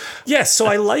podcast. Yes, so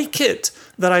I like it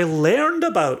that I learned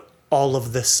about all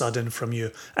of this sudden from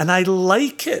you. And I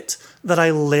like it that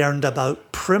I learned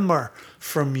about primer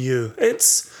from you.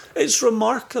 It's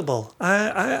remarkable.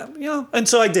 And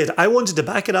so I did. I wanted to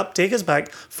back it up, take us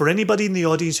back for anybody in the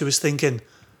audience who was thinking,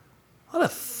 what the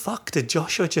fuck did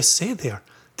Joshua just say there?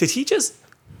 Did he just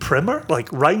primer? Like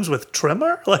rhymes with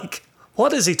trimmer? Like,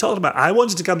 what is he talking about? I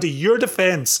wanted to come to your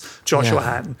defense, Joshua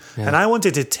Hatton. Yeah. And I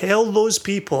wanted to tell those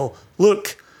people,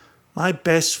 look, my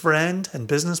best friend and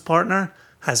business partner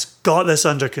has got this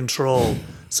under control.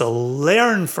 So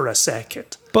learn for a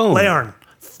second. Boom. Learn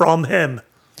from him.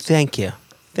 Thank you.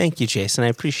 Thank you, Jason. I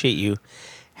appreciate you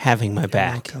having my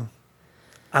back. Welcome.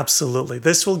 Absolutely.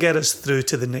 This will get us through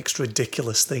to the next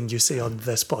ridiculous thing you say on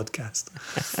this podcast.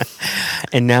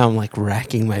 And now I'm like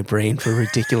racking my brain for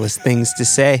ridiculous things to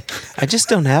say. I just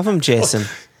don't have them, Jason.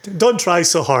 Don't try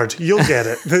so hard. You'll get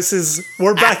it.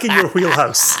 We're back in your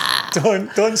wheelhouse.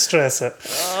 Don't stress it.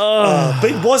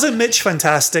 But wasn't Mitch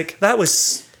fantastic? That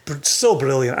was so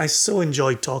brilliant. I so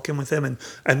enjoyed talking with him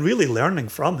and really learning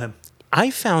from him. I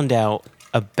found out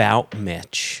about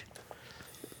Mitch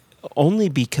only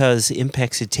because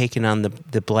Impex had taken on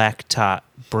the Black Tot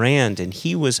brand, and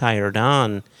he was hired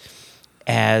on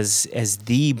as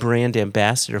the brand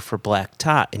ambassador for Black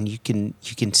Tot, and you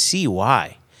can see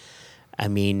why. I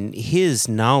mean, his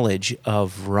knowledge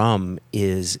of rum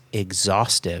is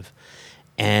exhaustive,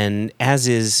 and as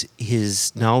is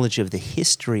his knowledge of the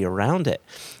history around it.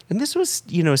 And this was,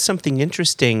 something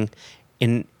interesting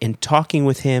in talking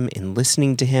with him, in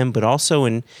listening to him, but also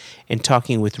in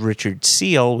talking with Richard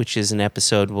Seal, which is an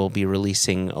episode we'll be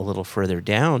releasing a little further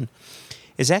down,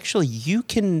 is actually you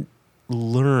can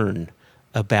learn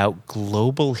about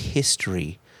global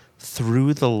history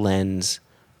through the lens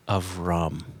of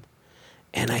rum.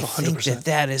 And I think 100%.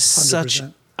 that is such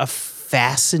 100%. a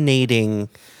fascinating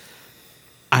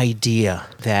idea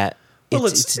that Well,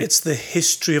 it's the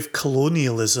history of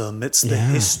colonialism. It's the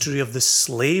history of the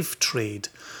slave trade.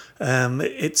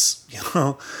 It's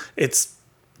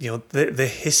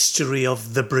the history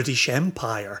of the British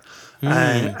Empire,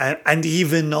 and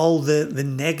even all the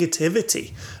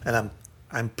negativity. And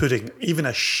I'm putting even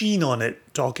a sheen on it,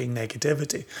 talking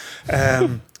negativity.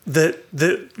 that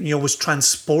was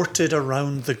transported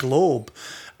around the globe,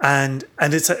 and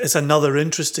it's another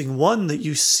interesting one that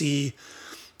you see,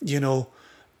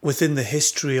 within the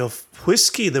history of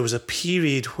whiskey. There was a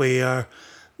period where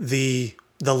the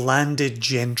landed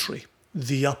gentry,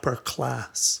 the upper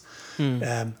class,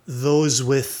 those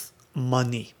with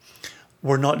money,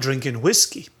 were not drinking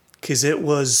whiskey because it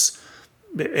was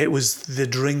the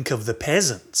drink of the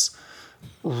peasants.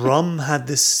 Rum had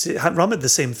the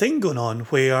same thing going on,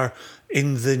 where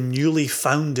in the newly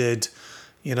founded,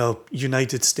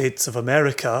 United States of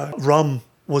America, rum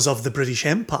was of the British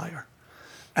Empire.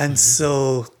 And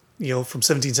so, from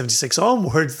 1776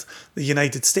 onwards, the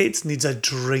United States needs a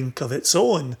drink of its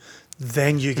own.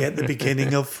 Then you get the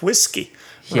beginning of whiskey,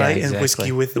 Yeah, right? exactly. And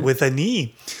whiskey with an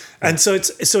E. And so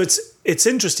it's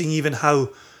interesting even how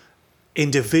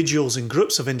individuals and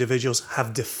groups of individuals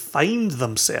have defined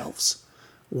themselves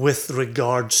with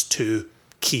regards to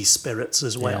key spirits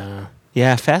as well.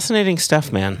 Yeah, fascinating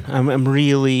stuff, man.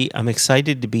 I'm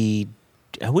excited to be,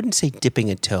 I wouldn't say dipping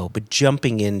a toe, but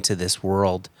jumping into this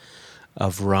world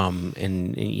of rum.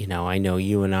 And, I know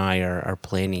you and I are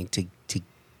planning to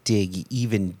dig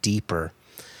even deeper.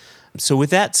 So with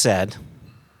that said,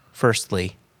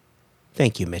 firstly,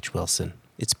 thank you, Mitch Wilson.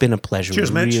 It's been a pleasure.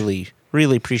 Cheers, we Mitch.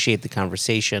 really appreciate the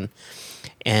conversation.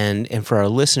 And for our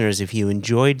listeners, if you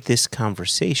enjoyed this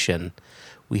conversation,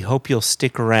 we hope you'll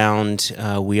stick around.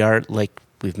 We are, like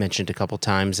we've mentioned a couple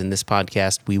times in this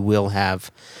podcast, we will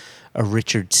have a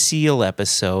Richard Seal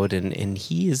episode, and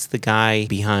he is the guy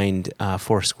behind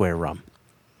Foursquare Rum.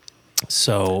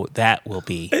 So that will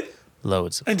be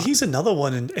loads of fun. And he's another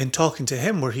one in talking to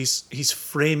him where he's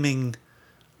framing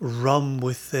rum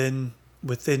within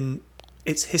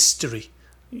its history,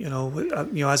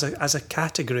 as a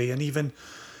category, and even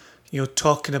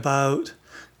talking about.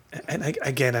 And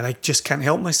I just can't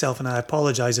help myself, and I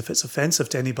apologize if it's offensive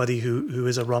to anybody who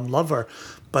is a rum lover,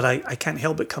 but I can't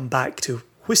help but come back to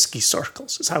whiskey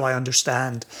circles. It's how I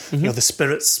understand, the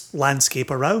spirits landscape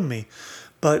around me.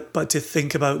 But to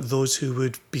think about those who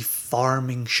would be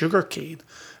farming sugarcane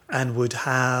and would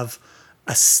have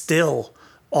a still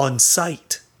on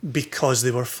site because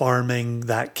they were farming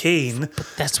that cane.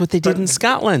 But that's what they did in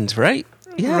Scotland, right?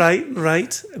 Yeah.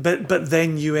 Right. But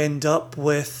then you end up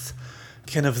with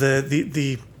kind of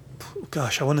the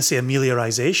gosh, I want to say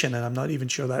ameliorization, and I'm not even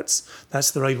sure that's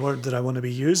the right word that I want to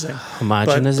be using.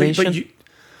 Homogenization?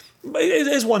 But it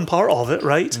is one part of it,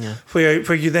 right? Yeah.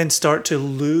 Where you then start to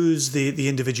lose the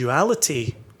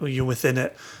individuality within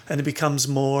it, and it becomes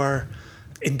more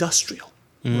industrial,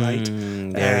 right?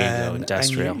 There you go,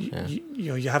 industrial. And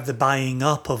you have the buying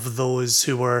up of those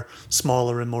who were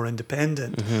smaller and more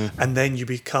independent, and then you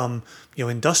become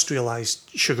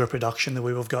industrialized sugar production the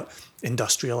way we've got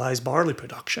industrialized barley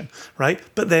production, right?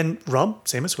 But then rum,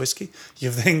 same as whiskey,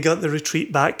 you've then got the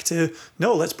retreat back to,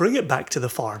 no, let's bring it back to the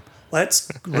farm.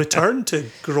 Let's return to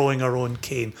growing our own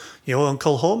cane. On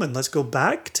Kilchoman, let's go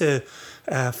back to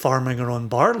farming our own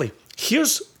barley.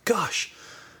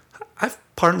 I've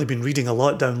apparently been reading a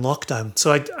lot down lockdown.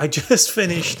 So I just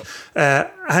finished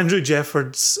Andrew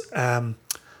Jefford's,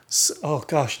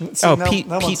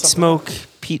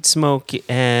 Peat Smoke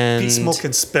and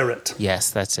Spirit.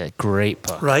 Yes, that's a great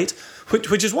book. Right?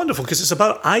 Which is wonderful because it's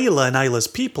about Islay and Islay's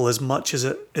people as much as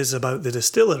it is about the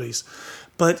distilleries.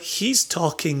 But he's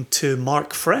talking to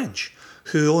Mark French,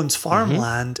 who owns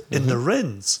farmland in the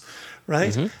Rins,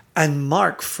 right? And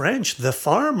Mark French, the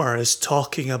farmer, is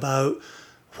talking about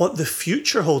what the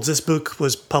future holds. This book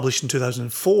was published in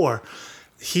 2004.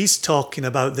 He's talking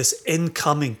about this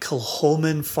incoming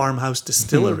Kilchoman farmhouse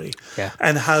distillery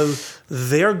and how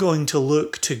they're going to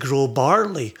look to grow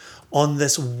barley on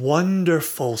this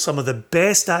wonderful, some of the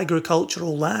best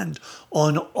agricultural land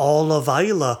on all of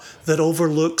Islay that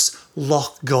overlooks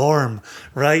Loch Gorm,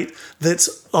 right?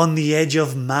 That's on the edge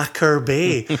of Macker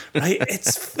Bay, right?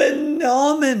 It's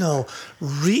phenomenal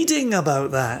reading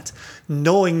about that,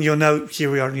 knowing, now here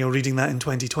we are, reading that in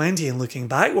 2020 and looking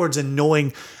backwards and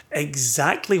knowing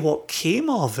exactly what came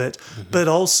of it, but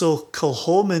also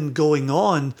Kilchoman going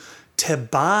on to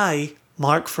buy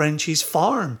Mark French's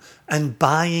farm and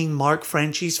buying Mark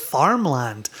French's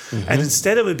farmland. And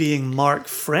instead of it being Mark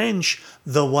French,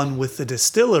 the one with the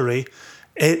distillery,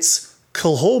 it's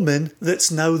Kilchoman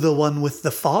that's now the one with the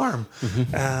farm.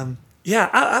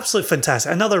 Absolutely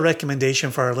fantastic. Another recommendation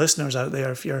for our listeners out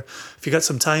there, if you got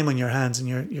some time on your hands and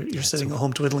you're sitting at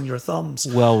home twiddling your thumbs.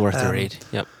 Well worth the read.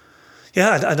 Yep.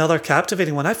 Yeah, another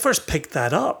captivating one. I first picked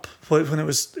that up when it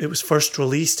was first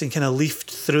released and kind of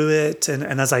leafed through it.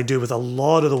 And as I do with a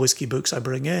lot of the whiskey books I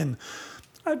bring in,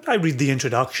 I read the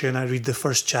introduction, I read the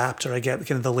first chapter, I get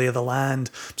kind of the lay of the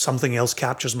land, something else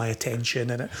captures my attention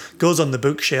and it goes on the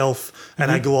bookshelf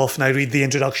and I go off and I read the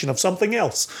introduction of something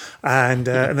else and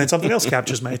then something else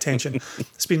captures my attention.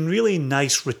 It's been really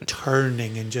nice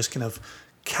returning and just kind of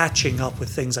catching up with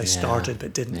things I started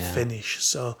but didn't finish.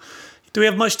 So do we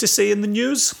have much to say in the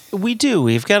news? We do.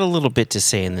 We've got a little bit to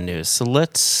say in the news. So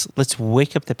let's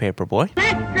wake up the paper boy.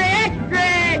 Extra,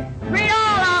 extra! Read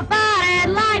all about it.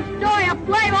 Life story of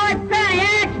Playboy Penny.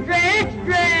 Extra,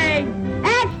 extra!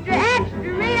 Extra,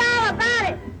 extra! Read all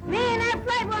about it. Me and that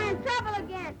Playboy in trouble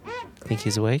again. Extra. Think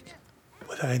he's awake?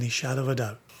 Without any shadow of a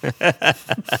doubt.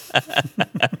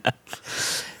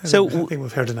 So I think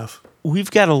we've heard enough.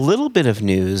 We've got a little bit of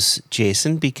news,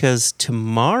 Jason, because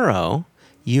tomorrow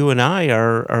you and I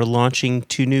are launching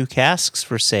 2 new casks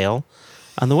for sale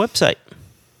on the website.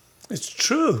 It's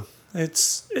true.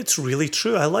 It's really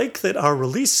true. I like that our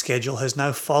release schedule has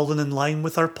now fallen in line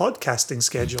with our podcasting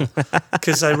schedule.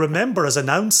 Because I remember us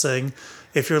announcing,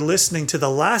 if you're listening to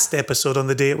the last episode on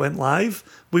the day it went live,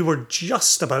 we were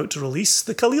just about to release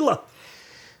the Kalila.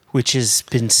 Which has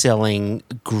been selling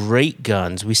great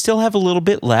guns. We still have a little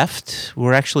bit left.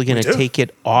 We're actually going to take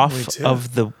it off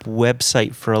of the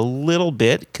website for a little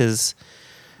bit because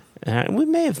We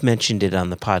may have mentioned it on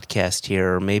the podcast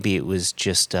here, or maybe it was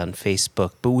just on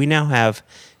Facebook, but we now have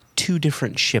 2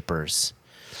 different shippers.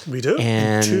 We do.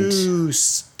 And- in 2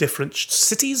 different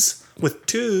cities with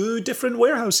 2 different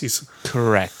warehouses.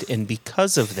 Correct. And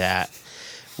because of that,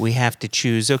 we have to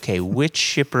choose, okay, which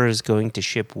shipper is going to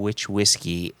ship which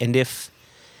whiskey. And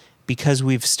because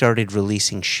we've started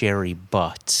releasing sherry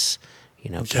butts,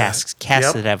 casks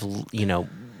Yep. that have,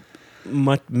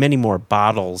 many more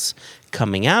bottles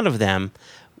coming out of them,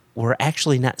 we're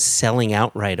actually not selling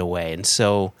out right away. And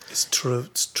so It's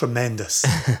tremendous.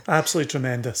 Absolutely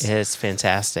tremendous. it's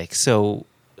fantastic. So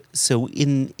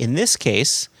in this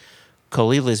case,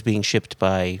 Caol Ila is being shipped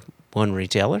by one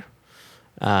retailer,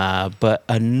 but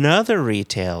another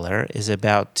retailer is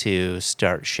about to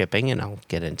start shipping, and I'll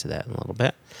get into that in a little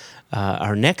bit.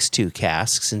 Our next 2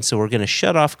 casks, and so we're going to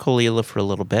shut off Caol Ila for a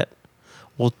little bit.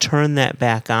 We'll turn that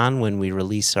back on when we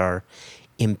release our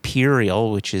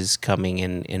Imperial, which is coming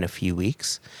in a few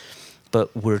weeks.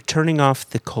 But we're turning off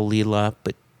the Caol Ila,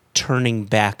 but turning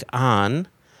back on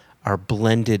our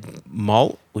blended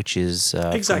malt, which is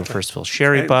from Exactly. the First Fill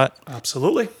Sherry Butt.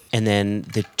 Absolutely. And then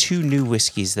the 2 new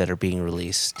whiskeys that are being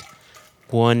released.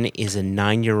 One is a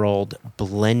 9-year-old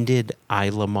blended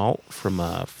Islay malt from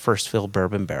a First Fill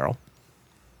bourbon barrel,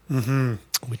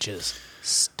 which is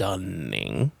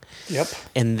stunning. Yep.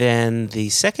 And then the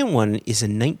second one is a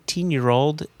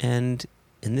 19-year-old, and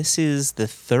this is the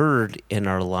 3rd in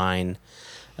our line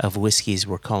of whiskeys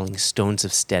we're calling Stones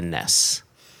of Stenness.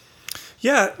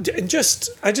 Yeah, and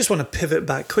I just want to pivot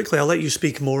back quickly. I'll let you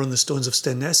speak more on the Stones of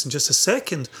Stenness in just a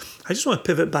second. I just want to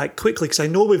pivot back quickly because I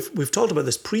know we've talked about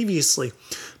this previously,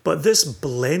 but this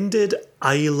blended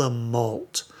Islay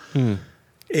malt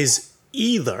is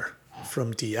either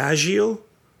from Diageo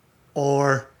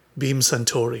or Beam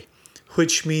Suntory,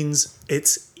 which means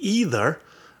it's either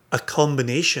a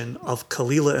combination of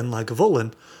Caol Ila and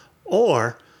Lagavulin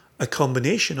or a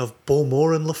combination of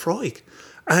Bowmore and Laphroaig.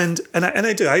 And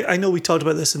I know we talked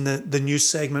about this in the news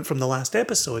segment from the last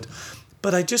episode,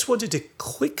 but I just wanted to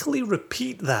quickly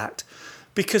repeat that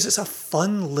because it's a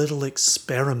fun little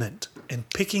experiment in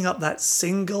picking up that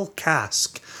single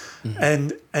cask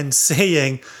and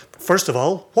saying, first of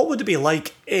all, what would it be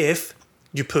like if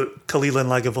you put Caol Ila and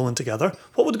Lagavulin together?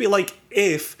 What would it be like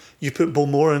if you put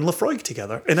Bowmore and Laphroaig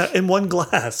together in one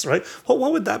glass, right?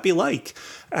 What would that be like?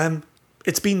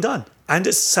 It's been done. And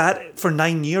it's sat for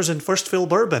 9 years in First Fill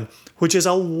bourbon, which is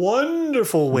a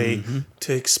wonderful way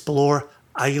to explore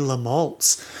Islay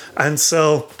malts. And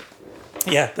so,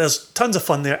 yeah, there's tons of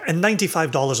fun there. And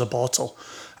 $95 a bottle,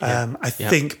 I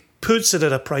think, puts it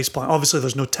at a price point. Obviously,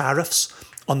 there's no tariffs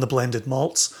on the blended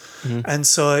malts. And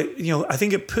so, I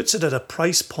think it puts it at a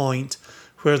price point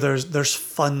where there's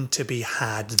fun to be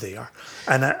had there.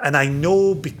 And I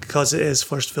know because it is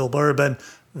First Fill bourbon,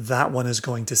 that one is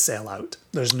going to sell out.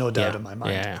 There's no doubt in my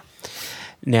mind. Yeah.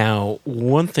 Now,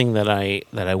 one thing that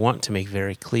I want to make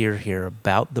very clear here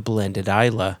about the blended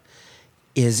Islay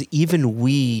is even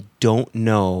we don't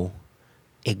know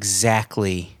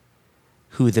exactly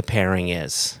who the pairing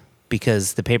is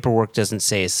because the paperwork doesn't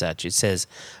say as such. It says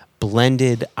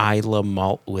blended Islay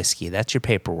malt whiskey. That's your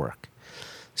paperwork.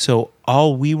 So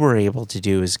all we were able to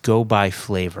do is go by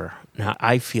flavor. Now,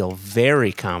 I feel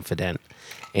very confident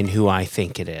in who I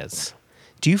think it is.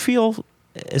 Do you feel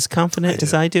as confident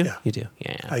as I do? Yeah. You do?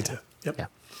 Yeah. I do. Yep.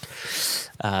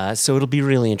 Yeah. So it'll be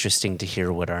really interesting to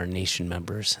hear what our nation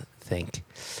members think.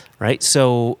 Right?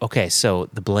 So, okay, so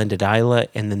the blended Islay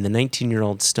and then the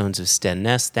 19-year-old Stones of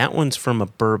Stenness, that one's from a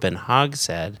bourbon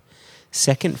hogshead,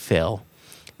 second fill.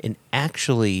 And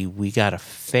actually, we got a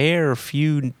fair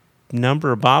few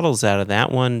number of bottles out of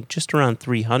that one, just around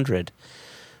 300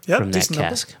 from that decent number.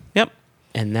 cask. Yep.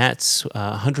 And that's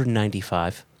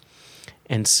 195.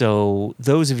 And so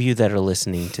those of you that are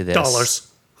listening to this...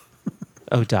 Dollars.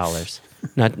 Oh, dollars.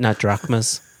 Not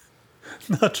drachmas.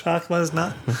 Not drachmas,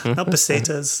 not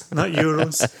pesetas, not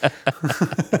euros.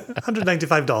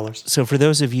 $195. So for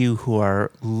those of you who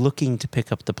are looking to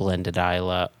pick up the blended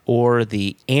Islay or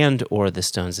the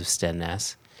Stones of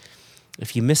Stenness,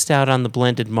 if you missed out on the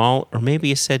blended malt, or maybe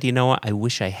you said, you know what, I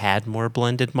wish I had more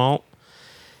blended malt,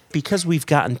 because we've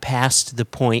gotten past the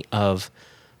point of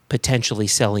potentially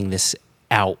selling this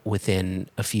out within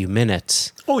a few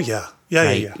minutes. Oh, yeah. Yeah.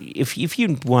 Right? If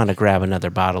you want to grab another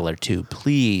bottle or two,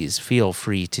 please feel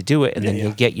free to do it, and then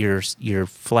you'll get your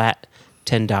flat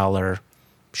 $10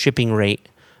 shipping rate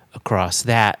across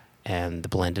that and the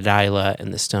blended Islay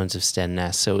and the Stones of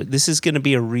Stenness. So this is going to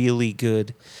be a really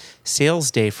good sales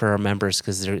day for our members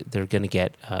because they're going to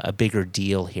get a bigger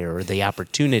deal here, or the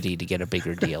opportunity to get a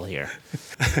bigger deal here.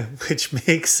 Which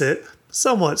makes it,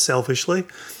 somewhat selfishly,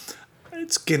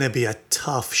 it's going to be a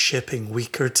tough shipping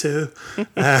week or two.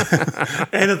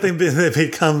 Anything that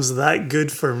becomes that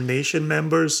good for nation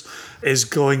members is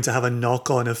going to have a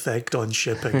knock-on effect on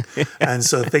shipping. And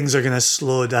so things are going to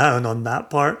slow down on that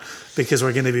part because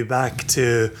we're going to be back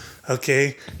to,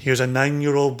 okay, here's a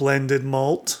 9-year-old blended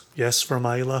malt. Yes, from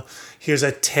Islay. Here's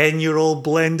a 10-year-old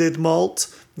blended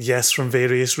malt. Yes, from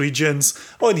various regions.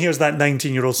 Oh, and here's that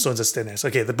 19-year-old Stones of Stinnes.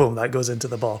 Okay, boom, that goes into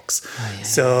the box. Oh, yeah.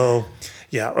 So,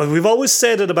 yeah, we've always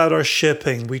said it about our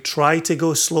shipping. We try to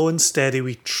go slow and steady.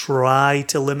 We try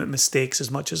to limit mistakes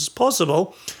as much as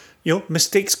possible. You know,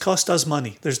 mistakes cost us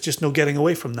money. There's just no getting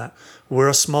away from that. We're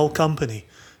a small company.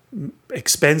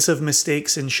 Expensive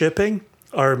mistakes in shipping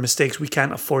are mistakes we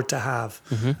can't afford to have.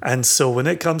 Mm-hmm. And so when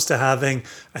it comes to having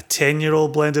a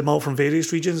 10-year-old blended malt from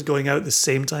various regions going out the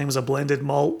same time as a blended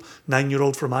malt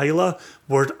 9-year-old from Islay,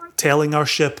 we're telling our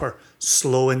shipper,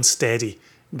 slow and steady.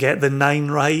 Get the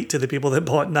 9 right to the people that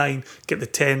bought 9, get the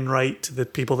 10 right to the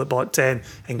people that bought 10,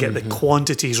 and get the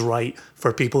quantities right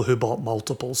for people who bought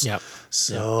multiples. Yep.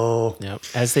 So, yep.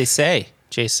 As they say,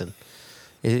 Jason,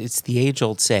 it's the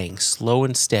age-old saying, slow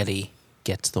and steady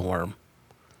gets the worm.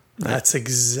 That's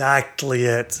exactly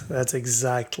it. That's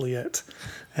exactly it.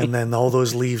 And then all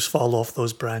those leaves fall off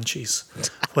those branches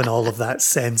when all of that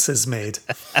sense is made.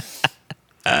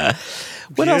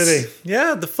 What else?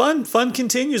 Yeah, the fun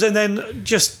continues. And then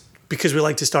just because we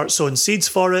like to start sowing seeds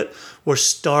for it, we're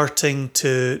starting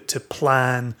to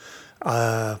plan,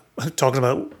 talking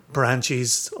about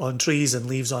branches on trees and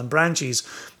leaves on branches,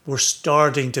 we're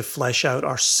starting to flesh out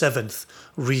our 7th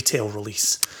retail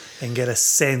release and get a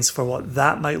sense for what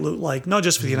that might look like, not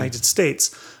just for the United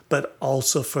States, but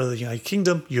also for the United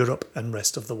Kingdom, Europe, and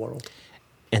rest of the world.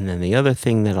 And then the other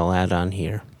thing that I'll add on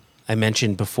here, I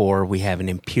mentioned before we have an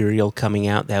Imperial coming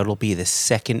out. That'll be the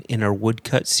second in our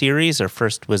woodcut series. Our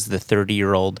first was the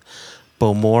 30-year-old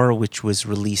Bowmore, which was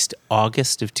released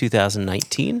August of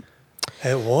 2019.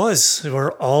 It was.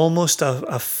 We're almost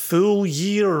a full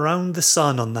year around the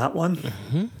sun on that one.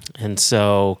 Mm-hmm. And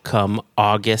so come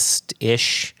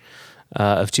August-ish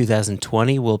of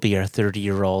 2020 will be our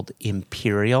 30-year-old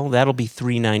Imperial. That'll be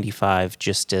 $3.95,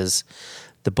 just as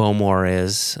the Bowmore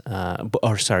is,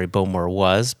 Bowmore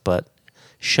was, but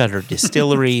Shutter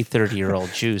Distillery,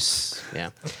 30-year-old juice. Yeah.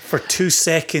 For 2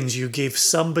 seconds, you gave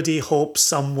somebody hope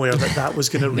somewhere that was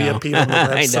going to reappear on the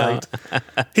website. I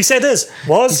know. He said this.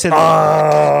 Was? He said,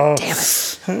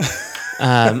 damn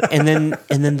it.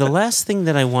 And then the last thing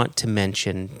that I want to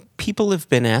mention, people have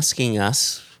been asking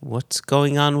us what's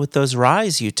going on with those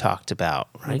ryes you talked about,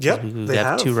 right? Yep, we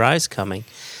have 2 ryes coming.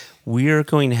 We're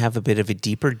going to have a bit of a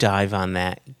deeper dive on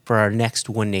that for our next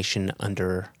One Nation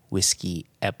Under Whiskey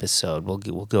episode.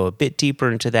 We'll go a bit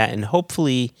deeper into that, and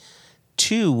hopefully,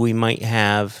 too, we might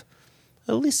have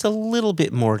at least a little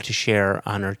bit more to share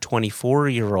on our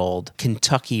 24-year-old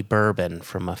Kentucky bourbon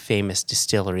from a famous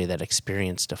distillery that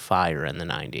experienced a fire in the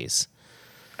 90s.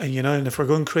 And if we're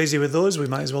going crazy with those, we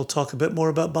might as well talk a bit more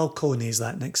about Balcones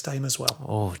that next time as well.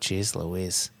 Oh, jeez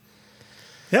Louise.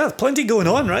 Yeah, plenty going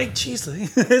on, right? Jeez,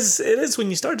 it is when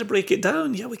you start to break it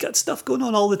down. Yeah, we got stuff going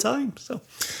on all the time. So,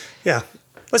 yeah,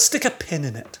 let's stick a pin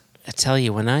in it. I tell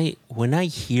you, when I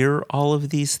hear all of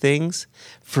these things,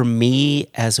 for me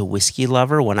as a whiskey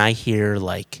lover, when I hear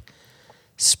like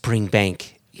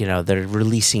Springbank, they're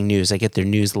releasing news, I get their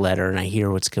newsletter and I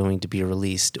hear what's going to be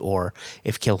released, or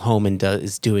if Kilchoman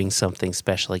is doing something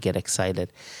special, I get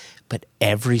excited. But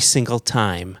every single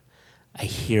time I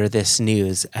hear this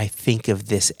news, I think of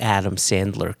this Adam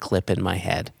Sandler clip in my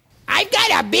head. I've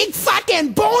got a big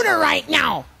fucking boner right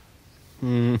now.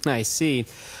 I see.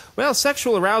 Well,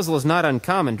 sexual arousal is not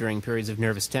uncommon during periods of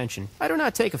nervous tension. I do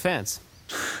not take offense.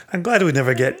 I'm glad we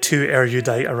never get too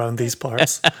erudite around these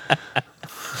parts.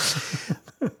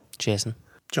 Jason.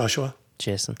 Joshua.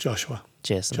 Jason. Joshua.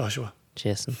 Jason. Joshua.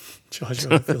 Jason.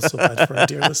 Joshua, I feel so bad for our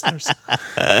dear listeners.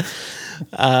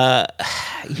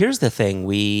 Here's the thing.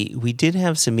 We did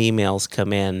have some emails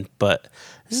come in, but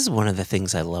this is one of the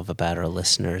things I love about our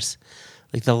listeners.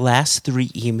 Like the last 3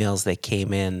 emails that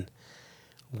came in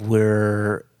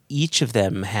were, each of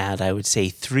them had, I would say,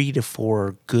 3 to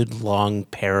 4 good long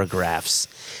paragraphs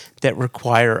that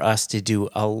require us to do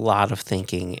a lot of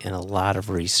thinking and a lot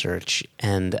of research.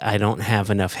 And I don't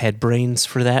have enough head brains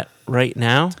for that right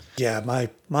now. Yeah,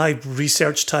 my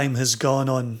research time has gone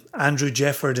on Andrew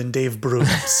Jefford and Dave Broom,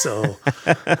 so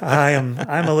I'm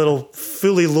a little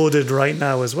fully loaded right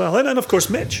now as well. And of course,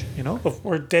 Mitch,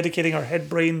 we're dedicating our head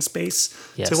brain space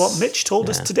to what Mitch told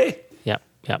us today.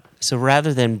 Yep. So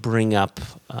rather than bring up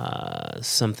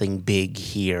something big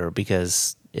here,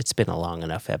 because it's been a long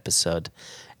enough episode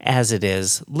as it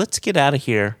is, let's get out of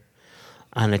here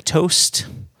on a toast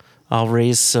I'll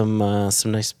raise some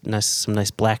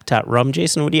nice black tot rum.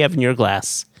 Jason, what do you have in your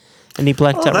glass? Any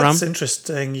black tot rum? That's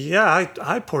interesting. Yeah,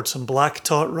 I poured some black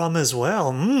tot rum as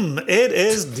well. It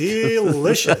is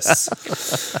delicious.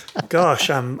 Gosh,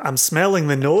 I'm smelling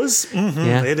the nose.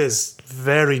 Yeah. It is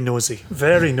very nosy,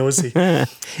 very nosy.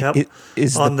 Yep.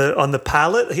 On the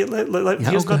palate,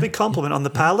 here's my big compliment. On the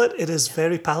palate, it is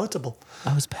very palatable.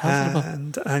 Oh, it's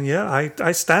palatable. And yeah,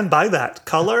 I stand by that.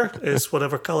 Color is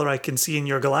whatever color I can see in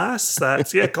your glass.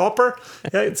 That's copper.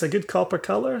 Yeah, it's a good copper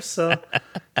color. So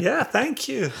yeah, thank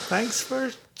you. Thanks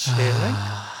for sharing.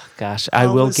 Gosh, I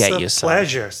will get you some.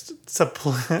 Pleasure. It's a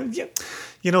pleasure. Yeah.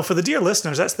 You know, for the dear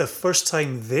listeners, that's the first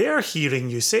time they're hearing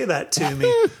you say that to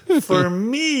me. For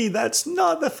me, that's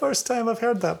not the first time I've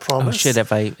heard that promise. Oh shit!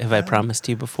 Have I promised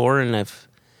you before, and have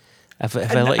I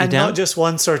let you and down? not just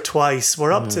once or twice.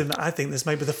 We're up to, I think this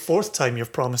might be the fourth time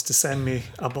you've promised to send me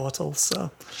a bottle. So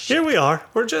here we are.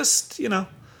 We're just,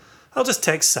 I'll just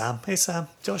text Sam. Hey Sam,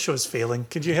 Joshua's failing.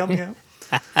 Could you help me out?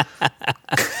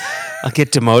 I'll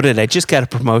get demoted. I just got a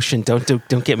promotion.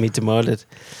 Don't get me demoted.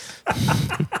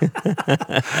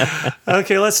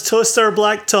 Okay, let's toast our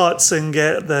black tots and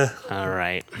All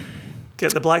right.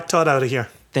 get the black tot out of here.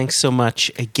 Thanks so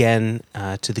much again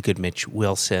to the good Mitch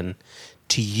Wilson,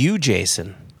 to you,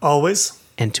 Jason, Always,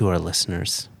 and to our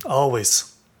listeners.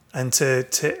 always. And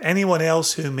to anyone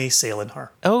else who may sail in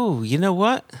her. Oh, you know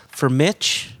what? For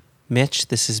Mitch,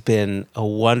 this has been a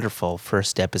wonderful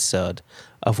first episode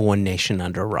of One Nation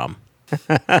Under Rum.